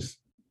tricks, and he's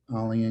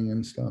ollieing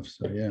and stuff.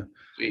 So yeah.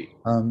 Sweet.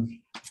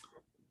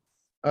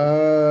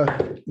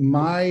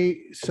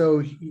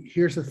 So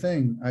here's the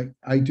thing.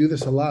 I do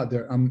this a lot.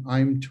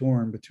 I'm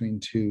torn between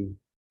two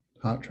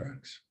hot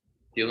tracks.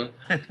 Dylan?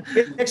 I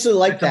actually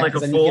like that Like a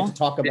because then you get fool? to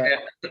talk about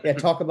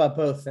talk about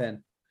both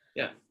then.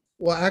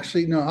 Well,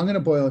 actually, no, I'm gonna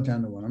boil it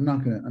down to one. I'm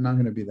not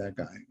gonna be that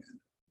guy again.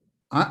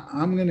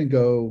 I'm gonna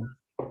go.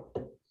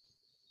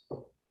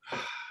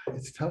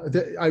 It's tough.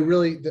 There are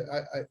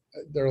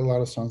a lot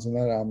of songs on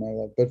that album I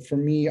love, but for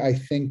me, I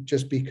think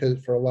just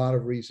because for a lot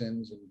of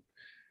reasons,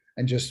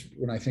 and just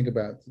when I think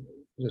about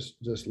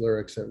just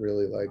lyrics that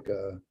really like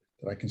that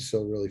I can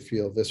still really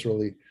feel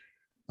viscerally,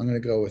 I'm gonna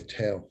go with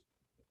Tail,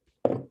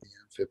 the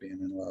Amphibian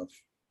in Love.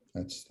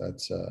 That's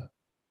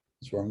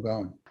where I'm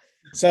going.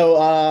 So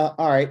all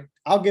right,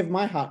 I'll give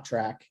my hot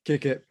track.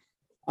 Kick it.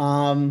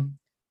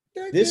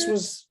 This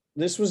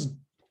was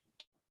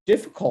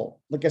difficult.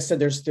 Like I said,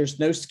 there's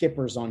no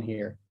skippers on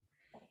here,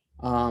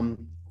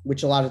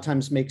 which a lot of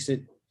times makes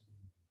it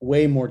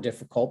way more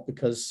difficult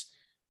because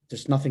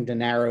there's nothing to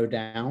narrow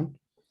down.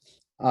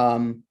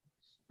 I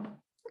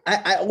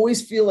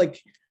always feel like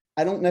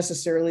I don't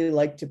necessarily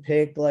like to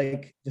pick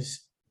like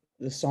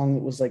the song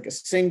that was like a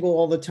single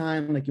all the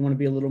time. Like you want to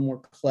be a little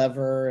more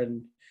clever,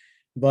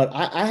 but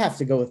I have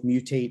to go with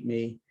Mutate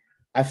Me.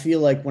 I feel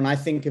like when I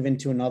think of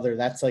Into Another,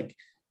 that's like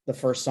the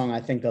first song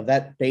I think of.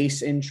 That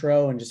bass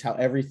intro and just how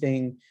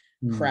everything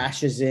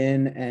crashes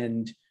in,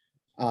 and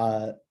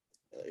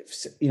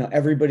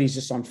everybody's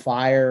just on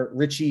fire.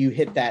 Richie, you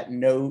hit that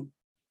note,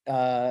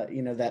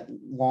 that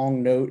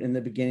long note in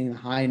the beginning, the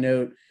high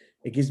note.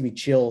 It gives me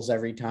chills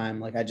every time.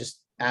 Like I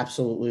just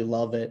absolutely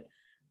love it.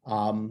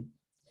 And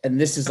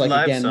this is like,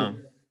 Live again,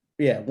 song.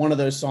 one of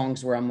those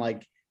songs where I'm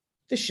like,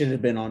 this should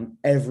have been on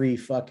every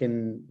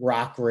fucking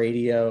rock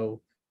radio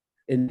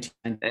in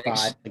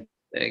 95.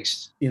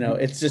 Thanks.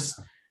 It's just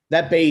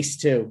that bass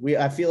too.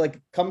 I feel like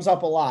it comes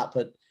up a lot,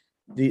 but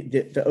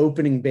the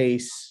opening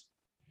bass.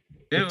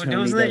 Dude, Tony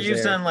wasn't that does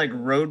used there. on like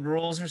Road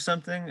Rules or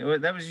something?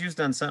 That was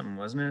used on something,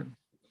 wasn't it?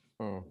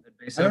 Oh. That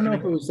bass I don't know if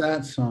opening? it was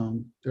that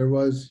song. There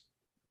was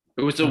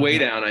It was the Way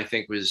Down, I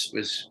think, was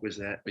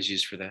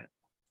used for that.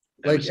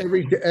 That like was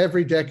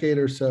every decade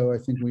or so. I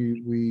think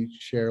we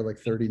share like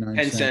 39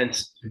 10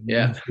 cents.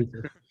 Yeah,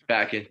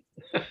 back in.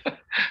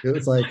 It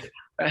was like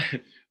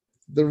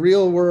the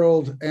real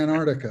world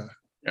Antarctica.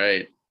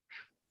 Right.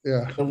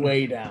 Yeah. The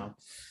Way Down.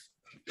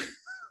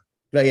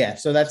 But yeah,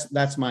 so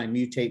that's my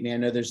Mutate Me. I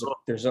know there's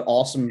an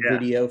awesome Yeah.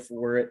 video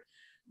for it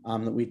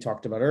that we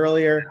talked about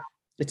earlier.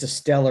 It's a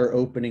stellar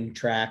opening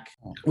track,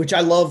 which I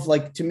love.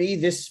 Like to me,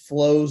 this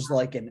flows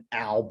like an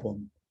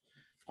album.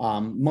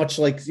 Much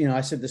like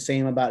I said the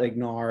same about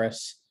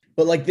Ignaris,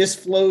 but like this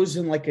flows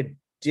in like a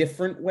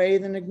different way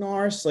than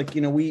Ignaris. Like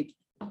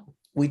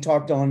we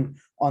talked on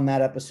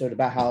that episode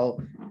about how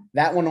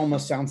that one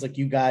almost sounds like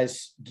you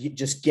guys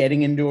just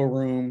getting into a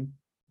room.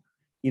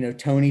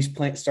 Tony's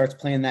starts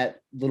playing that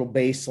little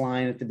bass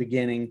line at the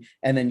beginning,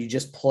 and then you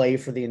just play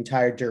for the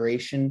entire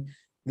duration.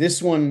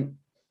 This one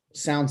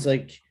sounds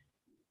like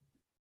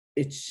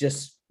it's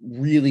just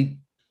really,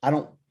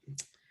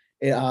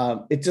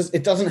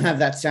 it doesn't have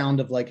that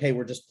sound of like, hey,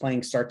 we're just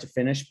playing start to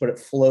finish, but it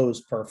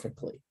flows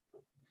perfectly,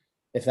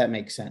 if that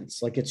makes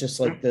sense. Like it's just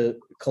like the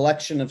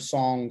collection of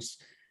songs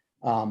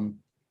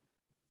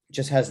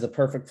just has the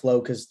perfect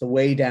flow, because The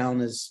Way Down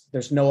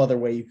there's no other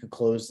way you could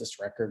close this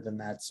record than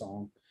that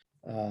song.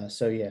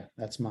 So yeah,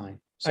 that's mine.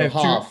 So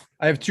Hav.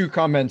 I have two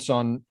comments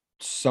on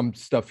some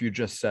stuff you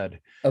just said.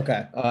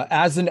 Okay.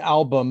 As an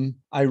album,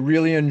 I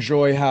really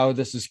enjoy how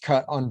this is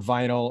cut on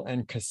vinyl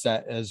and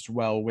cassette as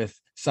well, with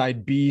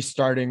side B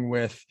starting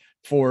with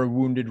For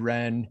Wounded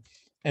Wren.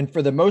 And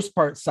for the most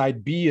part,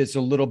 side B is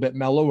a little bit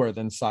mellower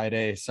than side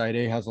A. Side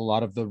A has a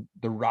lot of the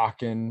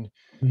rockin'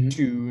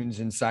 tunes,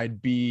 and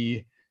side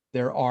B,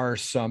 there are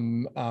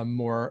some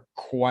more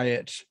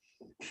quiet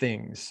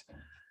things.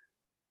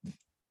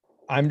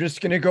 I'm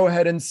just going to go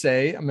ahead and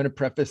say, I'm going to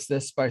preface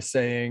this by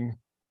saying,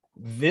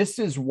 this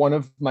is one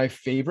of my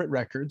favorite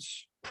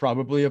records,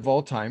 probably of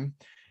all time.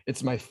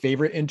 It's my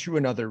favorite Into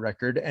Another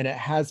record, and it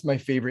has my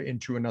favorite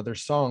Into Another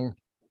song,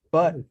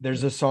 but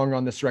there's a song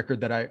on this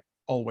record that I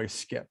always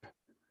skip.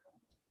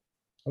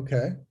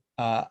 Okay.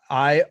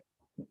 I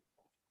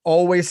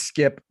always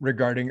skip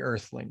Regarding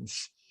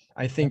Earthlings.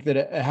 I think that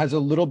it has a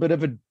little bit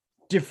of a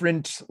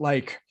different,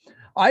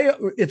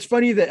 it's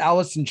funny that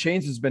Alice in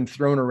Chains has been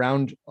thrown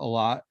around a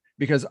lot,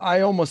 because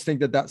I almost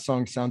think that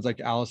song sounds like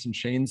Alice in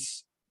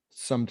Chains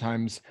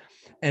sometimes.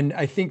 And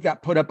I think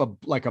that put up a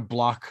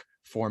block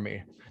for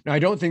me. Now, I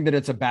don't think that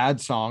it's a bad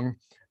song,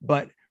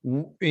 but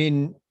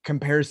in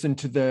comparison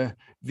to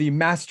the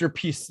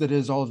masterpiece that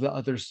is all of the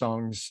other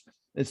songs,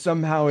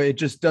 it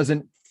just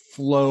doesn't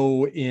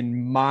flow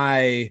in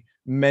my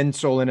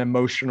mental and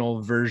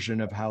emotional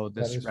version of how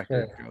this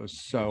record goes.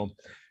 So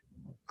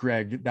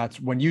Greg, that's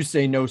when you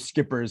say no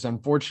skippers,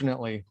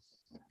 unfortunately,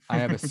 I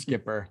have a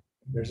skipper.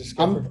 There's a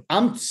skipper.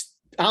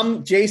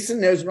 I'm Jason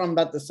knows what I'm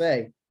about to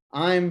say.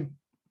 What am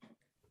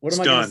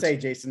I going to say,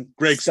 Jason?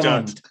 Greg's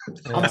stunned.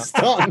 I'm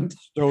stunned.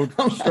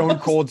 Stone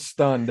cold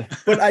stunned.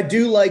 But I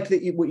do like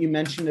that what you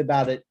mentioned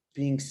about it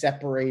being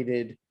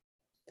separated,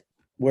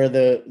 where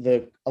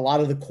a lot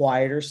of the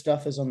quieter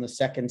stuff is on the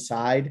second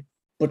side,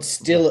 but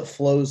still it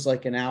flows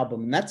like an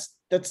album. And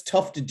that's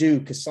tough to do,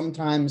 because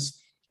sometimes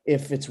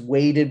if it's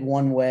weighted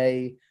one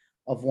way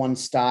of one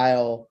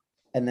style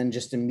and then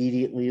just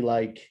immediately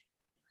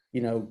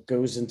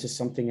goes into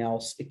something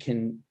else, it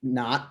can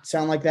not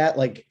sound like that.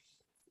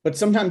 But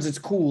sometimes it's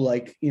cool.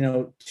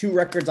 Two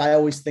records I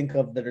always think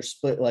of that are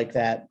split like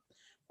that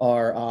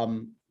are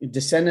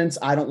Descendants,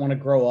 I Don't Want to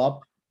Grow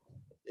Up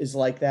is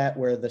like that,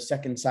 where the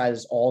second side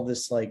is all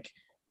this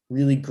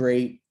really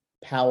great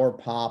power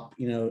pop,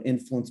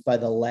 influenced by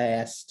The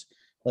Last,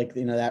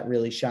 that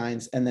really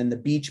shines. And then the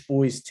Beach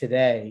Boys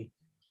Today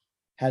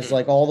has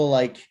all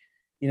the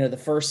the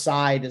first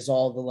side is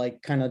all the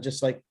kind of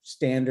just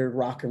standard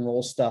rock and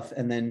roll stuff,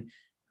 and then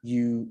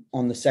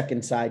on the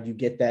second side you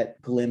get that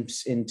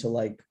glimpse into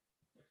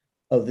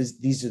this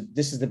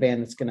is the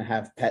band that's going to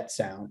have Pet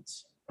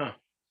sounds.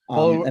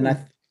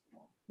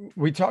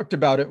 We talked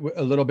about it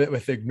a little bit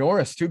with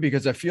Ignorus too,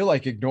 because I feel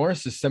like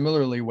Ignorus is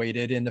similarly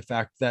weighted in the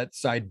fact that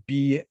side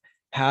B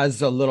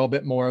has a little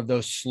bit more of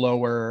those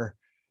slower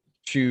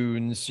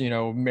tunes,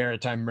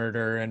 Maritime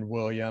Murder and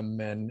William,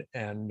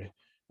 and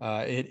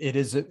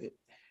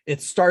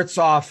it starts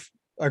off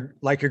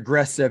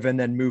aggressive and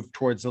then move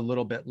towards a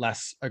little bit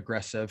less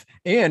aggressive.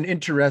 And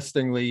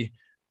interestingly,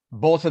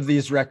 both of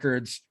these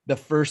records, the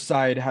first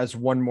side has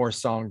one more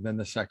song than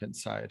the second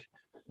side.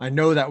 I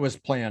know that was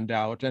planned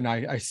out, and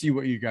I see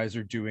what you guys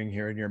are doing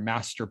here in your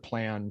master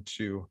plan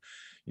to,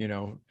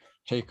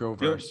 take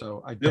over.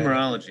 So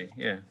numerology,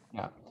 yeah.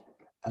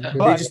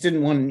 They just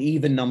didn't want an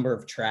even number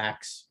of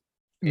tracks.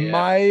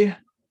 My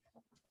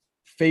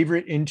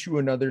favorite Into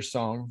Another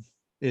song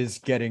is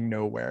Getting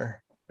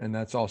Nowhere, and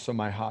that's also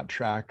my hot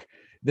track.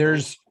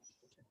 There's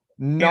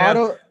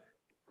not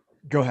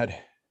go ahead.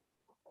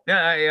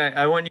 Yeah,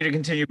 I want you to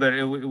continue,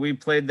 but we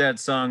played that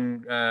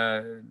song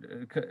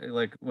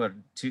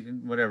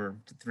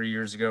 3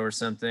 years ago or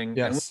something.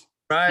 Yes. And we were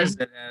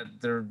surprised at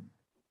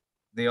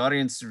the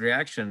audience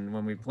reaction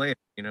when we played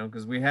it,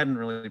 because we hadn't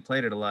really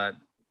played it a lot,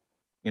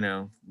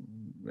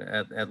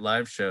 at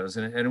live shows,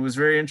 and it was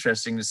very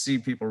interesting to see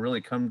people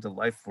really come to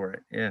life for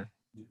it. Yeah.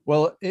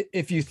 Well,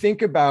 if you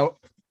think about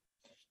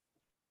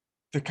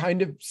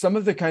some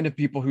of the kind of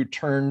people who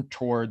turn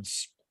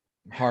towards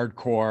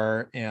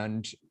hardcore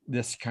and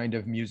this kind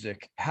of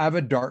music have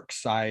a dark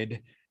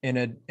side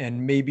and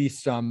maybe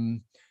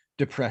some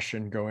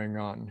depression going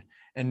on.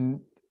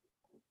 And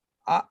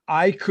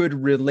I could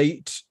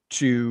relate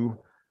to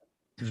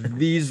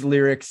these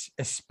lyrics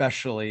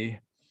especially.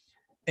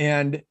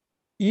 And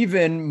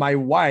even my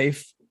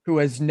wife, who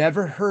has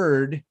never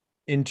heard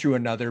Into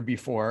Another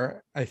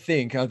before, I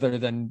think, other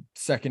than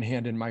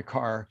secondhand in my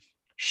car,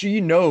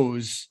 she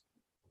knows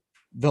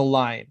the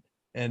line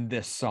in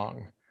this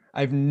song.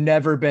 I've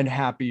never been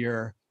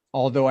happier,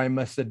 although I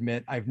must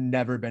admit I've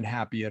never been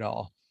happy at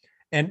all.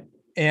 And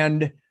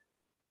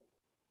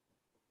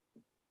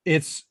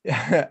it's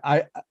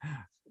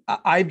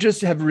I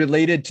just have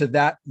related to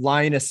that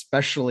line,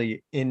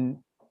 especially in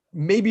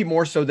maybe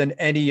more so than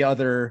any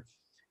other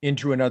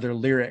Into Another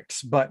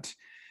lyrics, but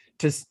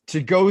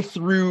to go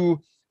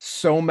through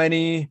so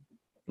many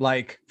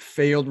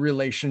failed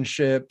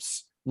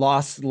relationships,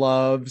 lost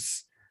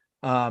loves,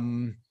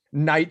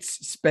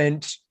 nights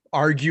spent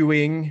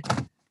arguing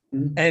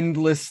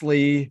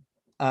endlessly,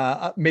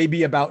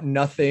 maybe about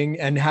nothing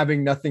and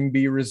having nothing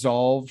be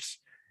resolved.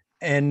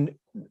 And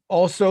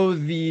also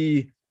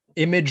the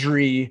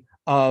imagery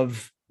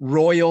of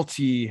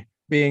royalty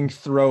being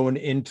thrown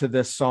into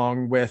this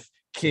song with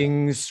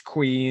kings,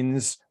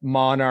 queens,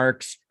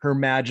 monarchs, her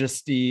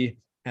majesty,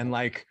 and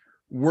like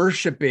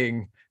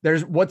worshiping.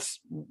 There's what's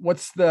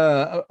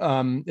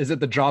the is it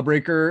the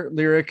Jawbreaker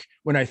lyric?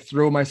 When I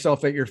throw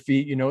myself at your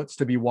feet, you know it's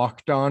to be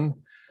walked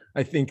on.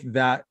 I think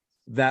that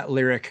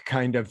lyric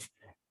kind of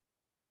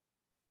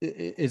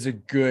is a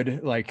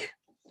good like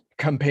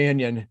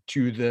companion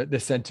to the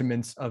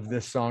sentiments of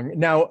this song.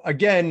 Now,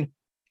 again,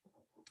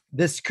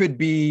 this could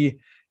be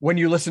when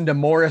you listen to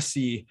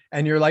Morrissey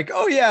and you're like,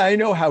 oh yeah, I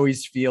know how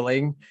he's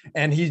feeling.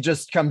 And he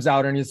just comes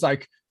out and he's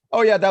like,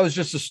 oh yeah, that was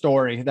just a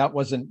story. That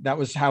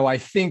was how I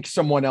think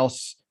someone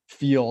else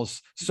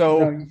feels.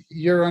 So no,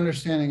 you're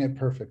understanding it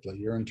perfectly.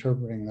 You're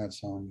interpreting that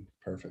song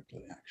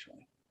perfectly,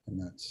 actually. And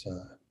that's,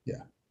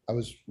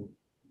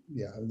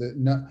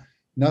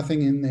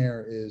 nothing in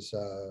there is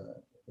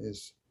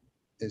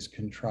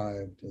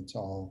contrived. It's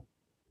all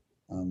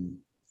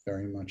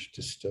very much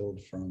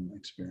distilled from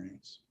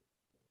experience.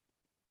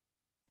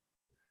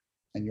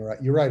 And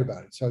you're right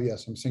about it. So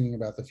yes, I'm singing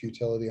about the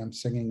futility. I'm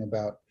singing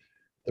about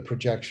the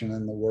projection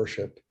and the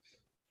worship,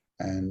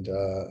 and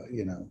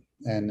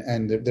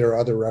and there are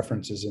other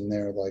references in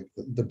there, like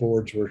the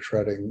boards we're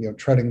treading.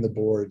 Treading the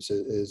boards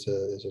is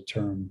a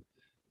term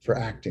for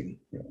acting,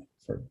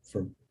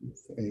 for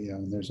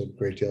and there's a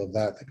great deal of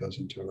that goes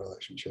into a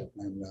relationship.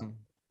 And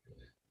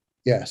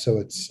so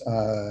it's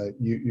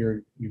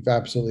you've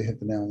absolutely hit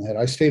the nail on the head.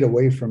 I stayed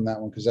away from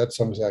that one because that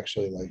song is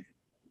actually like,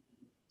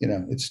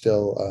 it's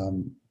still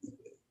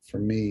for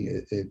me,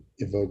 it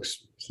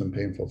evokes some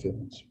painful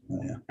feelings.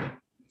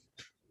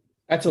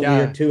 That's a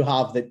lyric too,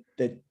 Hav,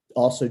 that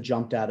also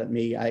jumped out at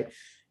me. I've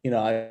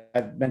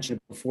mentioned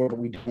it before, but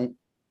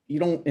you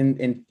don't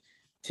in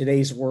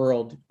today's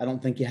world, I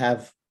don't think you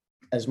have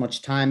as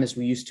much time as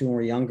we used to when we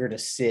were younger to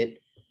sit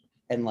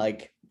and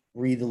like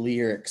read the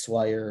lyrics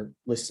while you're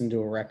listening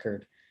to a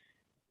record.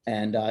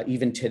 And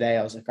even today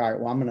I was like, all right,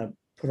 well, I'm going to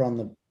put on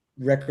the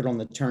record on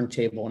the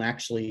turntable and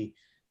actually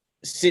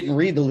sit and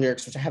read the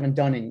lyrics, which I haven't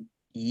done in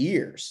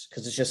years,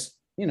 because it's just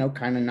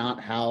kind of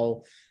not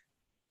how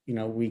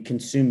we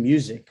consume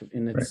music,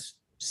 and it's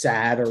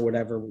sad or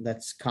whatever.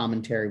 That's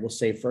commentary we'll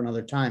save for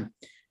another time.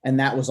 And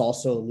that was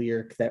also a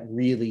lyric that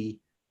really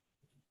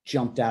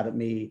jumped out at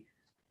me,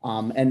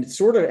 and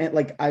sort of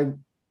like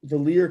the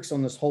lyrics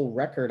on this whole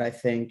record, I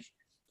think,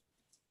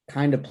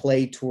 kind of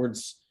play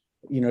towards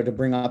to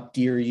bring up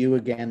Dear You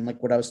again,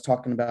 like what I was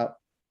talking about.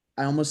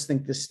 I almost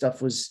think this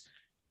stuff was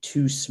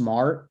too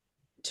smart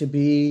to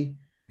be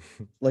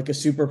like a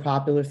super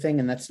popular thing,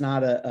 and that's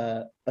not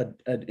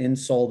an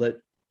insult at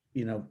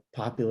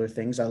popular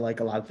things. I like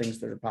a lot of things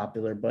that are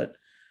popular, but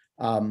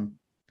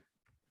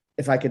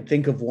if I could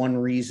think of one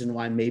reason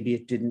why maybe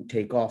it didn't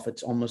take off,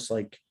 it's almost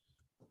like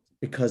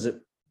because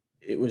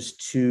it was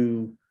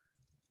too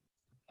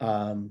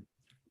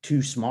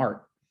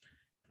smart,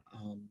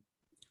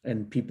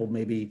 and people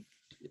maybe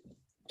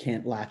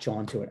can't latch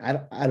onto it.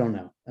 I don't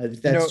know.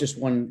 That's just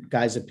one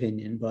guy's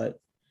opinion, but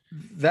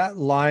that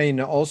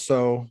line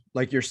also,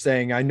 like you're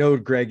saying, I know,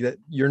 Greg, that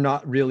you're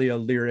not really a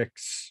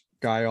lyrics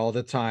guy all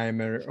the time,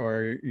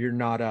 or you're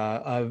not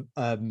a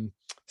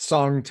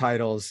song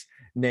titles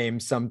name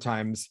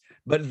sometimes,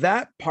 but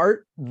that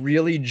part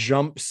really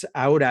jumps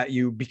out at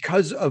you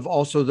because of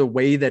also the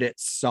way that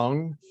it's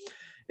sung.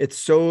 It's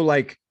so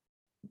like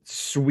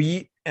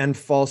sweet and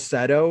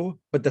falsetto,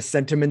 but the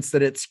sentiments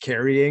that it's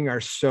carrying are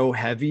so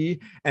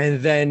heavy.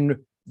 And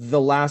then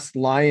the last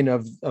line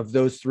of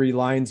those three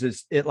lines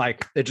is it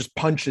just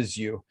punches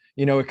you.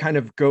 It kind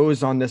of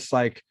goes on this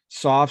like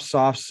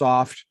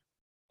soft,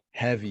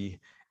 heavy.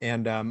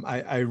 And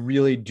I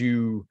really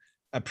do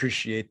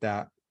appreciate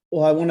that.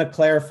 Well, I want to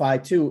clarify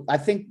too. I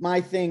think my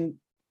thing,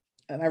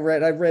 and I've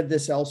read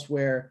this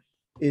elsewhere,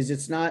 is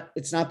it's not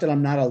that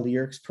I'm not a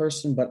lyrics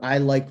person, but I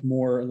like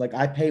more, like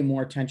I pay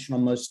more attention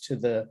almost to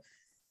the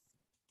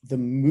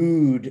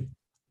mood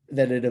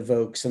that it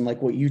evokes, and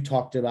like what you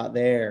talked about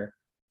there,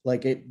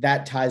 like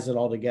that ties it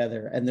all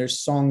together. And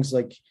there's songs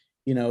like,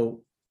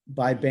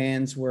 by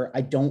bands where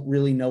I don't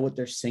really know what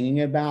they're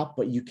singing about,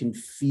 but you can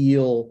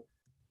feel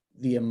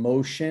the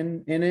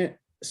emotion in it.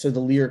 So the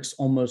lyrics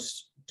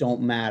almost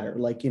don't matter.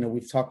 Like,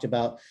 we've talked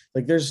about,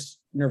 like, there's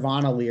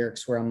Nirvana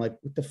lyrics where I'm like,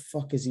 what the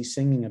fuck is he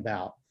singing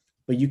about?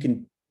 But you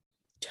can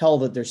tell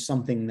that there's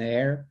something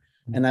there.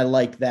 And I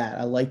like that.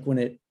 I like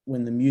when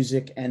the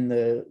music and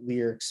the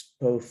lyrics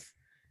both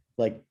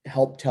like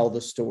help tell the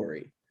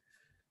story.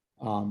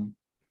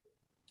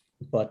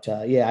 But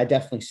I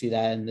definitely see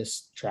that in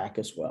this track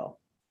as well.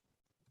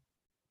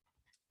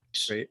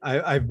 Great.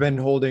 I've been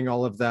holding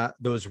all of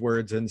those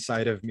words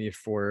inside of me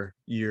for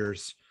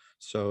years.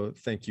 So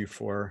thank you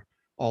for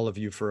all of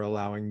you for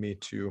allowing me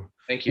to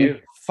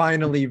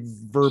finally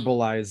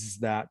verbalize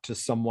that to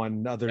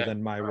someone other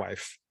than my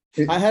wife.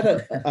 I had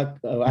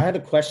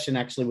a question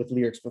actually with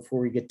lyrics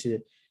before we get to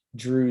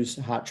Drew's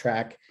hot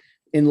track.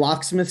 In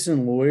Locksmiths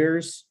and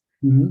Lawyers,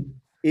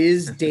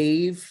 Is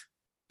Dave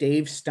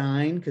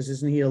Stein, because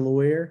isn't he a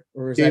lawyer,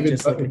 or is that David,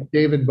 just like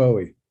David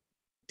Bowie.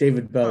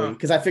 David Bowie?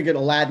 Because I figured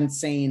Aladdin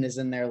Sane is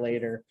in there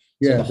later.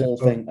 So Yeah, the whole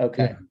thing.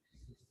 Okay,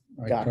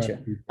 yeah. gotcha.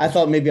 I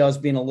thought maybe I was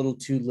being a little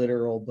too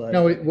literal, but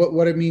No,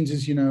 what it means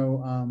is,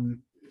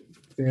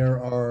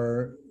 there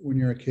are, when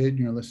you're a kid and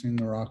you're listening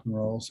to rock and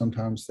roll,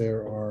 sometimes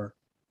there are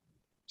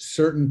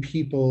certain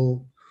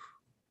people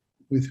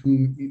with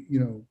whom,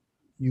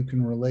 you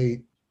can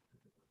relate,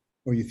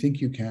 or you think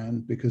you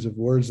can, because of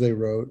words they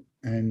wrote,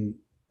 and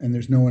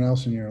there's no one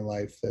else in your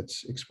life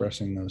that's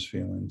expressing those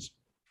feelings.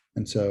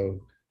 And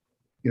so,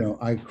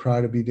 I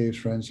cry to be Dave's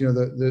friends.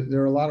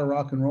 There are a lot of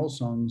rock and roll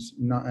songs,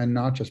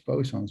 not just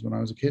Bowie songs, when I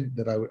was a kid,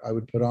 that I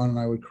would put on and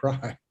I would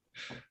cry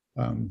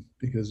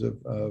because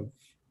of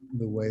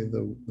the way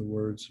the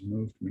words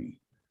moved me.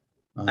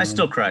 I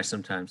still cry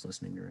sometimes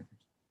listening to records.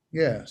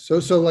 Yeah. So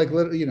like,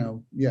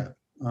 yeah.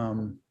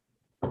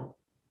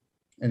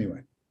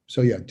 Anyway,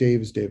 so yeah,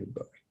 Dave is David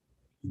Bowie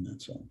in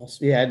that song.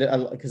 yeah,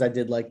 because I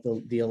did like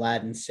the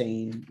Aladdin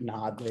Sane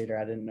nod later.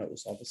 I didn't know it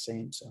was all the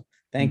same. So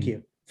thank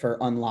you for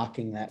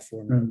unlocking that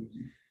for me.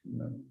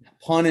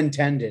 Pun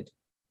intended.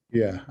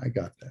 Yeah, I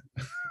got that.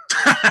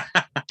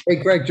 Hey,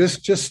 Greg,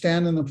 just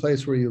stand in the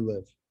place where you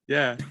live.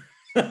 Yeah.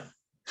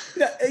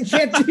 You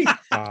can't do.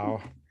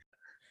 Wow.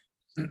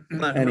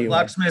 Anyway.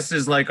 Locksmiths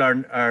is like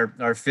our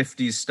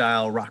 50s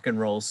style rock and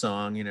roll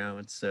song,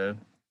 it's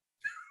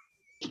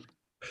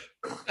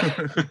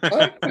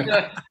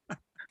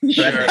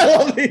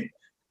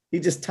He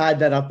just tied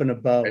that up in a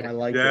bow. I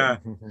like Yeah.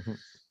 it.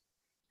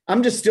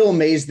 I'm just still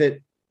amazed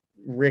that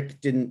Rick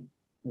didn't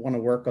want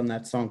to work on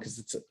that song,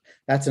 because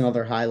that's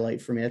another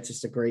highlight for me. That's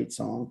just a great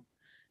song.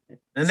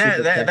 And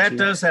Super that catchy.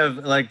 does have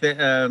like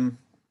the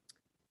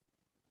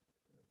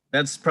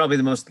that's probably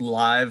the most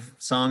live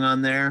song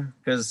on there,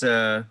 because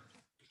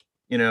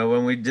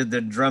when we did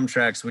the drum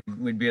tracks,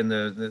 we'd be in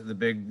the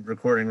big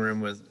recording room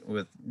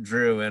with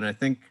Drew, and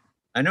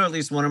I know at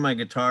least one of my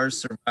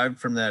guitars survived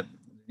from that,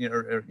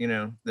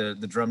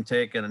 the drum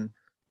take, and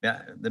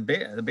yeah, the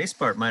bass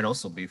part might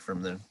also be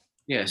from the.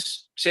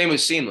 Yes, same with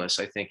Seamless,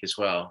 I think, as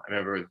well. I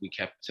remember we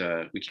kept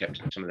some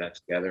of that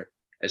together,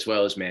 as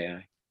well as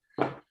May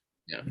I.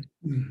 Yeah,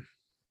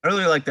 I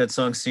really like that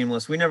song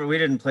Seamless. We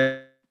didn't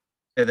play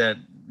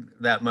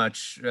that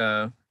much.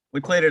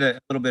 We played it a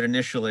little bit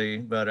initially,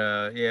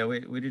 but yeah,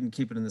 we didn't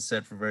keep it in the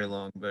set for very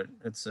long. But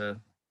it's a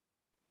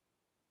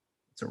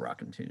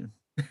rocking tune.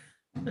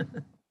 It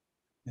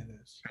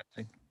is.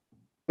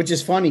 Which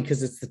is funny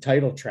because it's the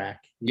title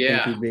track.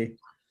 You'd think he'd be.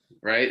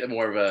 Right,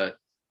 more of a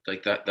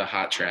like the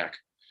hot track.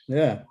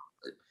 Yeah.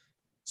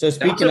 So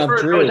speaking of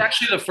Drew, it was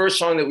actually the first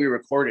song that we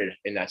recorded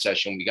in that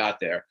session. We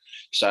got there.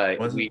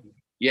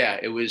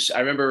 It was. I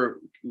remember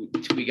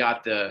we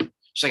got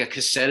just like a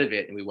cassette of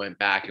it, and we went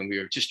back and we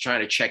were just trying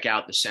to check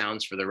out the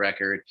sounds for the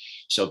record.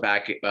 So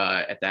back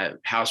at that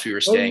house we were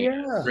staying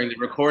during the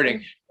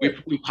recording,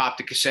 we popped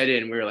the cassette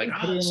in, and we were like,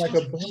 put it in like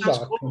a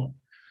boombox. Cool.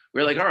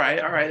 We were like, all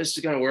right, this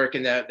is gonna work.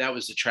 And that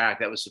was the track.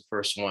 That was the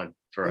first one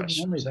for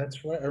us.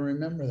 That's right. I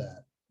remember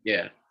that.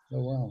 Yeah.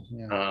 Oh wow.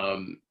 Yeah.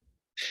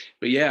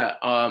 But yeah,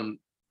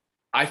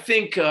 I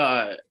think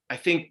I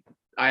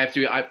have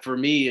to. For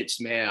me,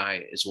 it's May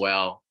I as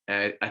well.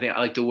 And I think I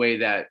like the way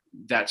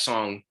that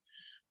song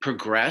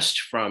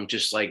progressed from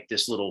just like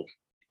this little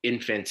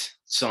infant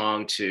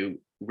song to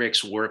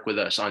Rick's work with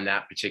us on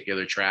that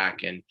particular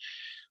track, and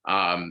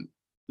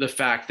the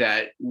fact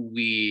that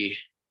we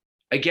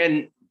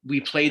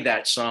played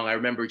that song. I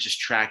remember just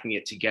tracking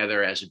it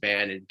together as a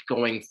band and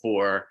going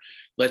for,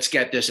 let's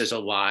get this as a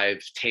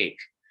live take.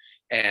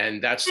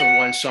 And that's the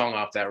one song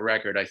off that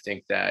record I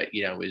think that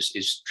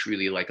is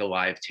truly like a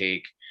live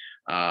take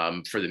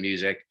for the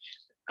music.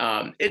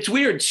 It's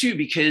weird too,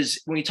 because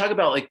when you talk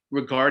about like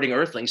Regarding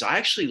Earthlings, I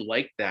actually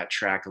like that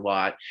track a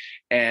lot,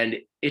 and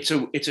it's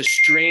a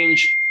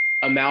strange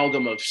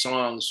amalgam of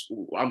songs.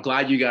 I'm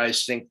glad you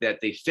guys think that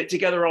they fit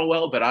together all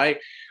well, but I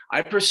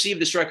perceive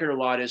this record a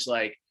lot as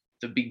like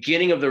the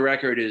beginning of the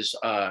record is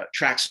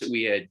tracks that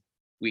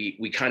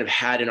we kind of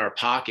had in our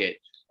pocket.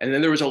 And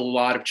then there was a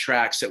lot of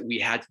tracks that we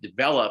had to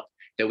develop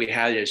that we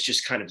had as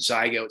just kind of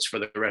zygotes for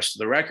the rest of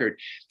the record,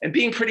 and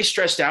being pretty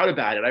stressed out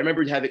about it. I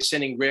remember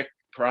sending Rick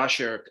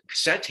Parasha a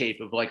cassette tape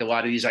of like a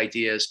lot of these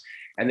ideas,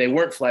 and they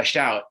weren't fleshed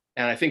out.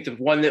 And I think the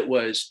one that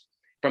was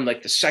from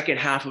like the second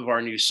half of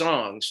our new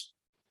songs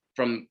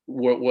from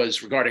what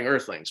was Regarding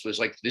Earthlings was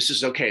like, this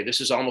is okay.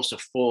 This is almost a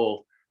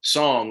full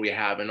song we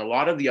have. And a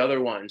lot of the other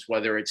ones,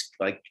 whether it's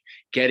like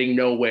Getting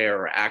Nowhere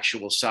or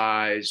Actual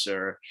Size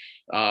or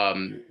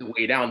The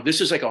Way Down, this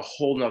is like a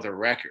whole nother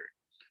record,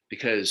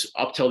 because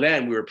up till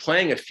then we were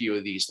playing a few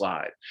of these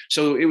live.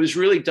 So it was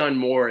really done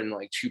more in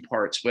like two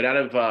parts. But out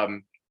of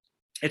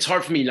it's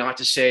hard for me not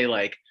to say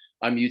like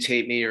a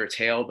Mutate Me or a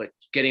Tail, but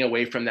getting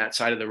away from that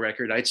side of the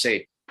record, I'd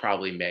say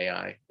probably May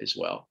I as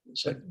well.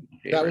 So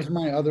that was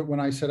my other, when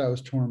I said I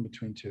was torn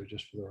between two,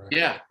 just for the record.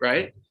 Yeah,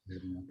 right.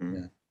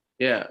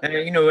 Yeah.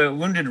 And,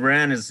 Wounded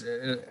Wren is,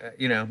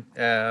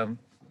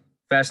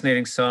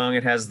 fascinating song.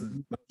 It has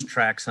most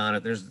tracks on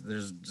it.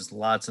 There's just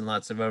lots and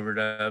lots of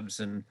overdubs,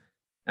 and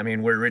I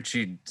mean, where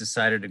Richie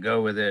decided to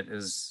go with it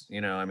is,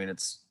 I mean,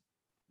 it's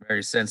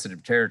very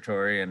sensitive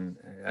territory, and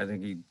I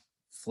think he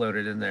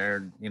floated in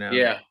there,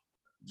 Yeah.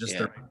 just Yeah.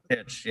 the right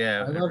pitch.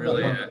 Yeah,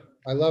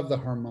 I love the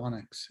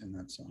harmonics in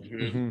that song.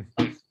 Mhm.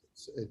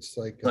 It's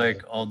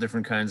like all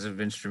different kinds of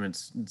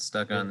instruments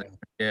stuck on there.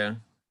 Yeah.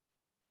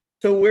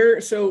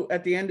 So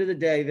at the end of the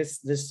day, this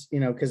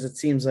because it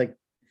seems like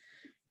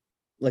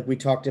we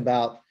talked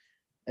about,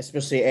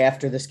 especially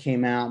after this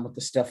came out with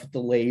the stuff with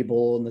the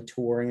label and the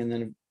touring, and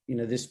then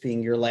this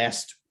being your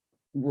last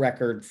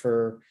record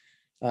for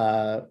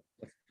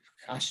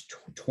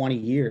 20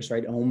 years,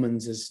 right?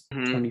 Omens is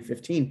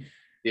 2015.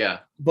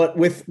 Yeah. But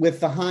with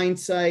the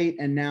hindsight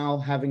and now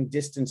having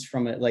distance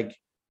from it, like,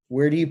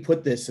 where do you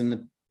put this in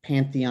the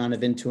pantheon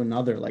of Into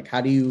Another? Like, how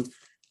do you,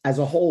 as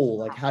a whole,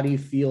 like, how do you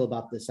feel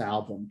about this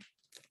album?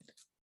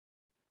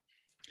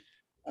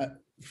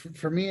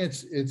 For me,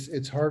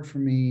 it's hard for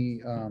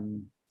me.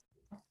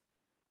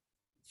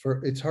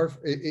 It's hard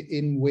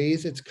in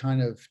ways. It's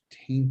kind of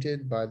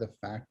tainted by the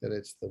fact that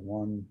it's the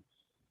one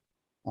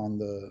on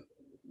the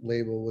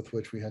label with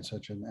which we had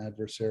such an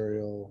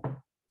adversarial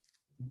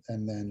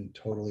and then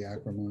totally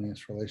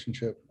acrimonious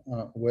relationship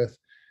with.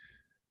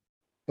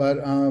 But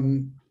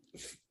and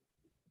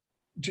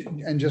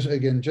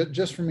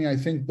just for me, I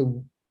think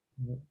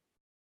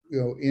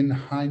in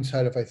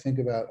hindsight, if I think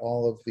about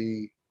all of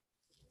the,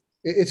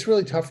 it's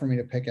really tough for me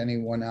to pick any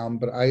one album,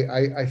 but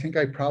I think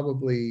I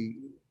probably,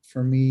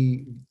 for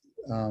me,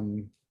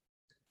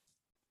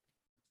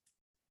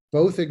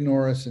 both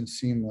Ignorus and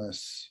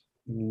Seamless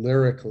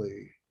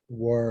lyrically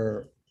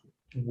were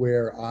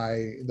where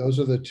those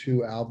are the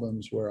two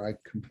albums where I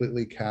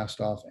completely cast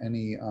off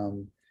any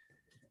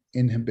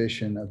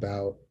inhibition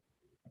about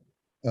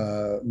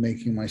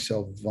making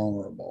myself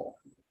vulnerable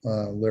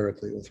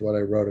lyrically with what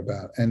I wrote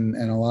about. And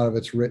a lot of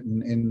it's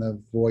written in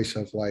the voice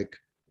of like,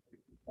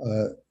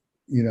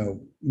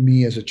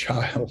 me as a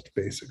child,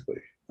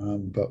 basically,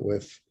 but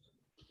with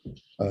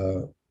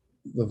the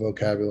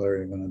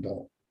vocabulary of an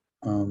adult.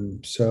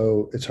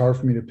 So it's hard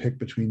for me to pick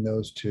between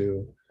those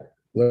two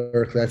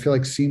lyrically. I feel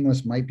like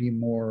Seamless might be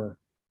more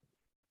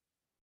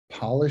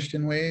polished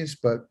in ways,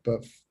 but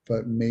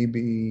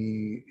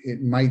maybe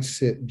it might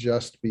sit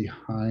just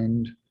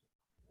behind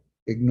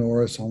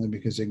Ignorus, only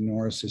because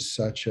Ignorus is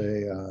such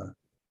a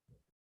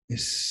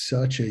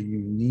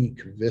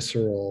unique,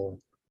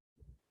 visceral,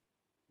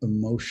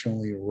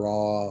 emotionally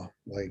raw,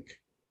 like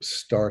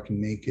stark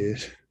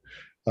naked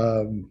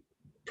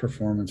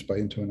performance by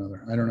Into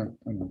Another. I don't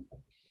know.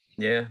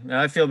 Yeah,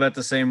 I feel about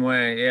the same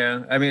way.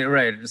 Yeah, I mean,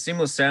 right.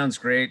 Seamless sounds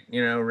great.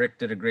 Rick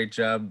did a great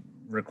job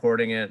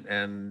recording it,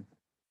 and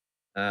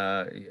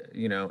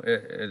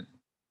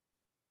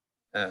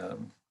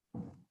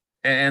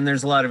and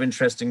there's a lot of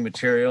interesting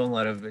material. A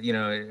lot of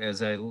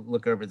as I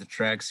look over the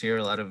tracks here,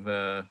 a lot of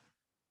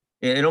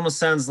it almost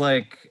sounds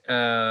like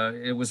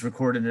it was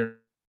recorded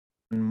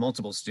in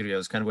multiple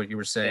studios. Kind of what you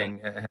were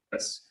saying.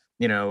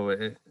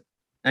 Yeah.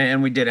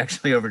 And we did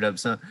actually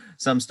overdub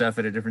some stuff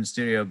at a different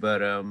studio,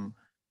 but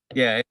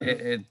yeah,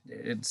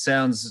 it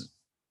sounds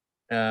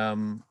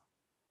almost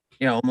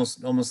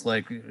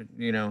like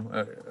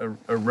a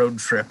road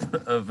trip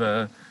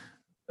of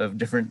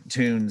different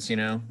tunes,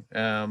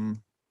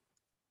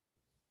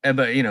 but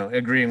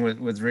agreeing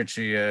with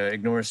Richie,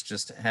 Ignorus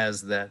just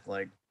has that,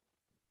 like,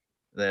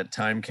 that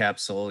time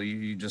capsule.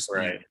 You just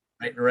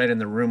right in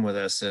the room with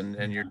us,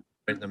 and you're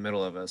right in the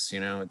middle of us.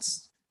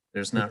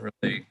 There's not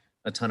really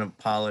a ton of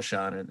polish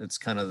on it. It's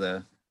kind of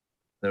the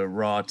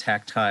raw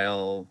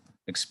tactile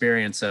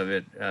experience of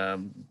it. I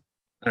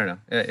don't know.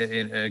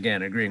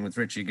 Again, agreeing with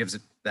Richie, gives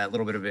it that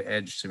little bit of an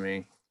edge to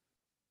me.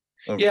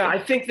 Yeah, I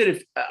think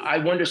that I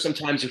wonder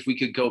sometimes if we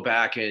could go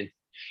back and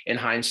in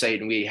hindsight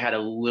and we had a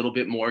little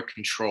bit more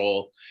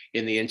control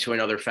in the Into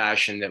Another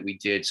fashion that we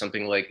did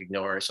something like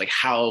Ignorus, like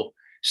how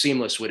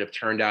Seamless would have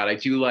turned out. I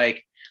do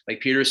like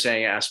Peter's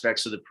saying,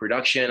 aspects of the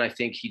production I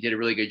think he did a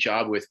really good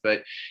job with,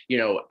 but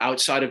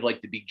outside of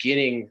like the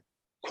beginning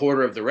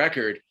quarter of the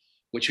record,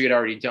 which we had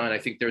already done, I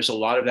think there's a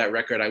lot of that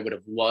record I would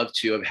have loved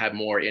to have had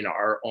more in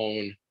our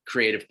own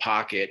creative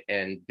pocket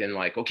and been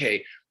like,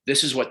 okay,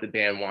 this is what the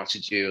band wants to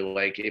do.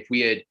 Like if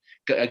we had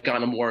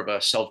gone more of a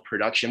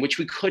self-production, which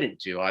we couldn't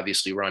do,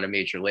 obviously we're on a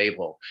major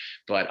label,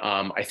 but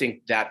I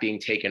think that being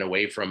taken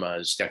away from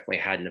us definitely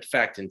had an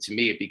effect. And to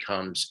me, it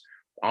becomes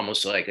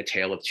almost like a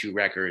tale of two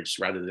records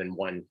rather than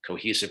one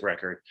cohesive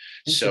record.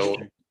 So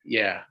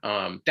yeah,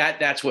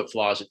 that's what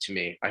flaws it to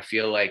me. I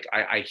feel like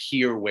I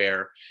hear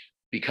where,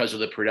 because of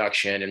the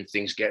production and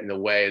things get in the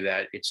way,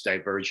 that it's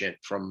divergent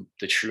from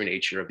the true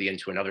nature of the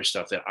Into Another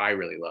stuff that I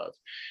really love.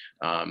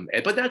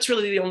 But that's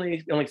really the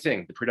only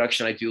thing. The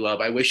production I do love.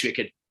 I wish we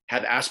could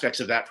have aspects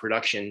of that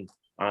production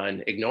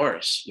on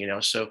Ignorus,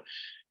 so,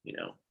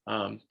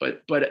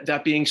 but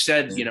that being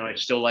said, I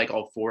still like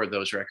all four of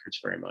those records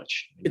very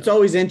much. It's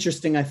always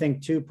interesting, I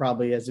think, too,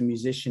 probably as a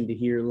musician, to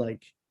hear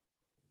like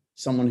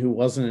someone who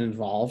wasn't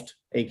involved,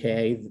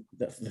 AKA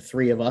the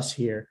three of us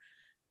here,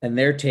 and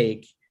their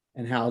take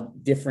and how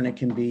different it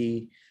can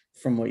be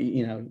from what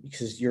you know,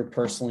 because you're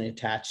personally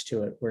attached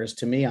to it. Whereas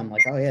to me, I'm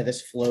like, oh yeah,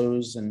 this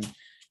flows and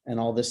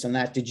all this and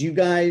that. Did you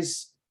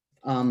guys,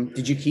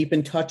 did you keep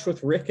in touch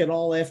with Rick at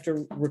all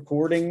after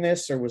recording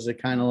this, or was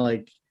it kind of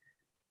like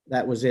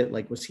that was it?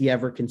 Like, was he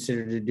ever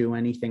considered to do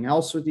anything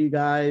else with you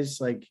guys?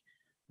 Like,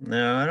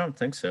 No, I don't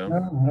think so. No,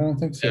 I don't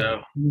think so.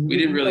 No, we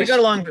didn't really. We got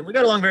along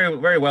very,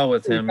 very well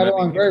with him. Got I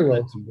along mean, very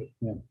well.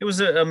 Yeah. He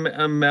was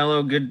a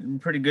mellow,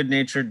 pretty good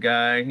natured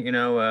guy. You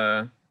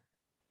know,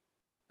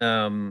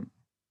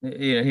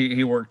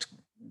 he worked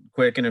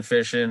quick and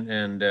efficient,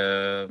 and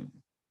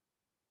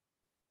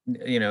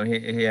you know,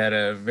 he had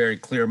a very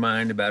clear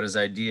mind about his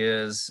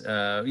ideas.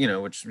 You know,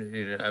 which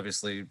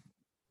obviously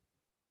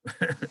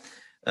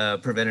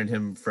prevented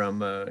him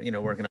from you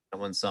know, working on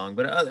one song.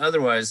 But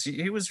otherwise,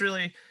 he was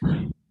really.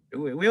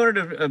 We wanted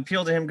to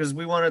appeal to him because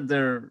we wanted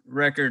the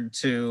record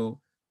to,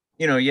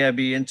 you know, yeah,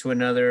 be into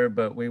another,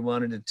 but we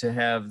wanted it to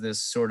have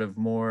this sort of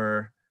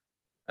more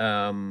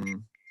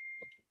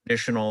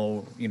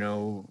traditional, you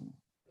know,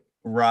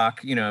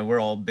 rock. You know, we're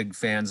all big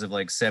fans of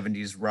like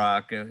 70s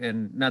rock,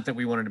 and not that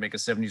we wanted to make a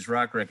 70s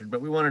rock record, but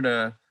we wanted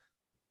to,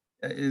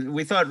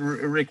 we thought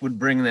Rick would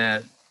bring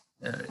that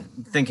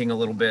thinking a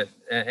little bit,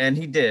 and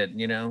he did,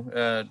 you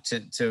know,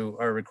 to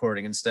our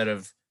recording, instead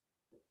of,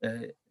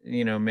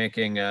 you know,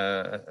 making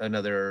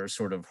another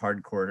sort of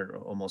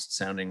hardcore almost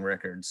sounding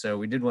record. So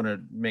we did want to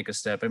make a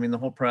step. I mean, the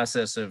whole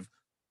process of,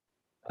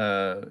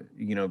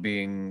 you know,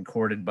 being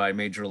courted by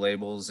major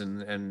labels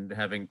and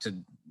having to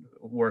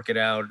work it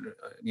out,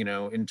 you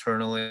know,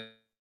 internally,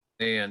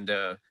 and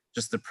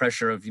just the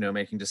pressure of, you know,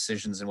 making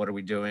decisions and what are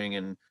we doing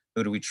and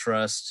who do we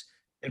trust.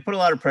 It put a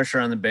lot of pressure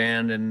on the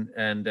band,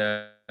 and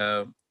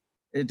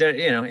it,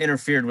 you know,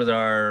 interfered with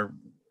our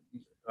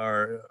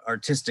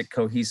artistic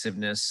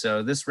cohesiveness.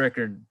 So this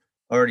record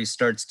already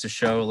starts to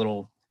show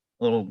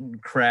little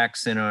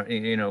cracks in our,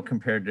 you know,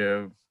 compared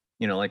to,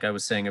 you know, like I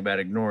was saying about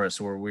Ignore Us,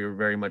 where we were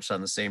very much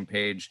on the same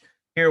page.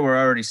 Here we're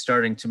already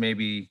starting to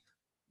maybe,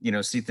 you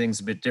know, see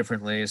things a bit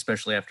differently,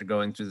 especially after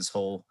going through this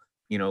whole,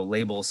 you know,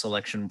 label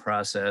selection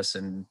process.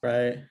 And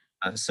right.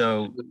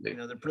 So, you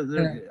know,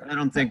 I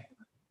don't think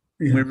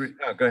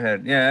go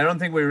ahead. Yeah, I don't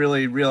think we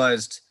really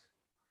realized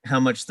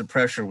how much the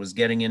pressure was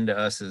getting into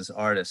us as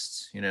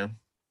artists, you know?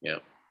 Yeah.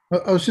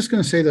 I was just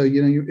going to say though,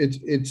 you know,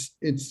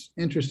 it's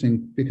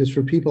interesting because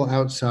for people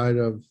outside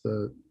of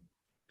the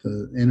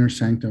inner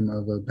sanctum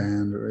of a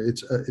band, or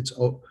it's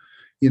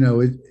you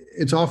know,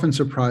 it's often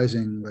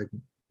surprising, like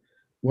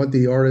what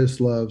the artist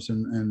loves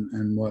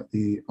and what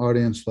the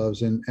audience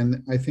loves,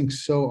 and I think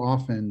so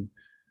often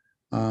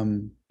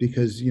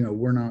because, you know,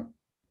 we're not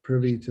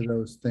privy to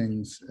those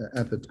things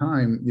at the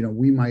time, you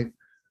know,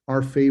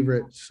 our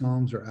favorite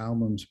songs or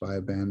albums by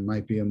a band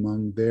might be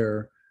among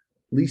their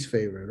least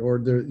favorite, or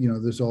there, you know,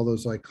 there's all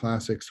those like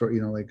classics, or,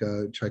 you know, like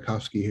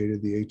Tchaikovsky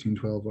hated the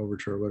 1812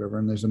 overture or whatever,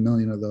 and there's a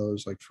million of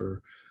those, like for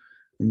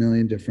a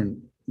million different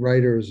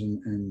writers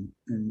and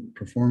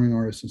performing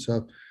artists and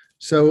stuff.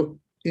 So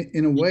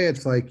in a way,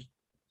 it's like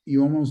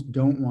you almost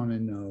don't want to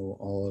know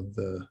all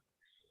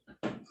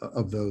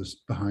of those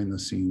behind the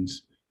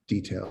scenes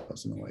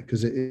details in a way,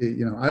 because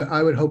you know,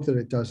 I would hope that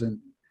it doesn't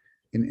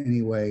in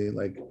any way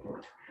like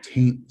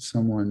taint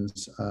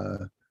someone's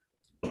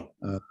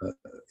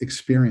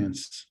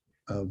experience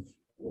of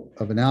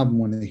an album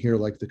when they hear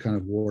like the kind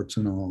of warts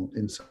and all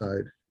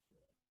inside,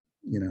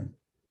 you know,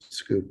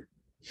 scoop.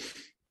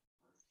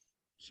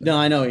 So. No,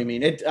 I know what you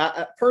mean. It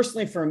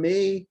personally for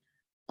me,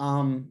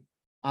 I'm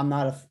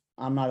not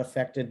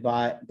affected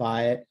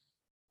by it,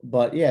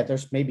 but yeah,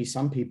 there's maybe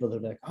some people that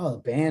are like, oh, the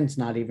band's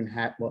not even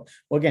happy. Well,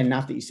 again,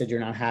 not that you said you're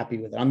not happy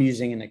with it. I'm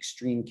using an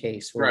extreme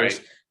case where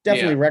there's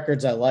definitely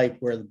records I like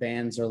where the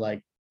bands are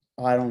like,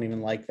 oh, I don't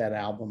even like that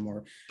album.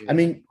 Or, I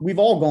mean, we've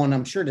all gone,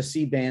 I'm sure, to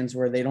see bands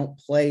where they don't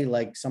play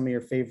like some of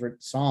your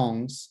favorite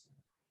songs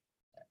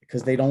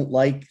because they don't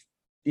like,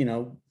 you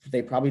know,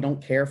 they probably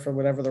don't care for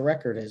whatever the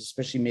record is,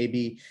 especially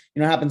maybe,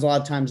 you know, it happens a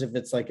lot of times if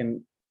it's like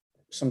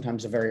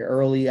sometimes a very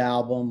early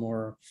album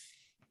or,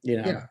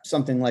 you know,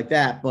 something like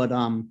that. But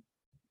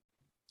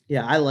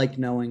yeah, I like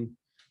knowing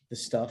the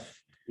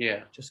stuff.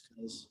 Yeah. Just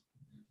because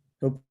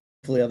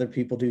hopefully other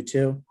people do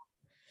too.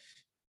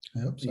 I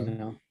hope so. You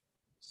know.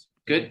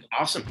 Good.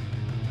 Awesome.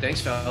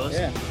 Thanks, fellas.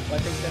 Yeah. Well, I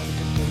think that was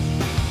a good.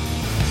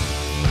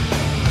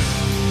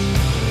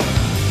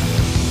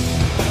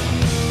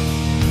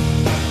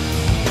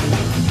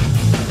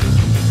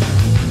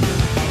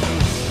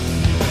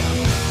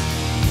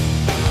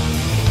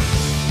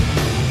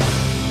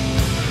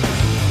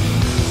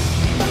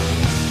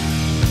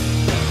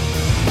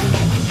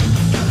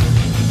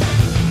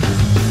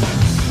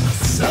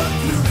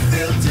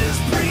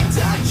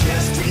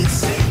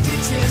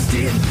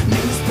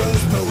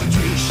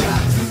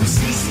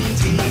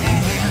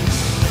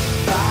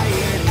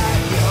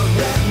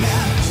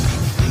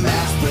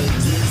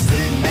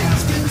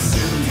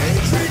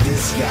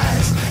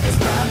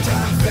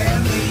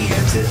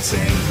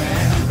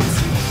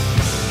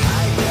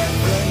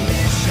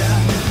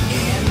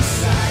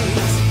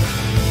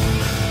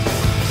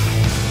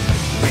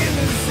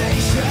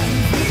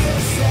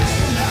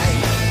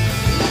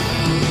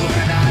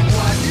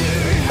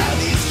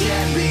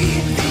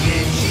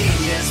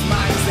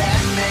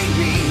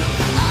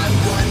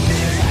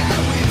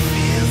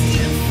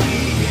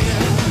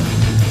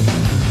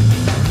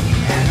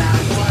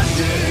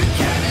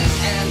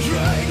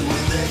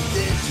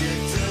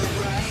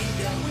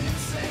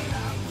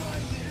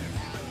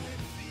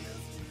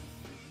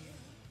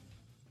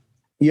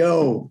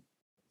 Yo,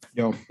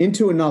 Yo.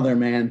 Into Another,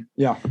 man.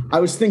 Yeah. I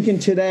was thinking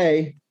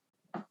today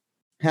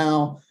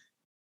how,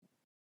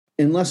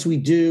 unless we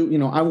do,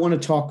 I want to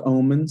talk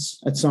Omens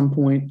at some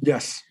point.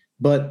 Yes.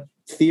 But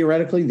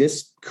theoretically,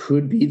 this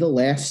could be the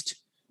last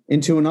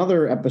Into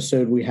Another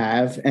episode we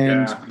have.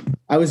 And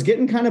I was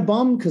getting kind of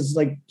bummed because,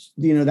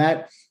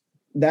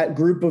 that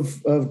group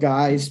of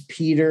guys,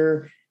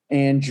 Peter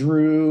and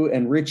Drew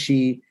and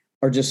Richie,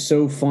 are just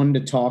so fun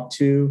to talk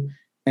to.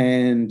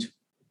 And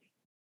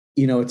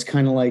it's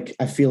kind of like,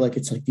 I feel like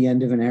it's like the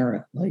end of an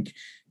era. Like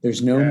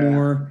there's no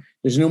more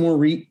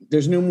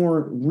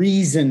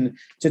reason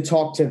to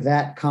talk to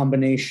that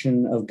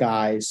combination of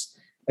guys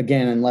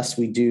again, unless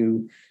we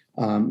do,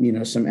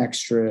 some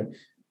extra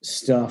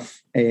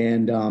stuff.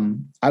 And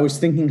I was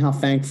thinking how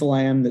thankful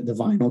I am that the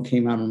vinyl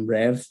came out on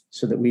Rev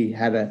so that we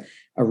had a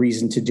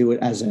reason to do it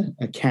as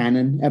a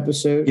canon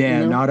episode.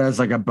 Yeah. Not as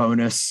like a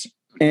bonus.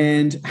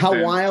 And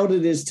how wild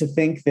it is to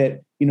think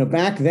that,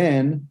 back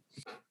then,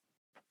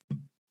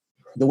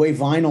 the way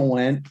vinyl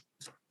went,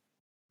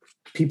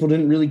 people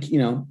didn't really,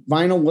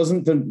 vinyl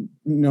wasn't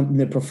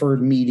the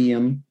preferred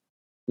medium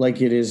like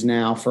it is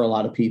now for a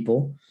lot of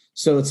people.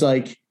 So it's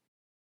like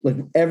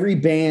every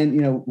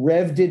band,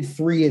 Rev did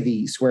 3 of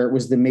these where it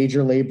was the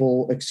major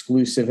label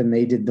exclusive and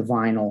they did the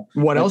vinyl.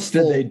 What else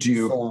did they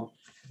do?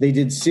 They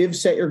did Civ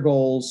Set Your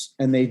Goals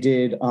and they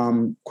did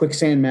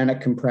Quicksand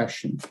Manic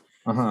Compression.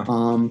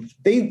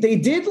 They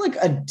did like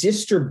a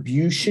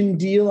distribution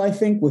deal, I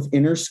think, with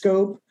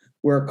Interscope,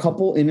 where a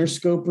couple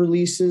Interscope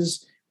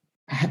releases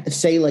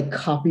say like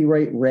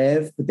copyright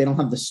Rev, but they don't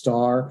have the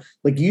star.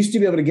 Like you used to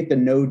be able to get the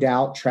No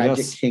Doubt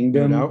Tragic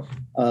Kingdom, No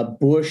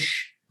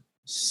Bush,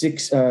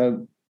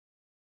 16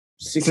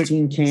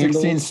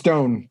 Candles, 16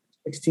 Stone.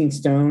 16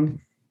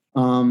 Stone.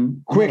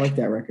 Quick, I like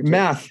that record.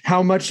 Math.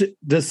 How much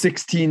does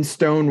 16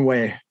 Stone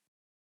weigh?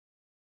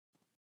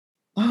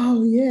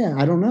 Oh yeah,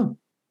 I don't know.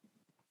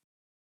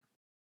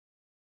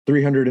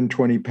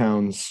 320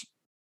 pounds.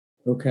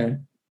 Okay.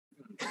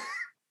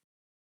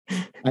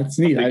 That's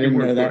neat. I didn't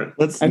know that.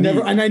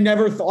 I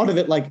never thought of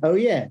it like, oh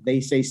yeah, they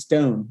say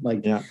stone.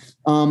 Like,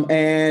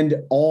 and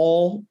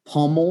All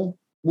Pummel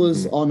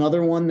was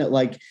another one that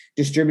like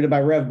distributed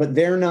by Rev, but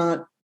they're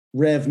not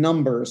Rev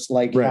numbers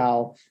like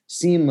how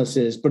Seamless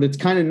is. But it's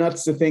kind of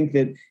nuts to think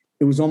that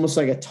it was almost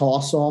like a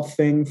toss-off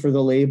thing for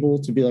the label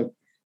to be like,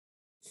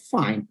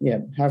 fine, yeah,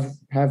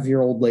 have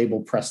your old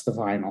label press the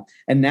vinyl.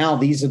 And now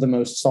these are the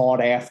most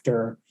sought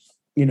after,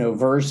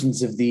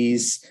 versions of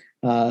these.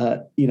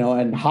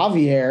 And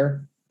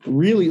Javier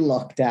really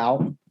lucked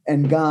out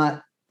and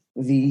got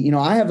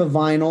I have a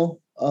vinyl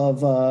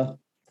of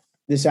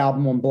this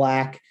album on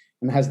black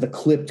and has the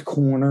clipped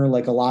corner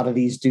like a lot of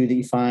these do that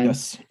you find.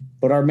 Yes.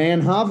 But our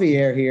man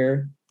Javier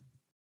here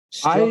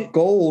struck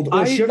gold,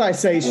 or should I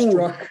say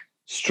struck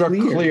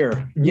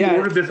clear. You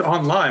ordered this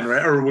online,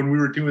 right? Or when we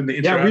were doing the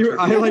interaction.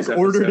 I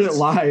ordered it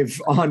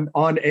live on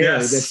air.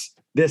 Yes.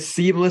 This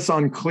Seamless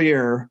on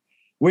clear,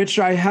 which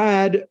I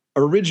had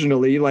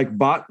originally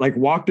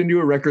walked into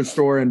a record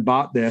store and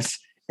bought this,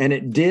 and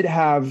it did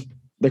have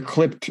the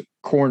clipped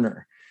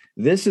corner.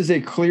 This is a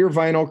clear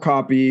vinyl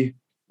copy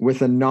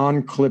with a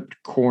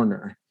non-clipped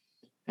corner.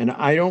 And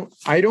I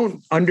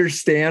don't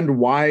understand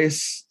why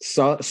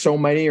so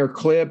many are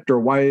clipped or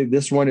why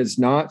this one is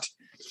not.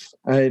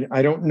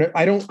 I don't know.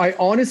 I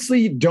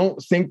honestly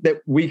don't think that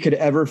we could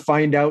ever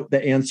find out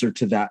the answer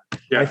to that.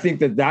 Yeah. I think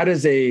that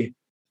is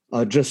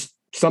just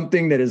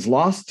something that is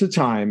lost to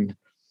time.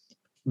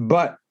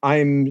 But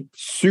I'm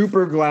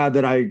super glad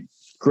that I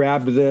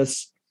grabbed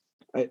this.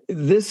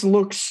 This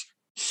looks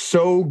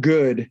so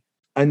good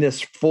on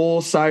this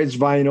full-size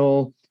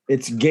vinyl.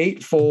 It's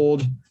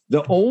gatefold.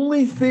 The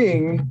only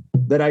thing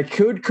that I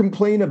could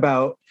complain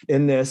about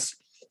in this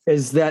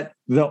is that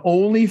the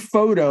only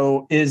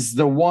photo is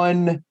the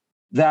one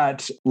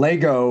that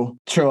Lego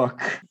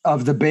took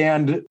of the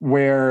band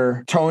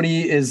where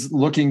Tony is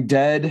looking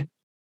dead.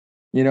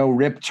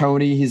 Rip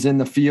Tony, he's in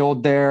the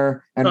field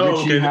there, and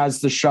Richie has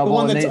the shovel.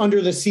 The one that's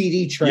under the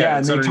CD tray. Yeah,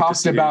 and they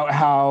talked about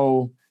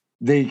how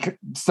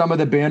some of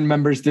the band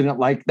members didn't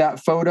like that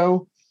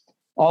photo.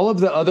 All of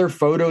the other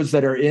photos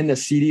that are in the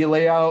CD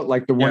layout,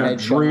 like the one that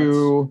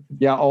Drew,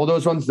 all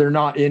those ones, they're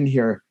not in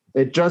here.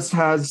 It just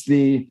has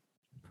the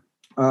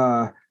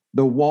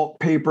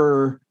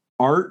wallpaper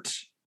art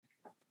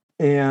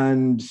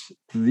and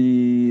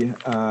the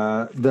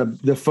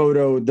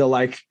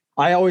photo,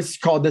 I always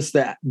called this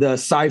the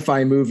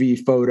sci-fi movie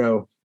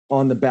photo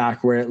on the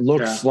back, where it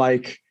looks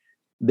like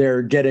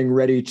they're getting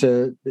ready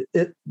to,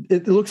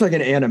 it looks like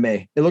an anime.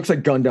 It looks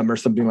like Gundam or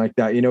something like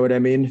that. You know what I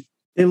mean?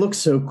 It looks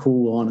so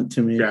cool on it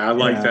to me. Yeah, I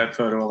like that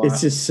photo a lot. It's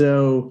just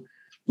so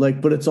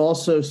but it's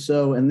also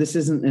so, and this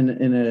isn't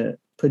in a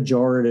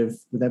pejorative,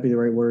 would that be the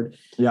right word?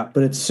 Yeah.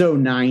 But it's so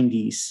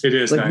 90s. It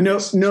is like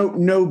 90s.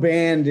 No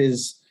band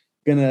is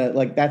gonna,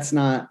 that's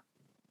not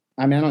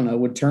I mean, I don't know.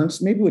 Would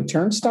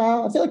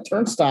Turnstile? I feel like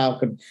Turnstile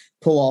could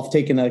pull off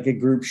taking like a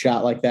group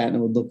shot like that, and it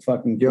would look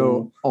fucking cool.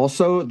 Yo,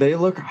 also they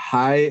look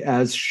high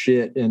as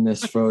shit in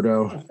this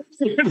photo.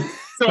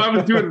 So I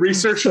was doing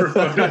research for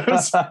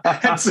photos,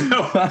 and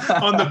so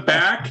on the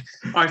back,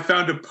 I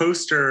found a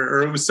poster,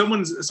 or it was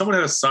someone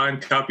had a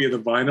signed copy of the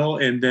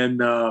vinyl,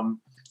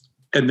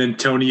 and then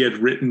Tony had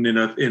written in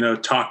a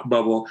talk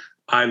bubble,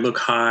 "I look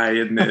high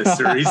in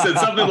this," or he said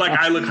something like,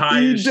 "I look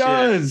high." He as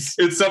does.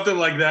 Shit. It's something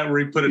like that where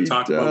he put a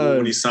talk bubble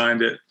when he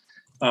signed it.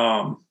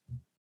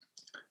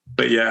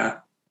 But yeah,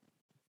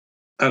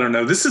 I don't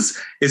know. Is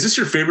this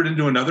your favorite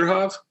Into Another,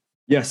 Hav?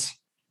 Yes.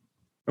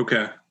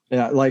 Okay.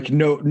 Yeah, like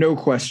no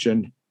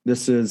question.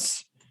 This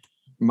is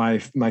my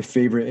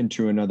favorite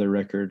Into Another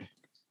record.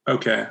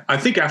 Okay. I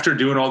think after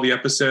doing all the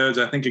episodes,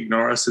 I think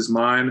Ignore Us is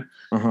mine.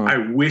 I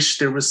wish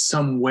there was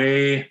some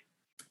way.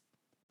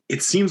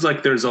 It seems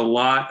like there's a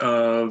lot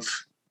of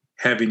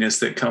heaviness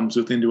that comes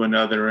with Into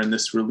Another in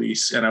this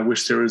release. And I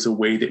wish there was a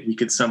way that we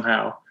could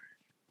somehow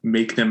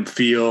make them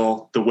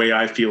feel the way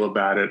I feel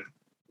about it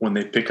when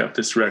they pick up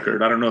this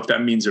record. I don't know if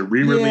that means a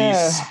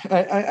re-release.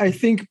 Yeah, I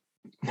think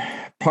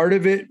part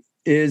of it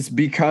is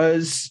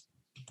because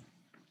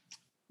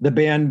the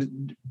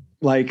band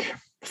like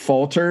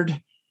faltered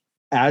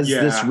as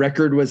this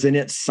record was in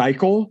its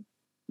cycle,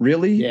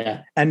 really.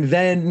 Yeah. And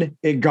then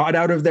it got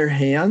out of their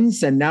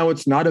hands and now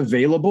it's not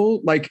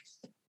available. Like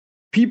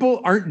people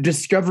aren't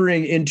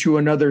discovering Into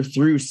Another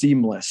through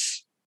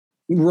Seamless.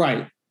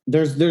 Right.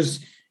 There's,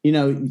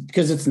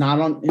 because it's not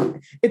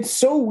on, it's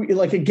so weird.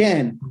 Like,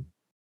 again,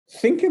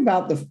 think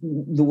about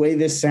the way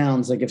this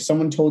sounds. Like if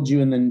someone told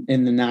you in the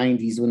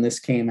 90s when this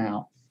came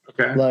out,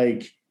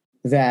 like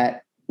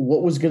that,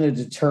 what was going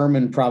to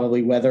determine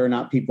probably whether or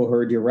not people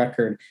heard your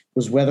record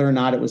was whether or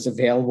not it was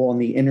available on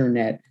the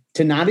internet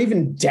to not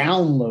even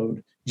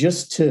download,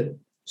 just to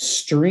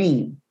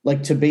stream,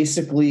 like to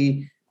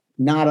basically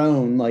not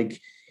own, like,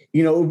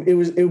 it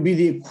would be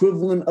the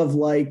equivalent of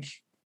like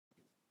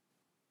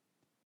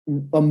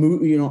a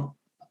movie,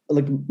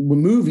 like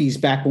movies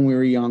back when we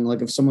were young.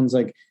 Like if someone's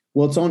like,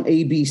 well, it's on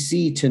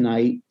ABC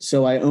tonight,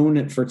 so I own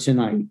it for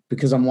tonight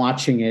because I'm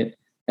watching it.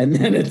 And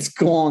then it's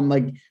gone.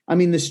 Like, I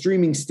mean, the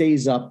streaming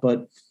stays up,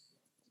 but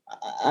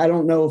I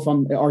don't know if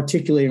I'm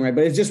articulating right,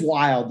 but it's just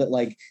wild that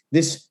like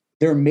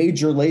their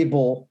major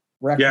label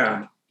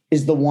record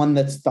is the one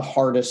that's the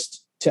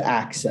hardest to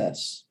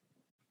access.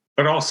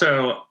 But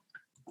also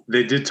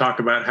they did talk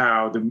about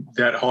how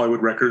that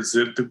Hollywood Records,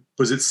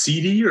 was it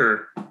CD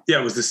or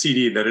it was the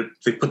CD that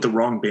they put the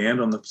wrong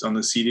band on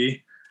the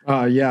CD.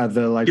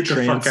 The like get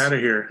the fuck out of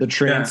here. The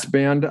trance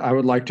band. I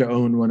would like to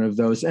own one of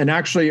those. And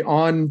actually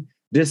on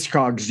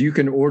Discogs, you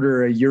can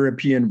order a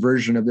European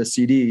version of the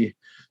CD.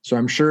 So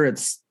I'm sure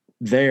it's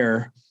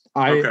there.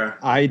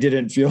 I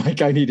didn't feel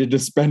like I needed to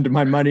spend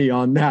my money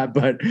on that,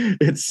 but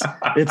it's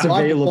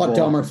available. I've bought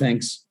Dumber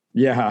Things.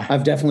 Yeah.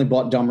 I've definitely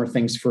bought Dumber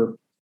Things for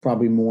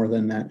probably more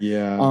than that.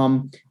 Yeah.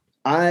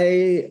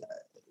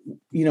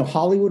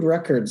 Hollywood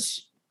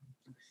Records,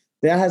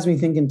 that has me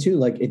thinking too,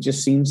 like it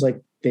just seems like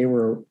they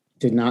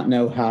did not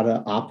know how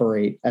to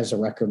operate as a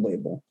record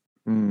label.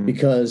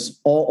 Because,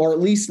 or at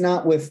least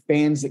not with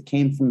bands that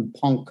came from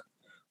punk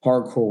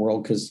hardcore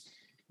world, because,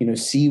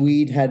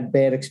 Seaweed had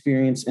bad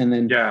experience. And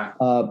then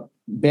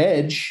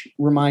Bedge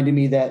reminded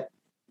me that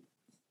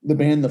the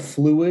band The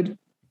Fluid,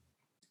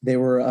 they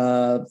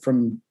were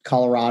from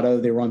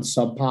Colorado. They were on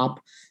Sub Pop.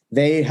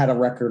 They had a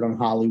record on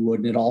Hollywood,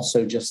 and it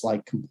also just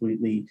like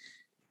completely,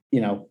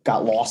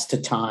 got lost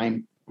to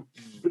time.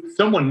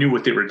 Someone knew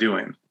what they were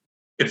doing.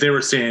 If they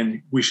were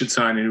saying we should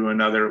sign Into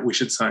Another, we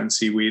should sign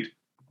Seaweed.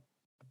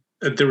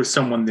 There was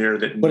someone there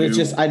that. But I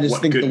just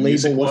think the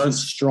label wasn't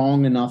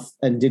strong enough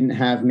and didn't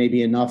have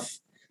maybe enough.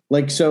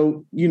 Like,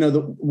 so,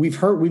 we've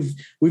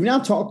now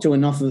talked to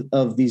enough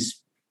of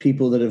these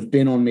people that have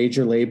been on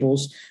major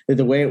labels that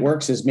the way it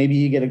works is maybe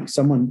you get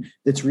someone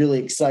that's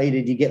really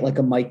excited. You get like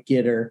a Mike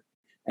Gitter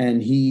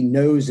and he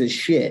knows his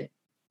shit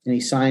and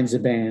he signs a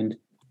band.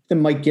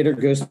 Then Mike Gitter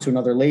goes to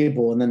another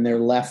label and then they're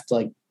left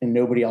like, and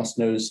nobody else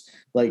knows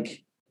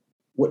like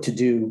what to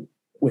do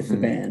with the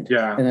band.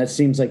 Yeah. And that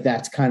seems like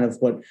that's kind of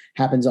what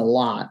happens a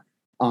lot.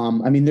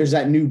 There's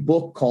that new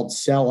book called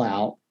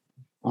Sellout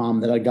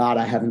that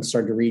I haven't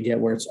started to read yet,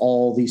 where it's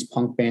all these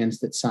punk bands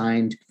that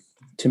signed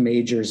to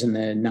majors in the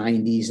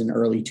 90s and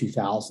early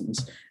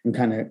 2000s and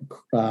kind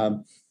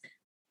of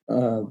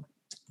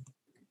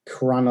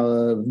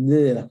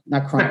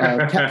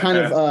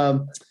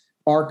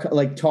arc,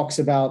 like talks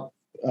about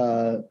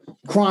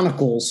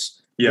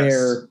chronicles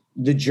the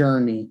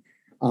journey.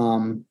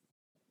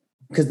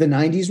 Because the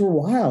 90s were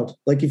wild.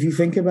 Like if you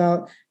think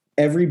about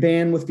every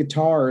band with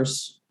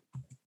guitars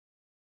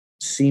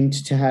seemed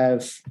to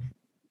have,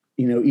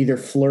 either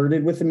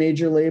flirted with a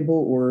major label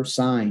or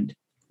signed.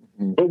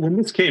 But when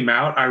this came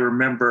out, I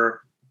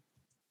remember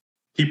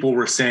people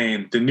were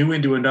saying the new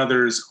Into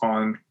Another's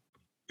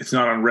it's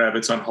not on Rev,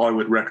 it's on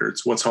Hollywood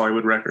Records. What's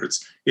Hollywood Records?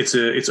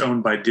 It's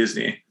owned by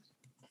Disney.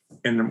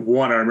 And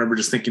one, I remember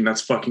just thinking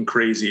that's fucking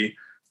crazy.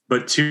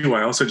 But two,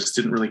 I also just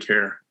didn't really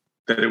care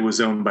that it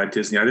was owned by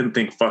Disney. I didn't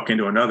think fuck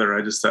into another.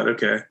 I just thought,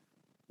 okay,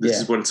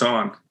 this is what it's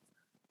on.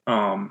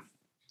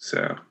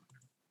 So.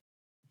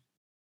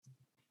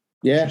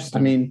 Yeah. I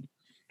mean,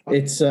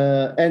 it's,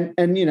 and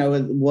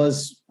it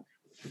was,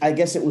 I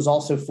guess it was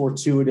also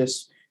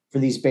fortuitous for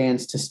these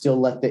bands to still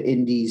let the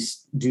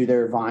indies do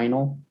their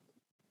vinyl.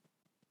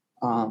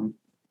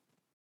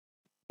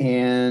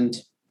 And,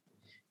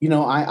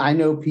 I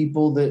know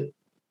people that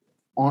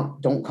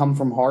don't come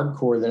from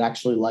hardcore that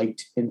actually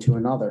liked Into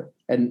Another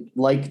and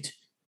liked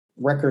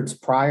records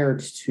prior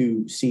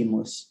to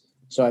Seamless.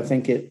 So I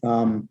think they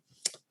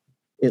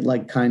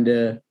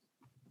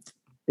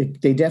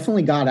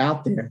definitely got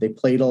out there. They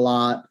played a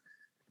lot.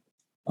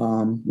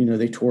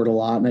 They toured a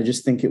lot. And I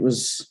just think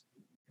it's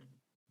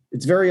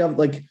very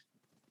like,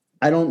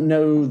 I don't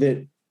know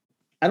that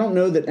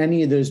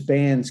any of those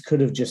bands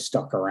could have just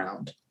stuck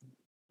around.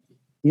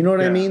 You know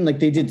what I mean? Like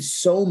they did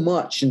so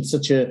much in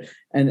such a,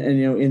 and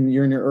you're in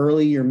your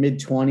early or mid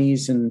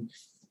 20s. And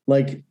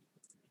like,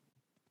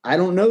 I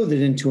don't know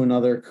that Into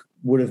Another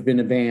would have been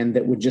a band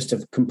that would just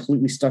have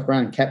completely stuck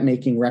around and kept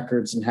making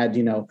records and had,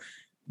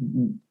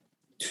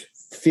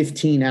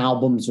 15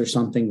 albums or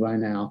something by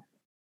now.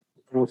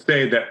 I will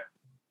say that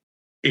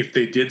if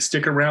they did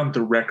stick around,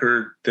 the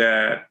record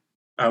that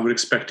I would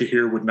expect to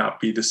hear would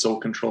not be the Soul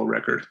Control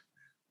record.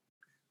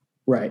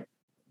 Right.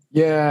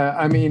 Yeah,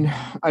 I mean,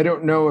 I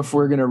don't know if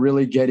we're going to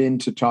really get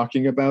into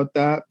talking about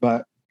that,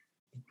 but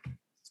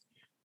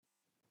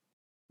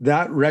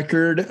that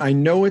record, I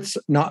know it's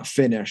not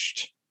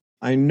finished.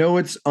 I know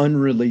it's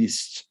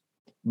unreleased,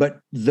 but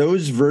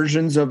those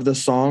versions of the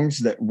songs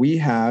that we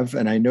have,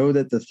 and I know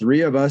that the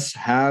three of us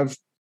have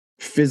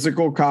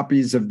physical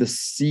copies of the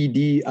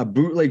CD, a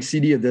bootleg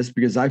CD of this,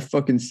 because I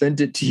fucking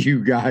sent it to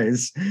you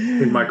guys.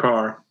 In my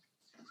car.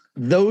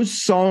 Those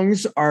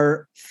songs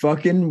are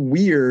fucking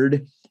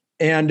weird.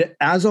 And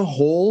as a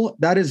whole,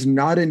 that is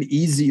not an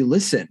easy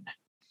listen.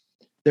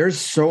 There's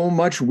so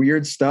much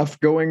weird stuff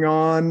going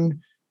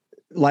on.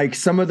 Like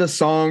some of the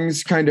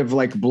songs kind of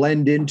like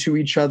blend into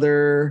each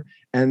other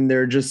and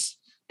they're just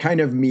kind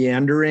of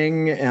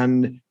meandering.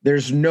 And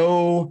there's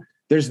none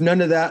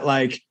of that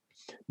like,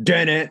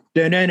 there's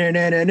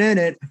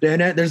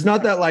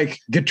not that like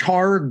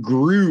guitar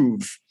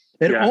groove.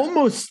 It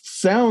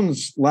almost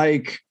sounds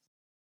like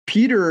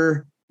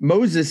Peter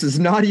Moses is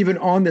not even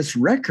on this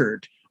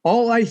record.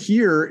 All I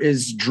hear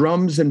is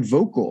drums and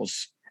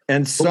vocals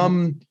and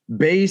some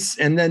bass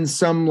and then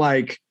some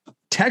like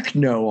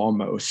techno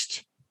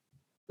almost,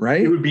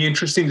 right? It would be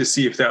interesting to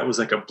see if that was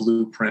like a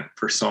blueprint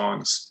for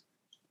songs.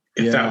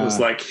 If that was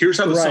like, here's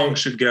how the song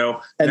should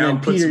go. And now then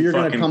put Peter, some you're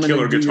going to come in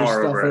and do your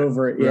stuff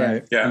over it. Yeah.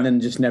 Right. Yeah. And then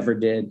just never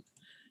did.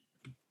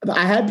 But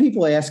I had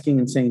people asking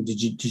and saying,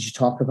 did you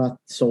talk about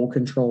Soul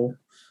Control?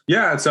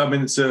 Yeah, it's a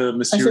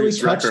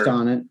mysterious record. We touched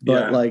on it,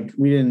 but like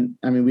we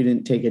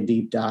didn't take a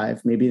deep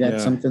dive. Maybe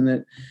that's something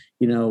that,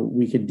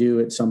 we could do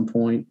at some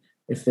point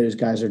if those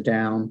guys are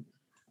down.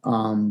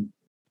 I'm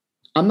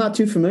not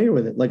too familiar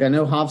with it. Like I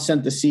know Hav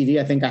sent the CD.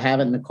 I think I have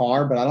it in the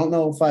car, but I don't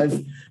know if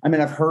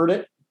I've heard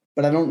it,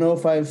 but I don't know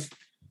if I've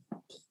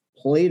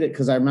played it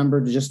because I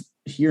remember just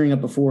hearing it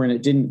before and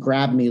it didn't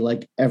grab me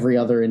like every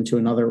other Into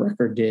Another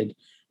record did.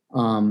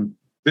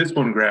 This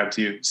one grabs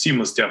you.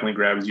 Seamless definitely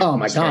grabs you. Oh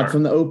my God.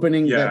 From the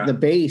opening, the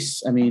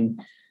bass. I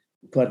mean,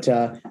 but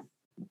I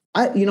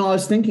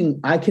was thinking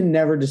I can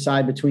never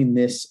decide between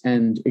this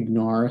and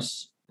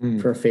Ignaris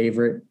for a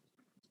favorite.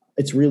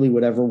 It's really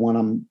whatever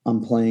one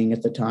I'm playing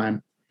at the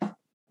time.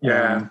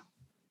 Yeah.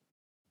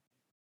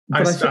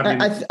 But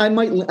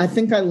I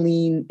think I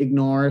lean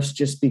Ignaris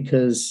just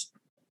because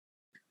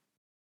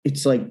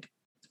it's like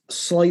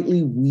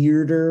slightly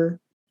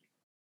weirder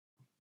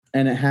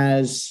and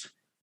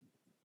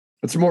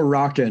it's more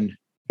rockin'.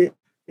 It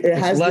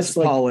has less this,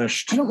 like,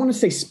 polished. I don't want to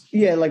say,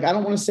 I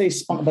don't want to say,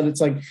 but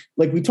it's like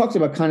we talked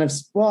about kind of,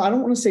 I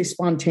don't want to say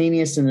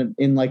spontaneous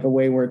in like a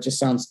way where it just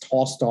sounds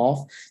tossed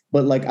off,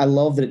 but like, I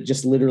love that it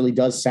just literally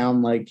does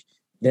sound like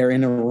they're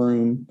in a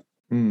room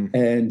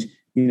and,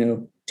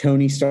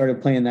 Tony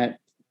started playing that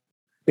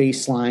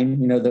bass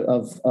line,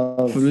 of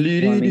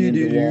running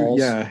into walls.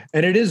 Yeah.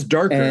 And it is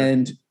darker.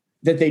 And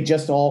that they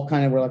just all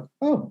kind of were like,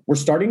 oh, we're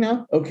starting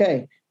now.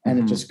 Okay. And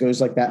it just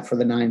goes like that for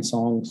the 9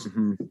 songs.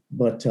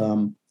 But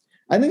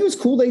I think it was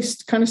cool. They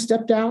kind of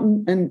stepped out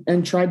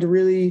and tried to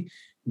really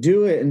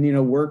do it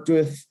and, worked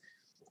with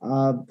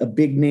a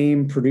big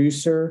name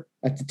producer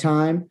at the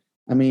time.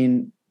 I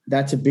mean,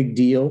 that's a big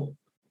deal.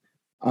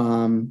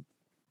 And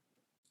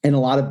a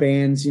lot of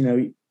bands,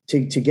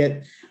 to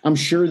get, I'm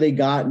sure they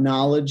got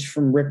knowledge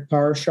from Rick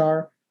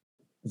Parashar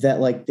that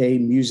like they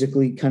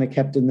musically kind of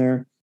kept in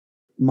their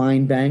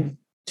mind bank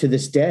to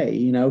this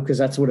day, because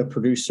that's what a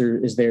producer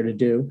is there to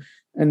do.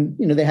 And,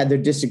 they had their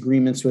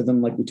disagreements with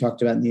him, like we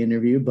talked about in the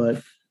interview,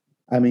 but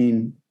I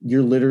mean,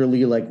 you're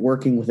literally like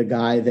working with a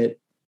guy that,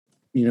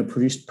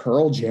 produced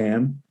Pearl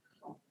Jam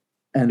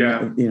and,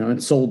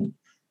 and sold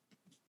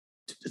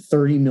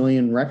 30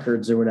 million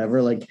records or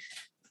whatever. Like,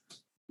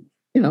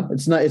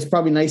 it's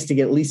probably nice to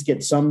at least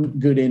get some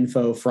good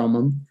info from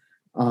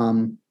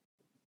him.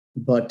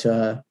 But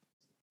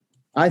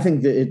I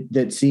think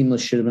that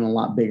Seamless should have been a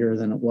lot bigger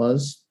than it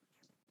was,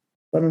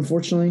 but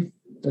unfortunately,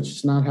 that's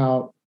just not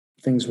how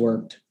things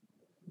worked.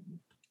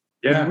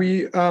 Yeah. Did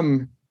we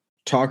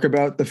talk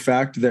about the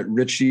fact that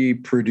Richie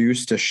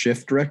produced a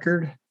Shift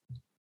record?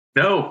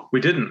 No, we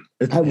didn't.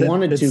 I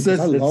wanted to because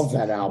I love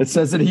that album. It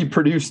says that he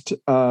produced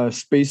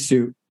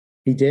Spacesuit.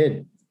 He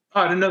did.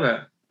 Oh, I didn't know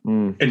that.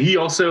 Mm. And he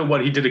also,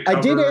 he did a cover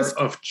I did ask-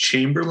 of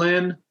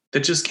Chamberlain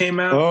that just came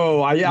out.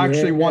 Oh, I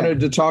actually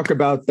wanted to talk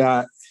about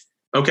that.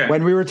 Okay.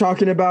 When we were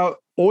talking about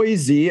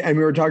Oisey and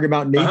we were talking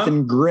about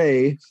Nathan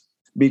Gray,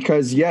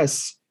 because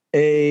yes,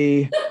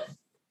 a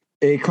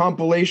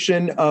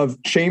compilation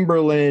of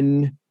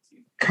Chamberlain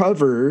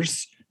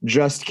covers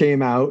just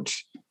came out.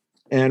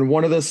 And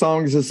one of the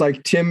songs is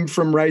like Tim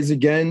from Rise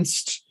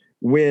Against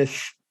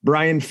with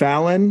Brian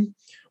Fallon.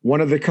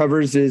 One of the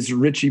covers is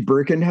Richie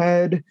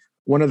Birkenhead.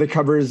 One of the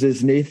covers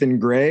is Nathan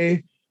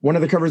Gray. One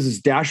of the covers is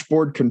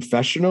Dashboard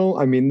Confessional.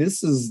 I mean,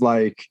 this is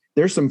like,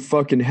 there's some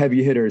fucking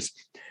heavy hitters.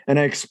 And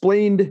I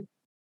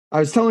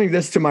was telling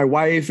this to my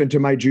wife and to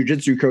my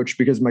jujitsu coach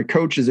because my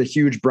coach is a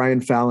huge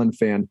Brian Fallon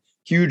fan,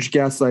 huge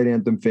Gaslight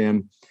Anthem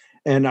fan.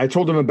 And I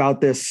told him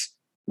about this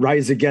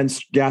Rise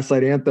Against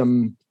Gaslight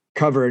Anthem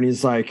cover. And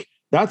he's like,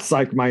 that's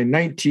like my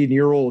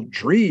 19-year-old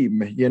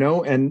dream, you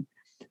know? And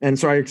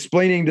so I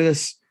explaining to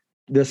this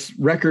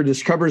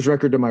covers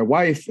record to my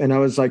wife. And I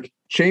was like,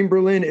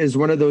 Chamberlain is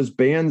one of those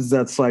bands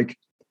that's like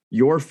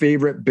your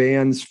favorite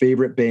band's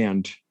favorite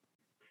band.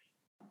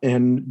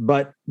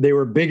 But they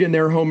were big in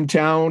their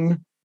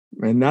hometown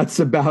and that's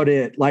about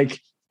it. Like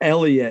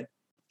Elliot,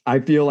 I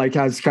feel like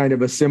has kind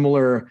of a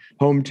similar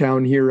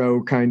hometown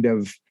hero kind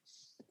of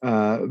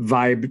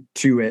vibe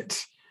to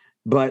it.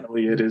 But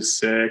Elliot is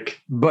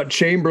sick. But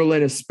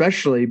Chamberlain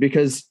especially,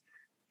 because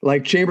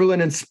like Chamberlain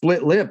and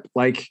Split Lip,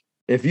 like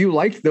if you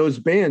like those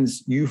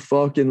bands, you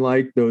fucking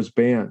like those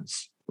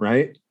bands,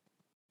 right?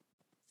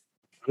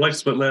 I like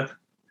Split Lip.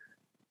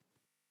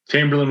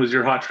 Chamberlain was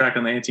your hot track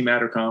on the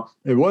Antimatter comp.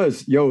 It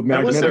was. Yo,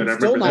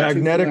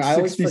 Magnetic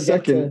 60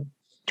 second,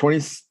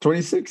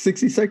 26,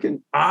 60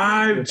 second.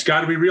 I've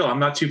got to be real. I'm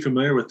not too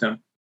familiar with them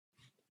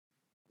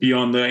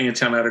beyond the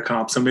Antimatter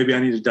comp. So maybe I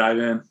need to dive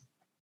in.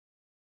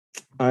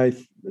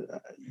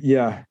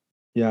 Yeah,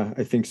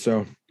 I think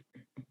so.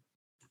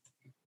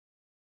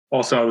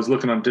 Also, I was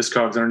looking on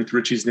Discogs underneath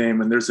Richie's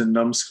name, and there's a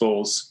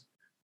Numbskulls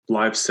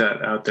live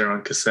set out there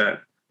on cassette.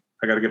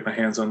 I got to get my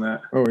hands on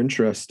that. Oh,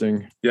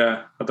 interesting.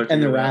 Yeah, I'd like to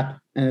and hear the that. rap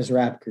and his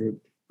rap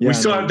group. Yeah, we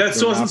still have that.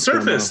 Still hasn't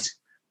surfaced.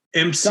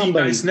 MC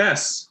Nice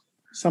Ness.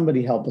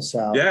 Somebody help us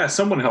out. Yeah,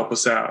 someone help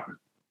us out.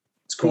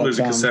 It's cool. There's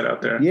a cassette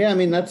out there. Yeah, I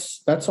mean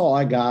that's all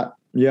I got.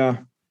 Yeah.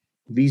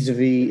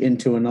 Vis-a-vis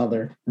Into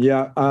Another.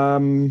 Yeah.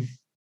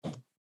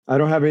 I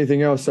don't have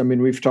anything else. I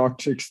mean, we've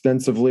talked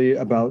extensively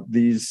about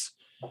these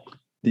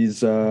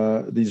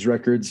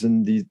records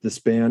and this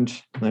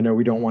band. I know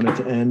we don't want it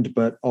to end,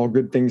 but all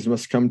good things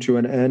must come to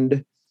an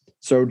end.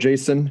 So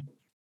Jason,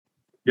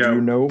 do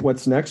you know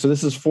what's next? So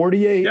this is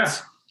 48. Yeah.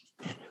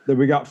 Then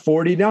we got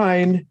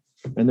 49,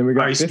 and then we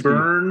got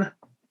Iceburn. 50.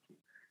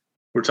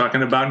 We're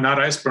talking about not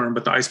Iceburn,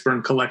 but the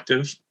Iceburn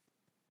Collective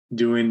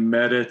doing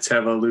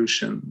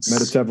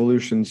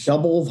Metatevolutions.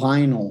 Double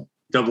vinyl.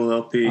 Double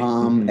LP.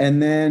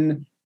 And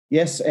then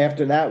yes,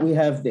 after that we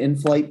have the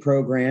In-Flight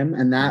program,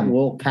 and that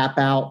will cap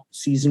out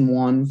season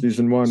one /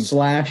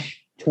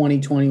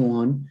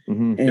 2021.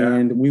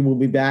 And we will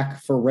be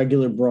back for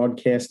regular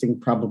broadcasting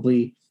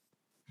probably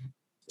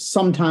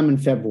sometime in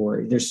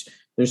February.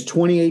 There's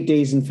 28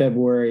 days in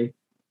February.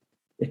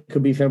 It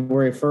could be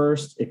February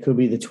 1st. It could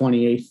be the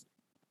 28th.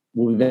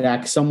 We'll be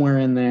back somewhere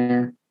in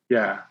there.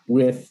 Yeah.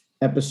 With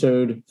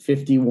episode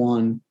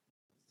 51.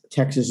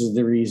 Texas is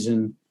the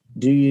reason.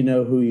 Do you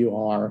know who you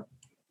are?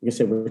 Like I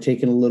said, we're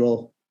taking a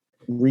little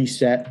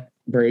reset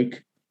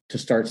break to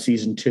start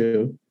season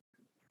 2.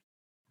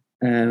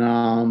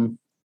 And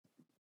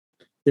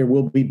there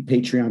will be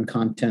Patreon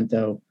content,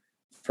 though,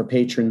 for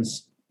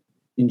patrons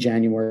in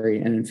January.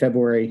 And in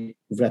February,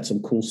 we've got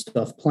some cool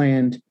stuff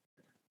planned.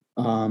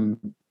 Some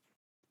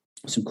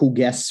cool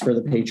guests for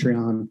the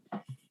Patreon.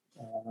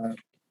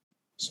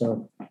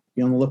 So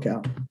be on the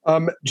lookout.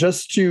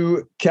 Just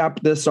to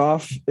cap this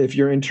off, if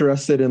you're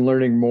interested in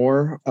learning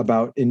more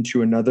about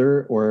Into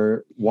Another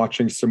or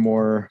watching some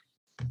more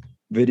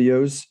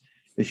videos,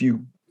 if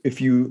you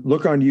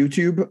look on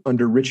YouTube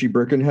under Richie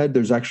Birkenhead,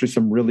 there's actually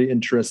some really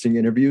interesting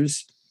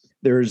interviews.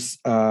 There's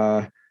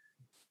an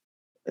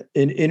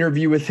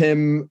interview with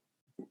him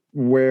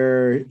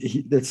where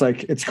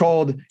it's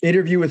called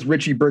Interview with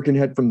Richie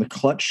Birkenhead from the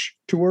Clutch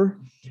tour.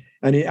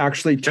 And he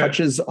actually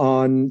touches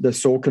on the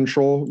Soul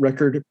Control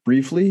record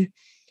briefly.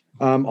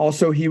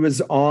 Also, he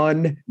was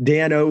on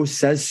Dano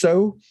Says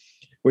So,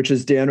 which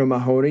is Dan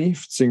O'Mahony,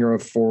 singer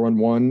of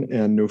 411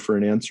 and No for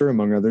an Answer,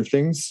 among other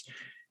things.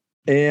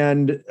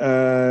 And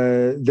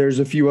there's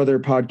a few other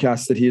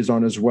podcasts that he is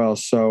on as well.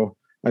 So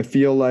I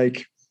feel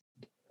like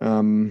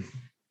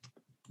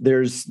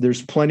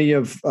there's plenty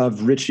of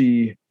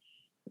Richie,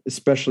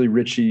 especially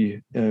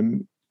Richie,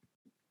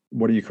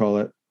 what do you call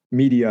it?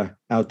 Media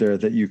out there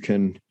that you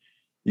can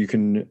you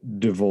can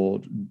devour.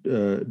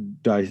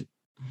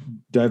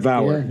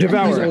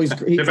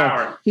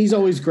 Yeah. He's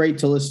always great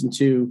to listen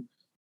to,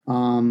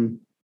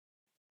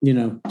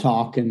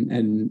 talk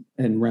and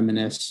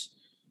reminisce.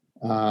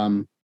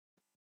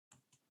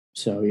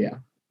 So yeah.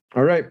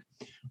 All right.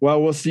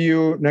 Well, we'll see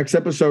you next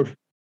episode.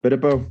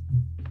 Bidippo.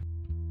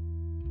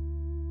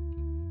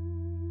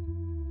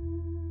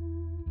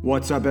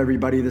 What's up,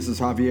 everybody? This is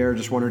Javier.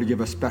 Just wanted to give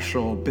a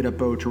special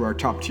Bidippo to our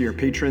top tier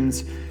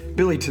patrons: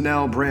 Billy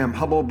Tennell, Bram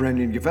Hubble,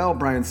 Brandon Gavell,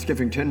 Brian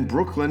Skiffington,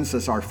 Brooklyn,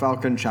 Cesar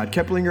Falcon, Chad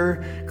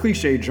Keplinger,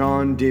 Cliche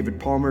John, David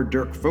Palmer,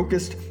 Dirk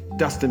Focused,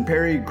 Dustin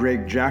Perry,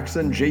 Greg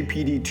Jackson,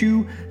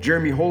 JPD2,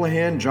 Jeremy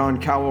Holohan,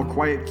 John Cowell,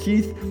 Quiet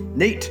Keith,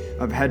 Nate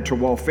of Head to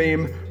Wall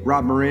fame,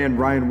 Rob Moran,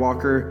 Ryan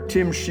Walker,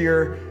 Tim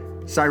Shear,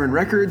 Siren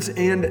Records,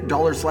 and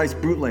Dollar Slice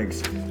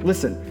Bootlegs.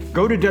 Listen,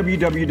 go to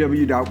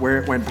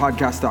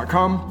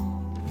www.whereitwentpodcast.com.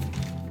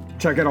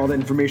 Check out all the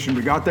information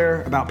we got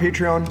there about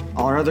Patreon,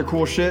 all our other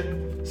cool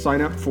shit.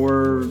 Sign up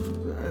for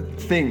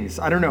things.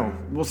 I don't know.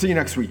 We'll see you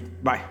next week.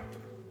 Bye.